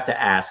 and you have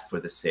to ask for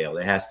the sale.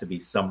 There has to be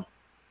some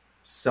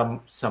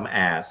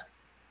ask.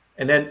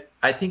 And then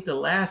I think the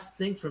last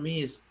thing for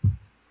me is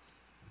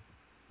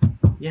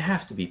you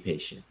have to be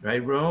patient,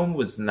 right? Rome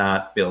was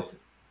not built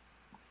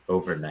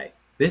overnight.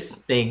 This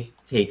thing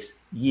takes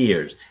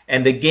years,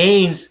 and the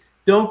gains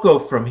don't go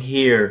from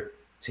here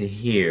to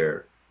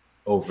here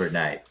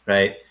overnight,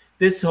 right?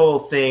 This whole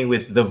thing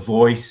with The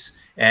Voice,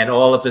 and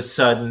all of a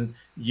sudden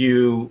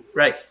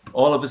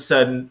all of a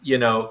sudden,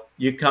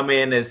 you come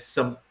in as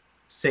some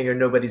singer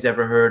nobody's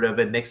ever heard of,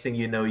 and next thing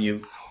you know,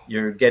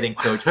 you're getting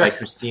coached by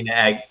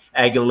Christina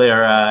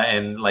Aguilera,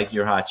 and like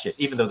you're hot shit.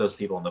 Even though those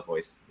people on The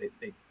Voice, they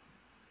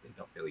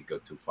don't really go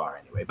too far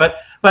anyway. But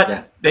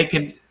Yeah.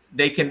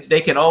 they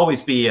can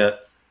always be a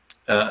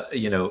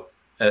you know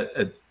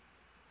a,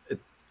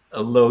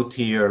 a low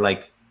tier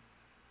like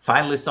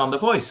finalist on The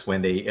Voice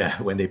when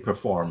they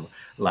perform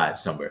live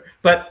somewhere.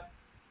 But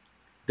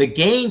the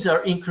gains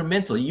are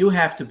incremental. You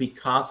have to be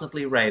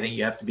constantly writing.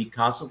 You have to be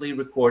constantly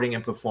recording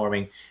and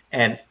performing,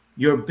 and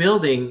you're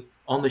building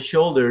on the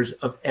shoulders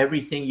of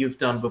everything you've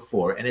done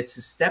before. And it's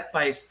a step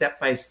by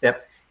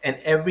step, and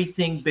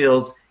everything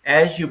builds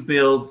as you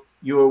build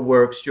your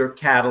works, your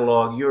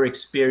catalog, your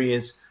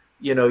experience,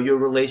 your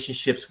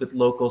relationships with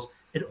locals.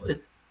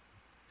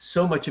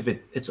 So much of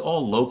it, it's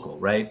all local,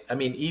 right? I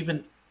mean,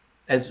 even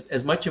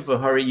as much of a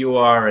hurry you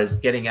are as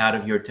getting out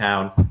of your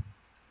town,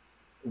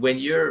 when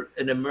you're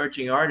an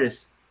emerging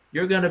artist,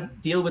 you're going to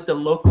deal with the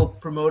local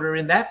promoter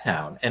in that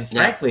town. And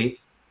Yeah. frankly,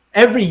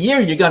 every year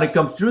you're going to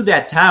come through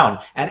that town.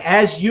 And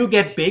as you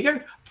get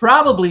bigger,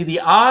 probably the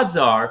odds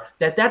are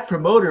that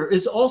promoter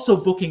is also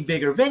booking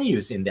bigger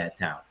venues in that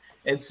town.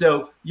 And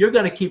so you're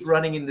going to keep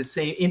running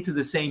into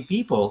the same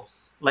people.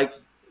 Like,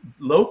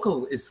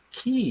 local is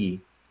key,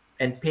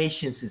 and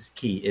patience is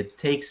key. It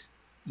takes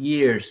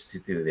years to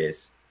do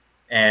this,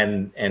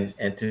 and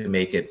to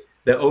make it.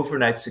 The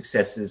overnight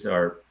successes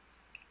are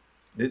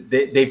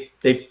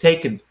they've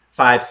taken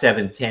 5,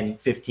 7, 10,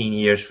 15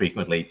 years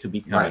frequently to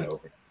become an Right.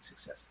 overnight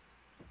success.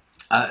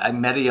 I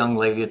met a young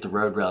lady at the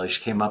Road Rally.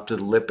 She came up to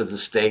the lip of the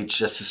stage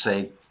just to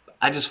say,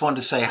 I just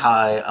wanted to say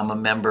hi. I'm a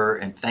member,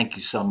 and thank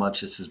you so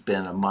much. This has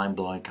been a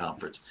mind-blowing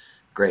conference.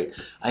 Great.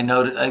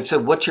 I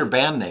said, what's your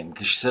band name?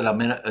 Because she said, I'm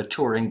in a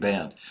touring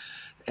band.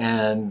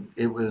 And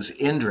it was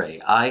Indre,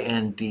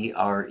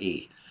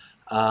 Indre.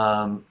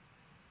 Um,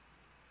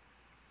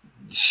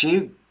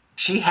 she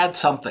had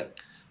something.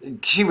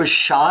 She was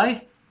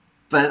shy,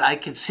 but I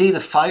could see the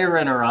fire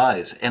in her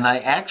eyes. And I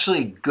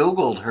actually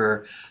Googled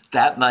her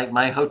that night in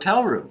my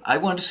hotel room. I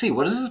wanted to see,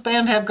 what does this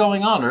band have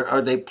going on?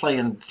 Are they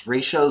playing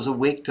 3 shows a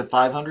week to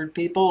 500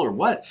 people or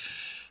what?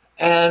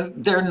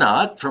 And they're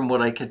not, from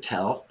what I could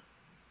tell.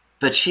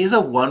 But she's a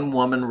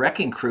one-woman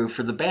wrecking crew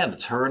for the band.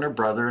 It's her and her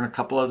brother and a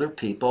couple other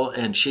people,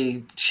 and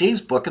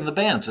she's booking the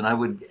bands. And I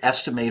would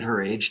estimate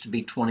her age to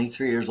be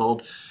 23 years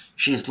old.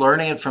 She's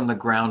learning it from the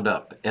ground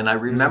up. And I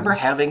remember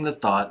having the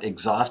thought,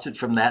 exhausted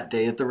from that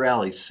day at the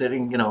rally,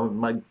 sitting, in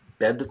my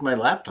bed with my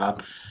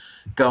laptop,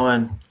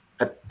 going,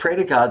 I pray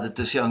to God that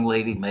this young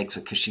lady makes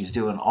it, because she's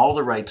doing all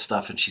the right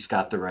stuff and she's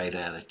got the right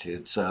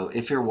attitude. So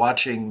if you're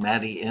watching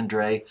Maddie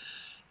Indre,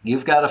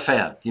 you've got a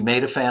fan. You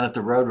made a fan at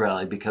the Road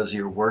Rally because of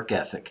your work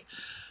ethic.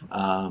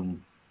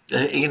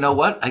 You know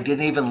what? I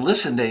didn't even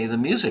listen to any of the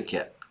music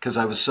yet because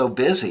I was so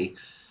busy.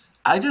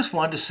 I just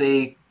wanted to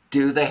see,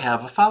 do they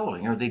have a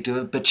following? Are they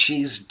doing? But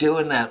she's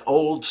doing that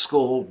old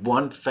school,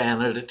 one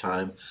fan at a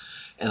time,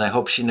 and I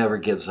hope she never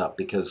gives up,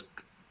 because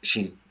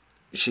she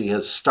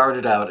has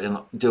started out in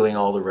doing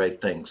all the right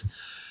things.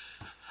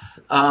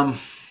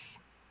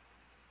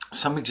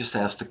 Somebody just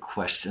asked a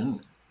question,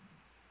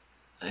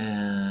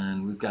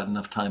 and we've got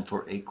enough time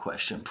for a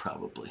question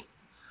probably.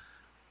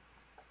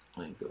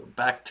 Let me go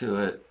back to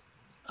it.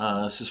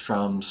 This is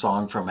from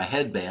Song from a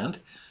Headband.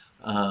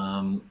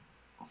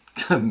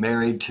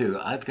 Married to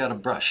I've Got a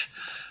Brush.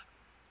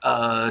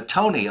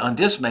 Tony, on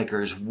disc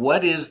makers,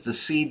 what is the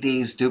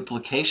CD's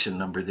duplication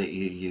number that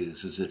you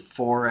use? Is it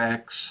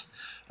 4x,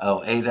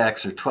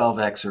 8x, or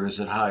 12x, or is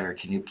it higher?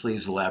 Can you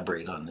please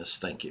elaborate on this?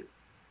 Thank you.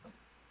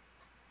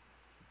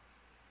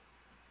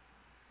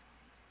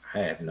 I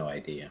have no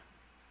idea.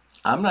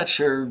 I'm not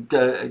sure.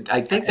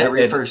 I think that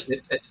refers.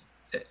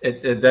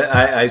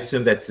 I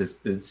assume that's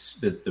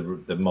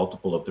the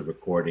multiple of the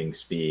recording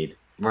speed.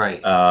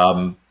 Right.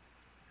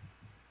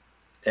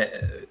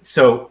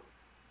 So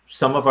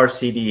some of our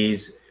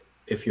CDs,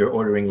 if you're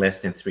ordering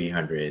less than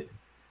 300,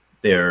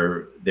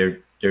 they're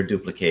they're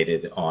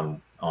duplicated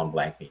on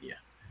blank media,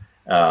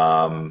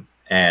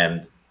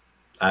 and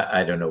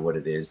I don't know what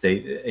it is.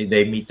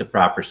 They meet the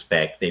proper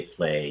spec. They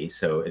play,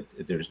 so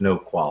there's no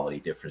quality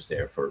difference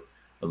there for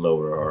a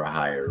lower or a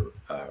higher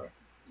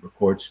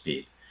record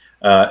speed.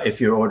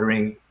 If you're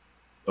ordering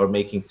or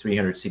making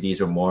 300 CDs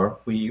or more,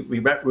 we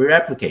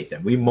replicate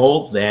them. We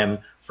mold them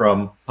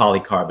from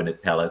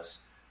polycarbonate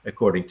pellets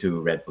according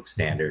to Red Book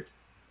standard,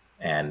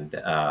 and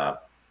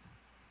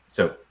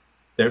so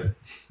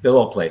they'll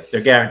all play.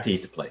 They're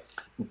guaranteed to play.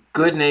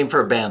 Good name for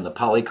a band, the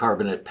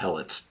Polycarbonate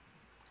Pellets.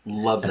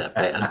 Love that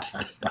band.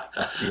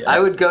 Yes. I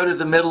would go to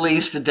the Middle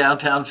East and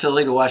downtown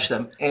Philly to watch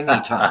them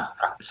anytime.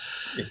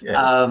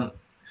 Yes.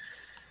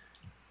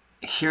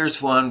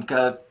 Here's one.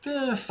 Got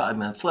 5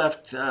 minutes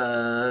left.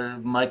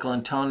 Michael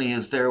and Tony,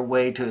 is there a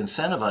way to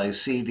incentivize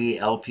CD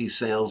LP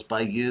sales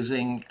by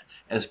using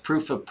as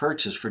proof of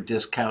purchase for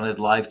discounted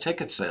live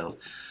ticket sales?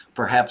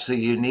 Perhaps a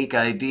unique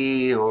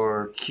ID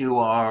or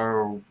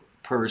QR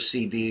per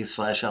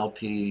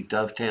CD/LP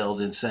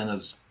dovetailed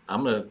incentives.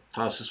 I'm going to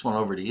toss this one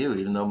over to you,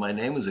 even though my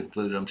name is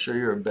included. I'm sure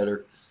you're a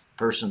better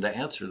person to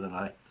answer than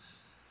I.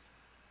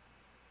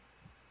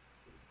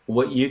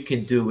 What you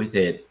can do with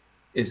it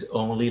is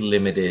only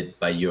limited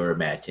by your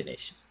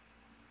imagination.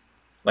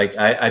 Like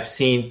I've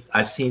seen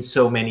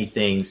so many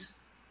things.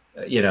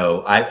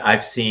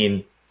 I've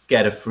seen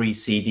get a free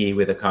CD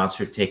with a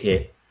concert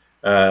ticket,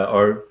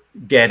 or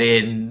get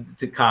in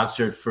to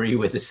concert free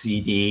with a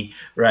CD,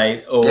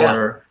 right?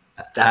 Or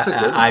that's a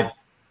good one.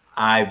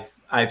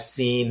 I've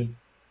seen.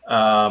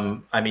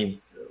 I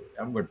mean,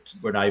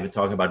 we're not even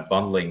talking about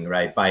bundling,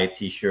 right? Buy a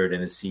T-shirt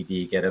and a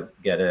CD,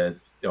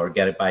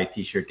 buy a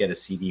T-shirt, get a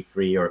CD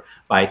free, or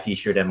buy a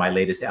T-shirt and my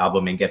latest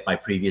album and get my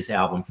previous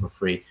album for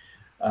free.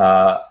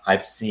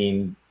 I've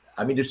seen.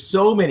 I mean, there's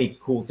so many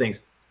cool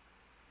things.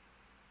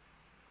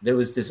 There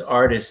was this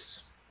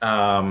artist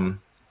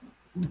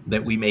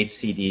that we made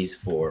CDs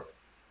for,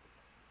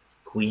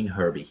 Queen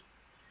Herbie,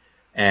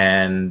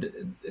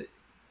 and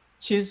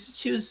she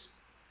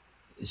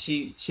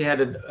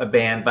had a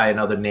band by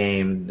another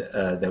name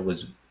that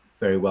was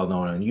very well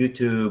known on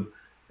YouTube,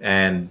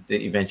 and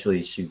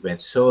eventually she went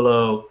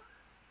solo.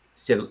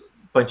 She had a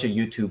bunch of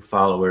YouTube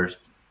followers.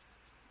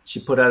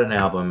 She put out an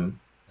album.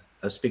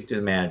 I speak to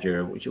the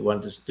manager. Would you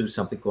want to do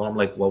something cool? I'm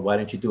like, well, why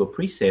don't you do a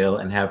pre-sale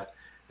and have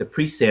the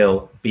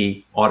pre-sale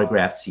be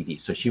autographed CD?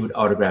 So she would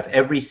autograph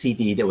every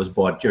CD that was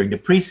bought during the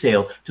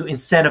pre-sale to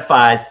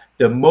incentivize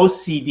the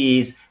most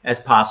CDs as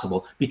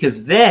possible,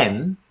 because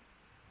then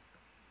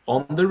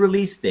on the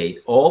release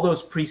date, all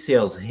those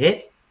pre-sales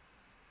hit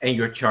and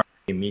you're charged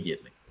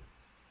immediately.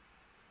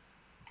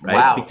 Right?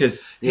 Wow.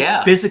 Because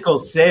physical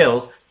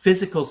sales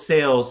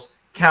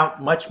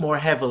count much more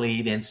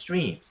heavily than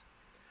streams.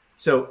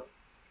 So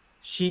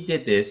she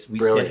did this. We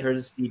sent her the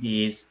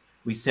CDs.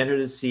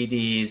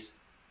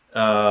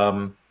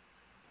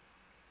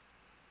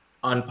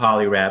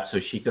 Unpoly-wrapped so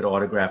she could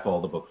autograph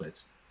all the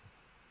booklets.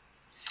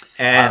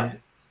 And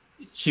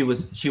she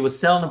was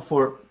selling them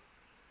for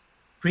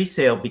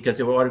pre-sale because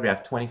they were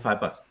autographed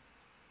 $25.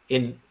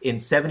 In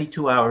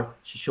 72 hours,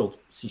 she sold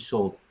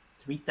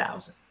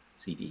 3,000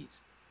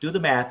 CDs. Do the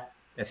math,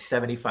 that's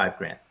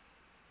 $75,000,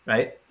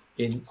 right?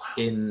 In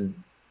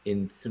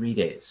 3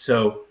 days.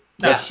 So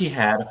now she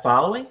had a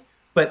following,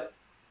 but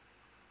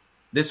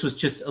this was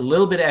just a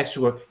little bit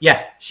extra work.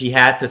 Yeah, she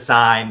had to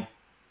sign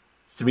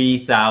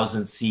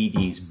 3,000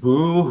 CDs.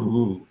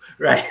 Boo-hoo,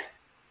 right?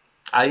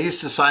 I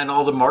used to sign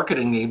all the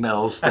marketing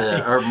emails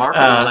or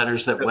marketing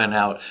letters that went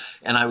out,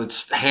 and I would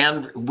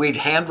we'd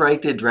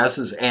handwrite the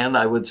addresses, and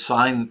I would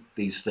sign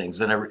these things.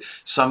 And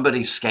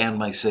somebody scanned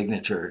my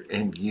signature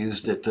and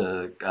used it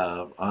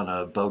on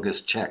a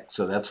bogus check.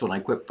 So that's when I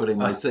quit putting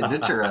my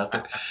signature out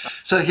there.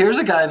 So here's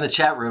a guy in the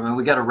chat room, and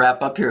we got to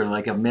wrap up here in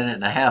like a minute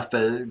and a half.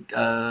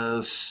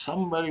 But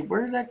somebody,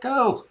 where did that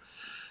go?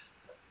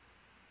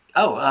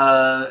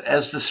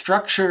 As the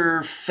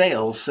structure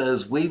fails,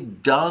 says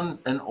we've done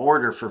an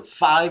order for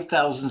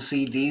 5,000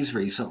 CDs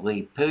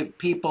recently.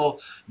 People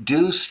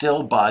do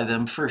still buy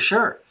them for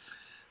sure.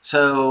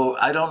 So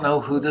I don't know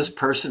who this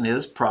person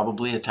is,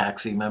 probably a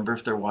taxi member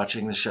if they're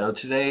watching the show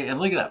today. And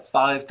look at that,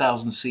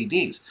 5,000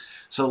 CDs.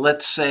 So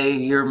let's say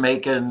you're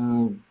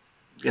making,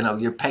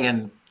 you're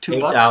paying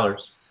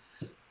 $2.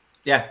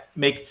 Yeah,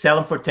 sell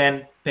them for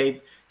 10,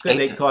 pay.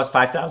 They cost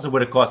 5,000,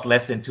 would have cost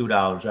less than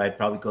 $2, right?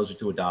 Probably closer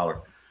to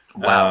 $1.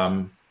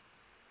 Wow.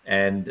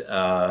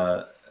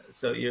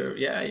 So you're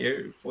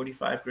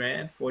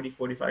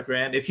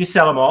 $45,000 if you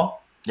sell them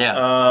all.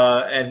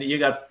 Yeah. And you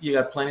got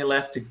plenty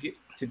left to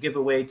give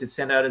away, to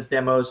send out as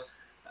demos.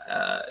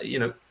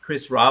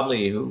 Chris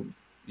Robley, who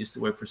used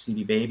to work for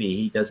CD Baby,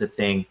 he does a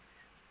thing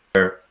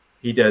where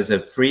he does a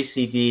free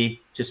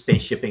CD, just pay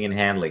shipping and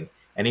handling,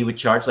 and he would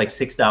charge like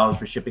 $6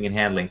 for shipping and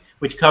handling,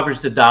 which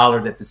covers the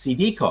 $1 that the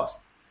CD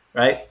cost.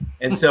 Right.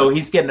 And so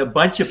he's getting a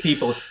bunch of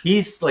people.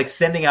 He's like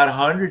sending out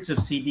hundreds of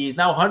CDs.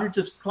 Now hundreds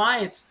of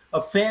clients,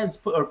 of fans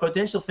or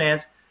potential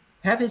fans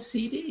have his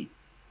CD.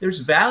 There's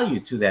value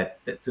to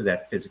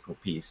that physical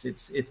piece.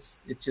 It's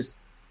just,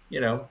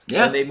 when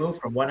they move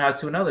from one house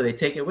to another, they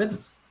take it with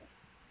them.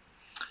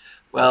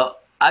 Well,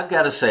 I've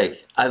got to say,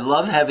 I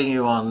love having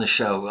you on the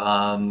show.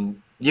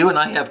 You and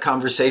I have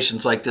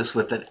conversations like this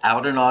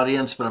without an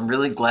audience, but I'm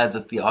really glad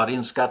that the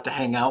audience got to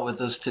hang out with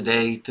us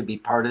today to be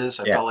part of this.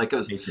 I felt Yes, like it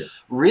was me too.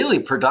 really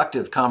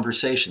productive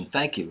conversation.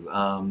 Thank you.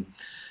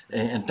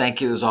 And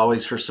thank you as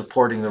always for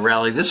supporting the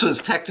rally. This was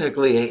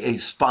technically a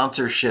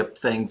sponsorship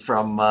thing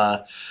from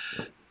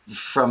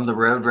the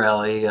Road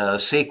Rally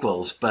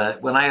sequels,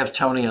 but when I have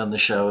Tony on the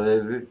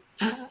show,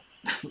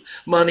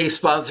 money,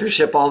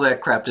 sponsorship, all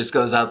that crap just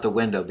goes out the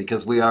window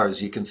because we are,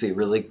 as you can see,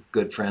 really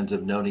good friends,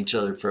 have known each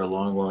other for a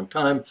long, long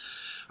time.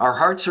 Our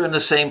hearts are in the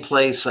same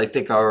place. I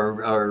think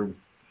our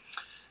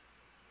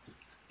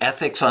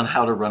ethics on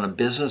how to run a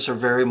business are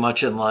very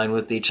much in line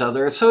with each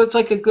other. So it's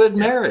like a good Yeah.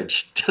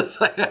 marriage,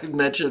 just like I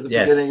mentioned at the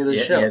beginning Yes. of the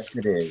show. Yes,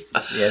 it is.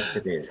 Yes,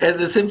 it is. And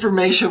this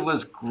information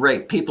was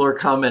great. People are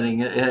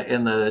commenting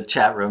in the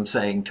chat room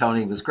saying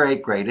Tony was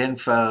great, great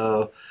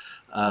info,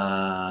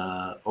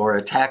 or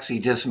a Taxi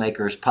Disc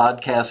Makers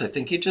podcast. I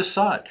think you just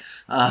saw it.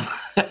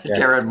 Yes.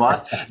 Darren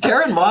Moss.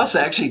 Darren Moss,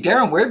 actually,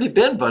 Darren, where have you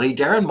been, buddy?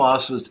 Darren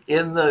Moss was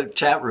in the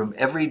chat room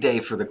every day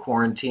for the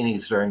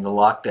quarantinis during the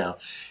lockdown.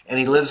 And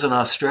he lives in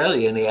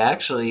Australia. And he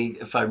actually,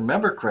 if I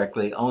remember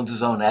correctly, owns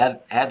his own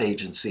ad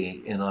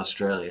agency in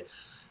Australia.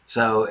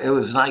 So it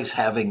was nice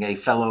having a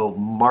fellow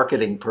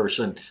marketing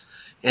person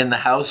in the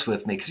house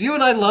with me because you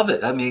and I love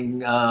it. I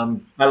mean,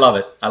 I love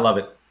it. I love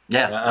it.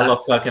 yeah, I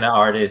love talking to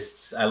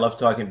artists. I love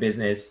talking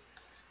business.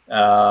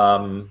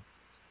 Um,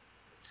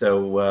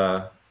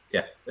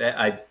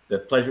 yeah, the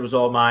pleasure was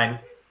all mine.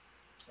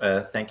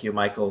 Thank you,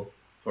 Michael,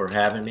 for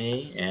having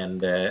me,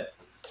 and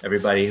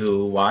everybody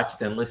who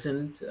watched and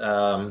listened.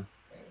 I'm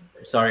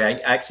sorry, I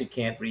actually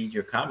can't read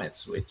your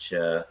comments, which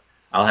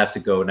I'll have to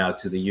go now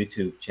to the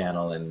YouTube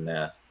channel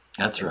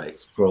that's and right.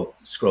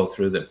 scroll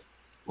through them.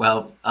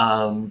 Well,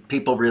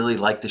 people really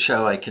like the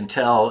show, I can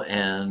tell,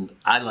 and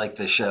I like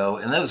the show,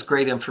 and that was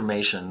great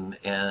information.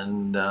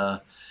 And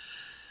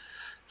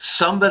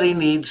somebody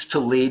needs to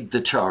lead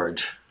the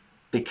charge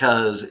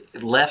because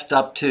left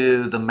up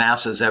to the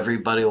masses,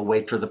 everybody will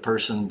wait for the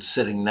person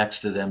sitting next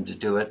to them to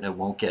do it, and it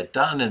won't get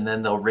done. And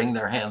then they'll wring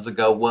their hands and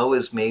go, woe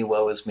is me,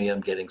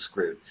 I'm getting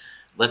screwed.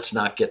 Let's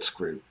not get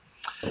screwed.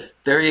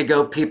 There you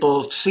go,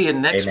 people. See you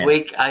next Amen.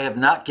 week. I have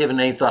not given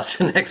any thought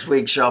to next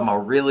week's show. I'm a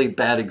really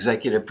bad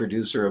executive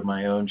producer of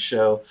my own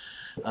show.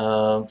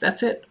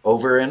 That's it.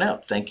 Over and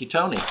out. Thank you,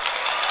 Tony.